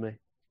come to me.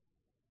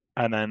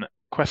 And then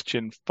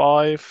question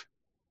 5.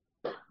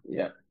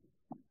 Yeah.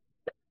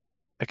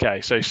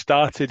 Okay, so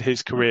started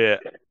his career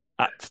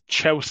at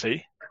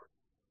Chelsea,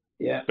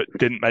 Yeah. but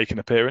didn't make an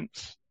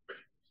appearance.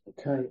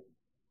 Okay.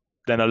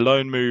 Then a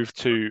loan move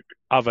to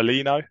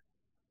Avellino.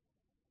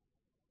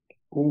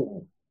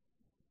 Ooh.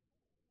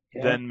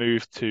 Yeah. Then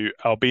moved to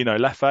Albino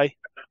Leffe.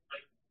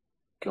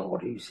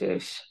 God, who's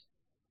this?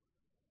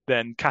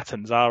 Then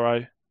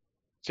Catanzaro.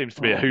 Seems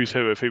to be a who's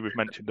who of who we've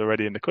mentioned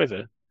already in the quiz.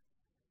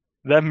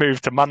 Then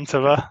moved to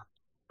Mantova.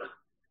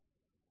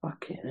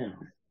 Fucking hell.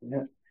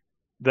 Yeah.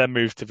 Then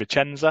moved to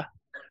Vicenza.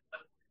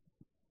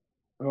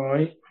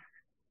 Right.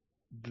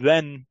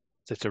 Then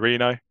to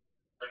Torino.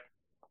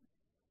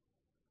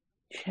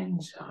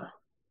 Vicenza.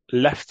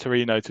 Left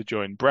Torino to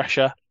join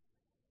Brescia.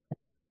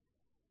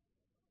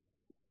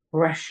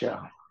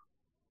 Brescia.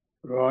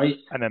 Right.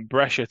 And then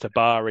Brescia to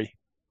Bari.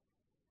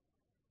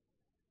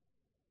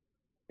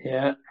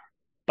 Yeah.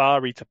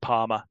 Bari to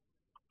Parma.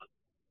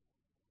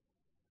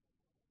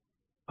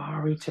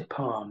 Bari to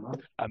Parma.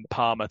 And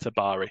Parma to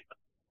Bari.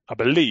 I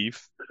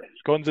believe,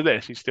 going to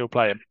this, he's still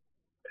playing.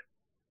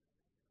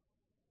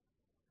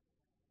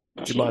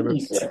 Do you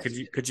mind?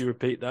 Could you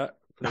repeat that,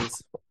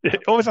 please?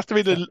 It always has to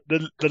be the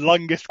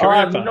longest career I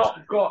have path.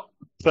 not got.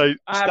 So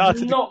I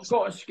have not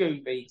got a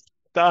Scooby.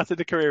 started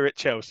the career at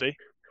Chelsea,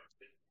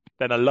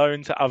 then a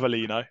loan to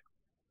Avellino,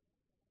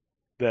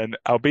 then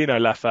Albino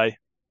Leffe,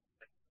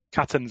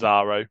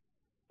 Catanzaro,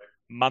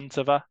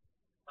 Mantova,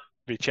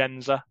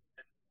 Vicenza,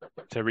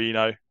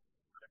 Torino,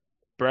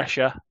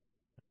 Brescia,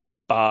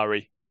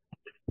 Bari,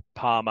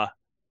 Parma,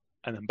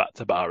 and then back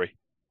to Bari.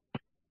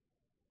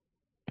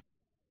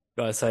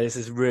 Gotta say, this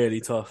is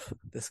really tough.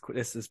 This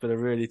has been a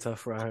really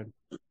tough round.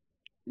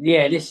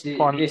 Yeah, this is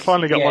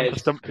Finally got one to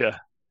stump you.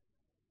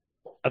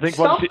 I think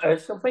I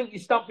think you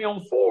stumped me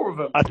on 4 of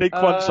them. I think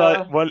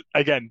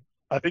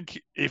I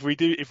think if we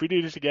do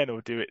this again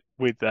or do it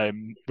with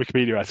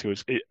Wikipedia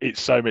articles,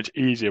 it's so much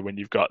easier when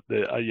you've got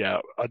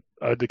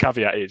the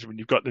caveat is when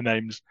you've got the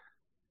names,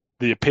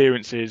 the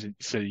appearances,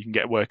 so you can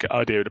get an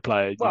idea of the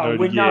player. You know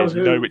the years,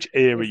 you know which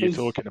era you're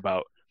talking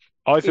about.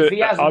 If he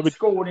hasn't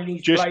scored and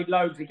he's played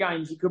loads of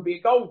games, he could be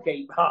a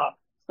goalkeeper.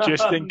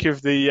 Just think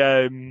of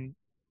the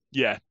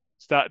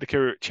started the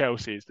career at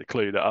Chelsea is the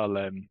clue that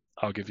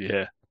I'll give you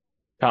here.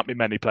 Can't be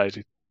many players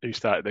who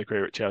started their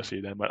career at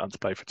Chelsea then went on to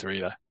play for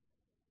Torino.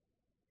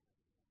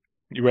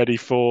 You ready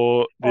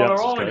for the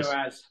answers,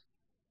 guys?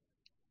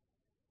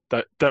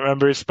 Don't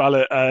remember his spell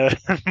at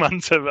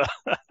Mantova.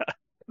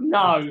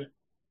 No.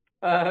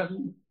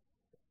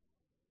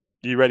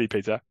 You ready,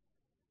 Peter?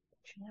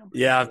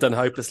 Yeah, I've done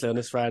hopelessly on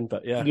this round,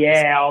 but yeah.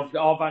 Yeah, I've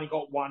only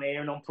got one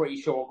here, and I'm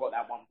pretty sure I got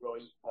that one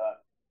right.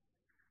 But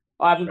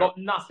I haven't got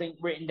nothing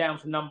written down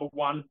for number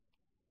 1.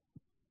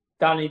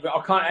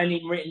 I can't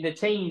even written the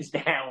teams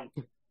down.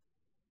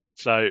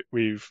 So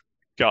we've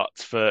got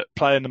for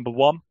player number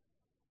 1.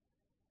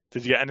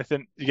 Did you get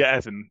anything? No.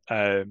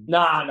 You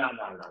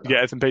get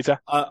anything, Peter?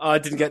 I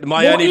didn't get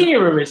what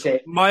era is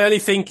it? My only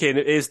thinking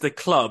is the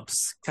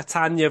clubs,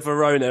 Catania,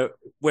 Verona,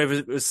 whether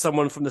it was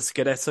someone from the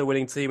Scudetto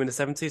winning team in the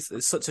 70s.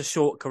 It's such a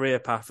short career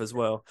path as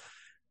well.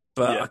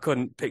 But I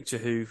couldn't picture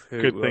who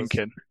Good it was.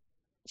 thinking.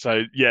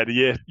 So,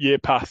 the year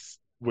path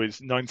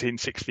was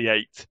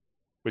 1968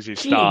 was his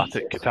start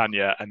at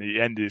Catania, and he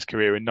ended his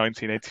career in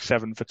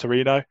 1987 for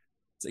Torino.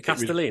 Is it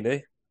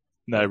Castellini?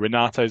 No,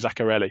 Renato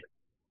Zaccarelli.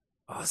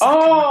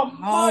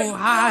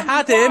 I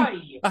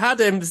had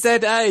him.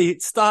 ZA.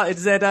 It started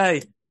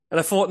ZA. And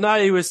I thought, no,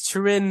 he was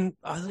Turin.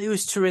 He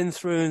was Turin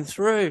through and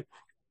through.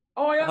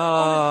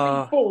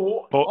 I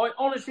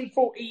honestly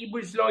thought he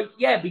was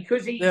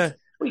because he's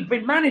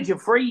been manager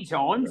 3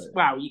 times.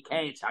 Well, you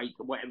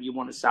caretaker, whatever you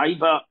want to say,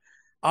 but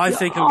I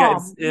think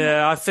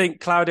I think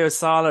Claudio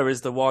Sala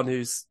is the one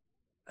who's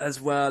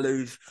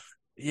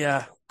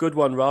good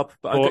one, Rob.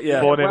 But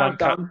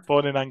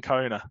born in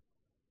Ancona.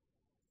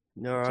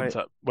 All right.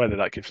 Whether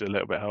that gives you a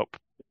little bit of help.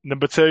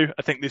 Number 2,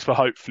 I think this will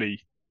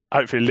hopefully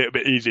a little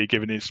bit easier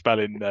given his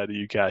spelling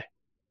the UK.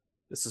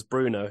 This is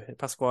Bruno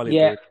Pasquale.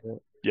 Yeah,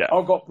 Bruno. Yeah.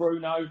 I've got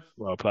Bruno.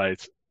 Well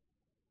played.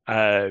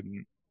 Now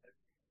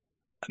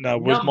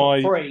was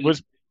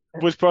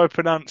my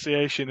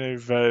pronunciation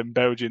of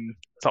Belgian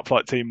top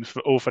flight teams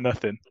all for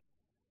nothing?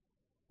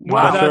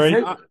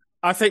 Wow.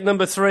 I think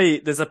number 3.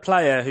 There's a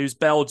player who's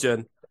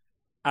Belgian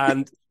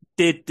and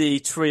did the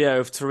trio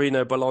of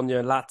Torino, Bologna,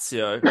 and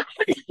Lazio.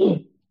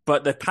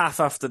 But the path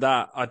after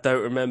that, I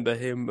don't remember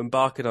him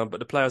embarking on. But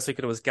the player I was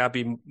thinking of was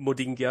Gabi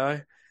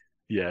Mudingai.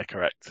 Yeah,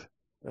 correct.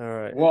 All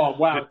right.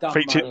 Well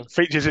done,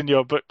 features in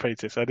your book,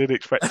 Peter, so I did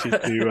expect you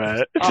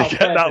to get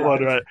that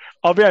one right.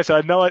 I'll be honest,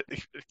 I know it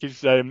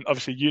because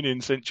obviously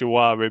Union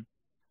Saint-Gilloise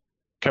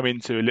come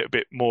into a little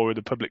bit more of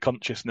the public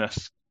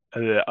consciousness,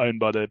 owned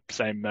by the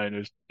same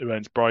owner who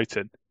owns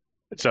Brighton.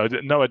 So I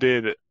had no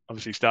idea that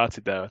obviously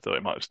started there. I thought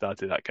it might have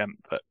started at Kent,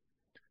 but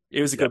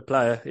he was a good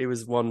player. He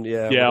was one,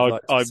 I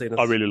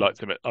really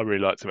liked him. I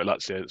really liked him at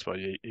Lazio. That's why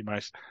he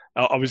managed.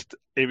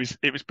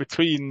 It was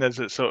between there's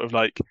a sort of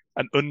like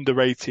an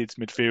underrated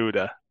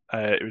midfielder.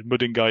 It was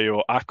Mudingai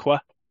or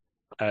Aqua.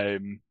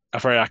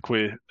 Afraid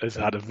Aqua has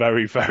had a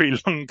very, very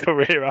long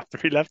career after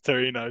he left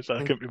Torino, so I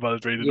couldn't be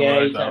bothered reading all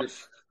those out.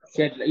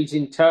 He's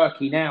in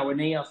Turkey now, isn't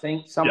he? I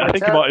think. I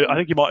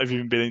think he might have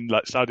even been in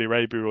like Saudi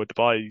Arabia or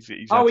Dubai. He's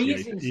in Saudi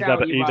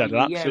Arabia. He's had an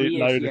absolute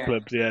load of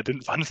clubs. Yeah,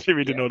 didn't fancy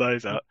reading all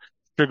those out.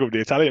 Struggle with the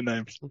Italian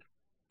names.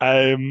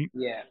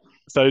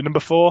 So number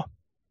 4.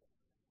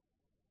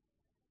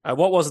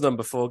 What was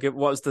number 4? What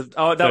was the?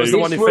 Oh, that was the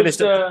one who finished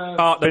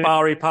the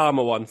Bari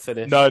Parma one.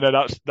 Finished. No,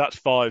 that's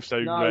 5.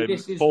 So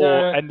this is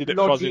 4 ended at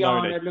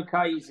Frosinone.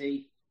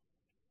 Frosinone.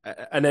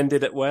 And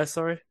ended at where?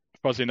 Sorry,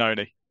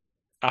 Frosinone.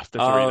 After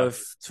Torino.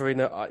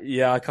 Torino.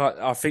 I can't.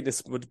 I think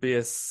this would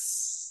be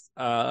some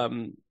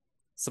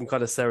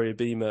kind of Serie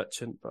B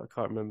merchant, but I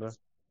can't remember.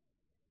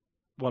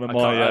 One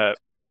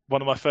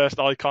of my first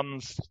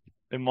icons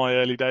in my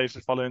early days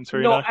of following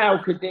Torino. Not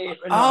Alcadir.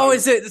 Oh,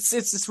 is it?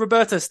 It's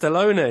Roberto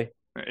Stellone.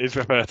 It is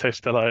Roberto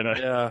Stellone.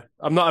 Yeah,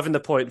 I'm not having the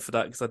point for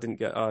that because I didn't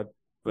get. I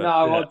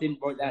didn't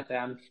write that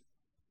down.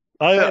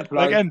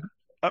 Again,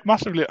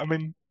 massively. I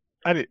mean.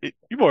 And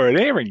you wore an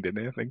earring,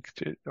 didn't you? I think.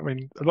 I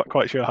mean, I'm not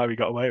quite sure how he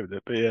got away with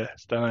it, but yeah,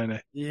 Stellone.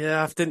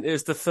 Yeah, I think it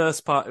was the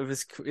first part of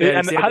his career.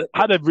 And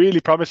had a really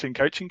promising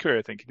coaching career,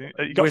 I think.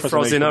 He got with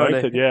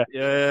Frosinone. Yeah.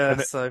 Yeah.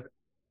 So,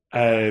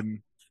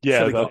 Yeah,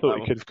 Should I have got thought that he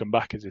one. could have come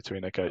back as a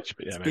Torino coach,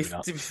 but yeah, maybe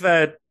not. To be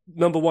fair,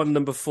 number 1,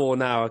 number 4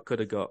 now I could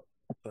have got.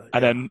 But, And yeah.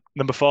 then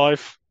number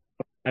 5,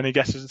 any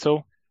guesses at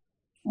all?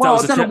 Well,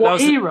 was I a don't know che- that what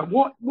was a-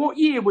 era. What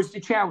year was the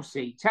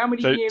Chelsea? Tell me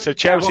the So, year so of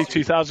Chelsea Chelsea.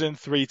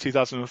 2003,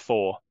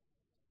 2004.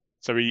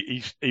 So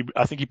he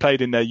I think he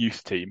played in their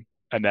youth team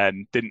and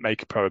then didn't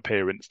make a pro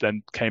appearance.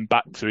 Then came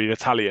back to the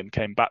Italian,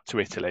 came back to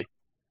Italy.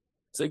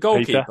 Is it a Peter?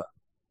 goalkeeper?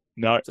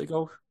 No, Is it a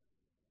goal?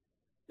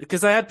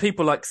 Because they had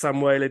people like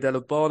Samuele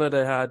Dell'Urbano.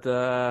 They had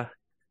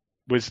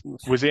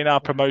was in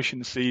our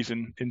promotion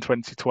season in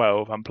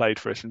 2012 and played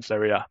for us in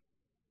Serie A.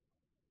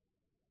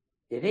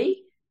 Did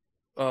he?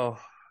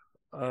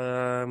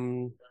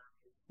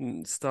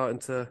 Starting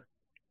to.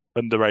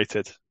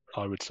 Underrated,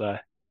 I would say,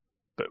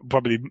 but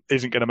probably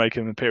isn't going to make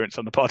an appearance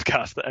on the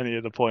podcast at any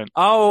other point.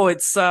 Oh,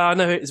 it's I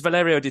know it's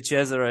Valerio Di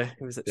Cesare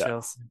who was at Yeah.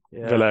 Chelsea.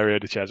 Yeah. Valerio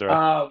Di Cesare.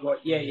 Oh, well,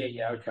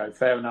 yeah. Okay,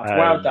 fair enough.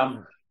 Well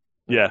done.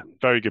 Yeah,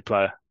 very good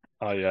player.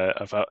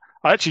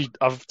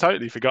 I've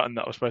totally forgotten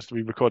that I was supposed to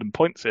be recording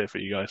points here for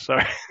you guys.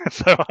 Sorry.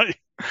 So I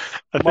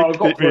Well,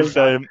 think I got it was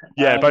Bruno.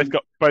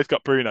 both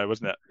got Bruno,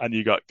 wasn't it? And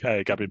you got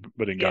Gabby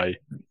Budingai.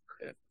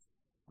 Yeah.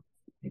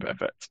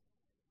 Perfect.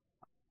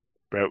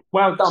 Bro.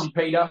 Well done,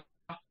 Peter.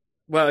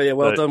 Well, yeah,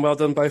 well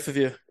done, both of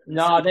you.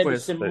 No, there were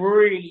quiz. some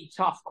really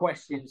tough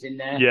questions in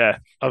there. Yeah,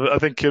 I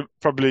think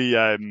probably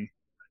I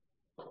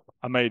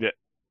made it.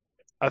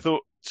 I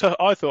thought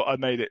I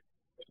made it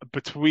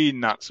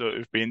between that sort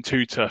of being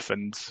too tough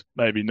and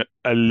maybe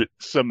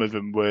some of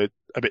them were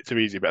a bit too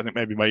easy, but I think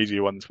maybe my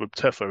easier ones were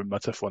tougher and my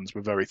tough ones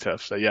were very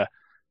tough. So yeah,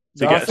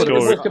 to I get a think the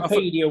score.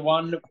 Wikipedia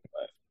one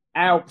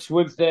helps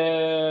with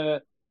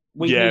the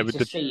need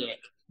to see it.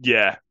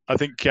 Yeah, I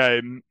think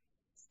I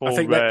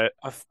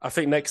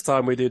think next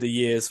time we do the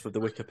years for the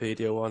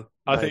Wikipedia one.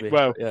 I maybe. think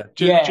well,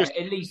 yeah, just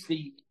at least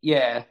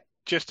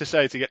just to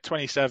say to get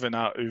 27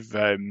 out of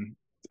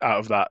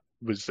that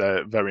was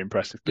very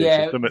impressive.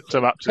 Yeah,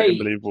 some absolutely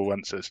unbelievable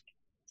answers.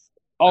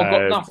 I've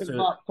got nothing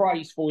but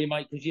praise for you,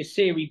 mate, because your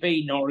Serie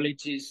B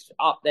knowledge is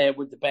up there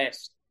with the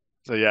best.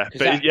 So yeah,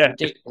 but yeah,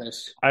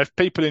 ridiculous. If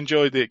people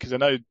enjoyed it, because I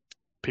know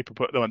people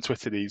put them on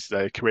Twitter these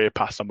career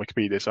paths on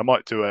Wikipedia, so I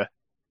might do if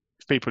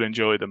people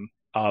enjoy them,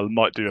 I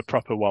might do a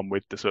proper one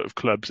with the sort of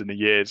clubs and the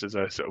years as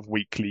a sort of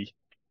weekly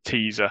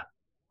teaser,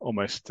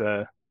 almost.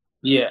 Try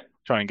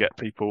and get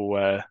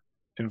people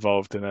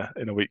involved in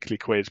a weekly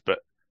quiz, but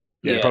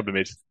the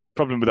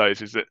problem with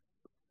those is that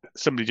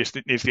somebody just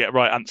needs to get a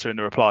right answer in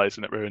the replies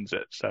and it ruins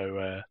it.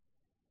 So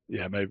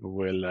maybe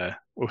we'll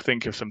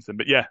think of something.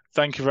 But yeah,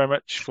 thank you very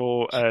much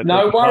for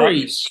no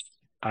worries.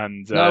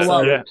 And no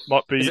worries.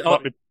 might be.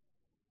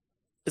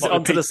 Is it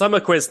on to the summer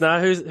quiz now?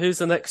 Who's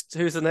the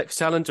next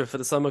challenger for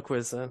the summer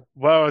quiz?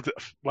 Well,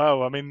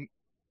 I mean,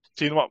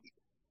 do you know what?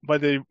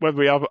 Whether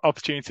we have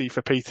opportunity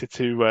for Peter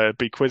to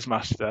be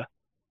quizmaster,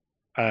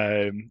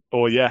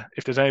 or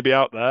if there's anybody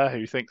out there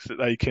who thinks that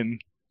they can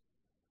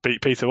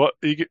beat Peter,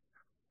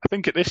 I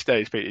think at this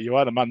stage, Peter, you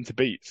are the man to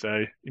beat.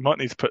 So you might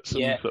need to put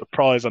some sort of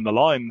prize on the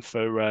line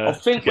for. I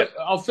think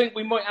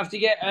we might have to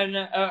get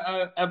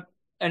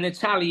an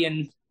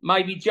Italian.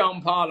 Maybe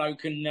Gianpaolo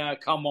can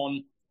come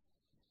on.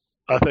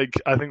 I think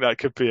that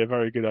could be a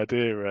very good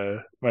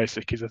idea, Mason,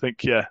 because I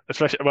think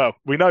especially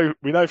we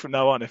know from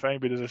now on if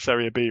anybody does a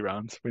Serie B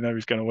round, we know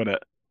who's going to win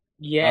it.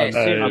 Yeah,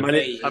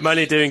 I'm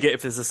only doing it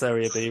if the's a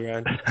Serie B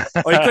round.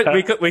 Or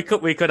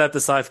we could have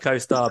the South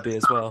Coast Derby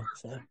as well.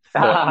 So.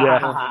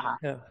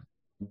 Yeah.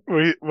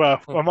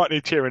 I might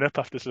need cheering up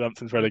after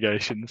Southampton's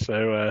relegation.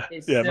 So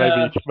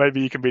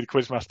maybe you can be the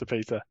quizmaster,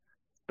 Peter.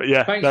 But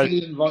yeah, thanks for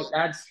the invite,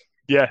 lads.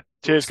 Yeah,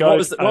 cheers,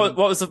 guys. What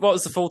was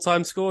the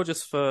full-time score?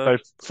 Just for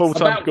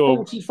full-time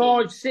score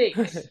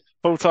 45-6.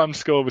 Full-time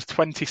score was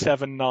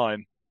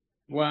 27-9.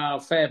 Wow,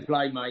 fair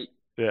play, mate.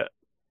 Yeah,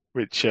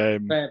 which fair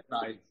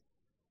play.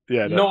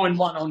 Yeah,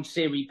 9-1 on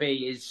Serie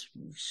B is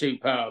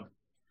superb.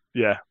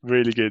 Yeah,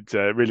 really good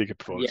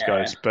performance,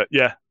 guys. But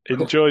yeah,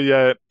 enjoy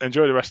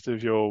the rest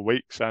of your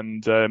weeks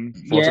and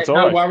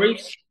no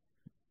worries.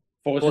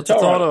 Forza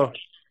Toro.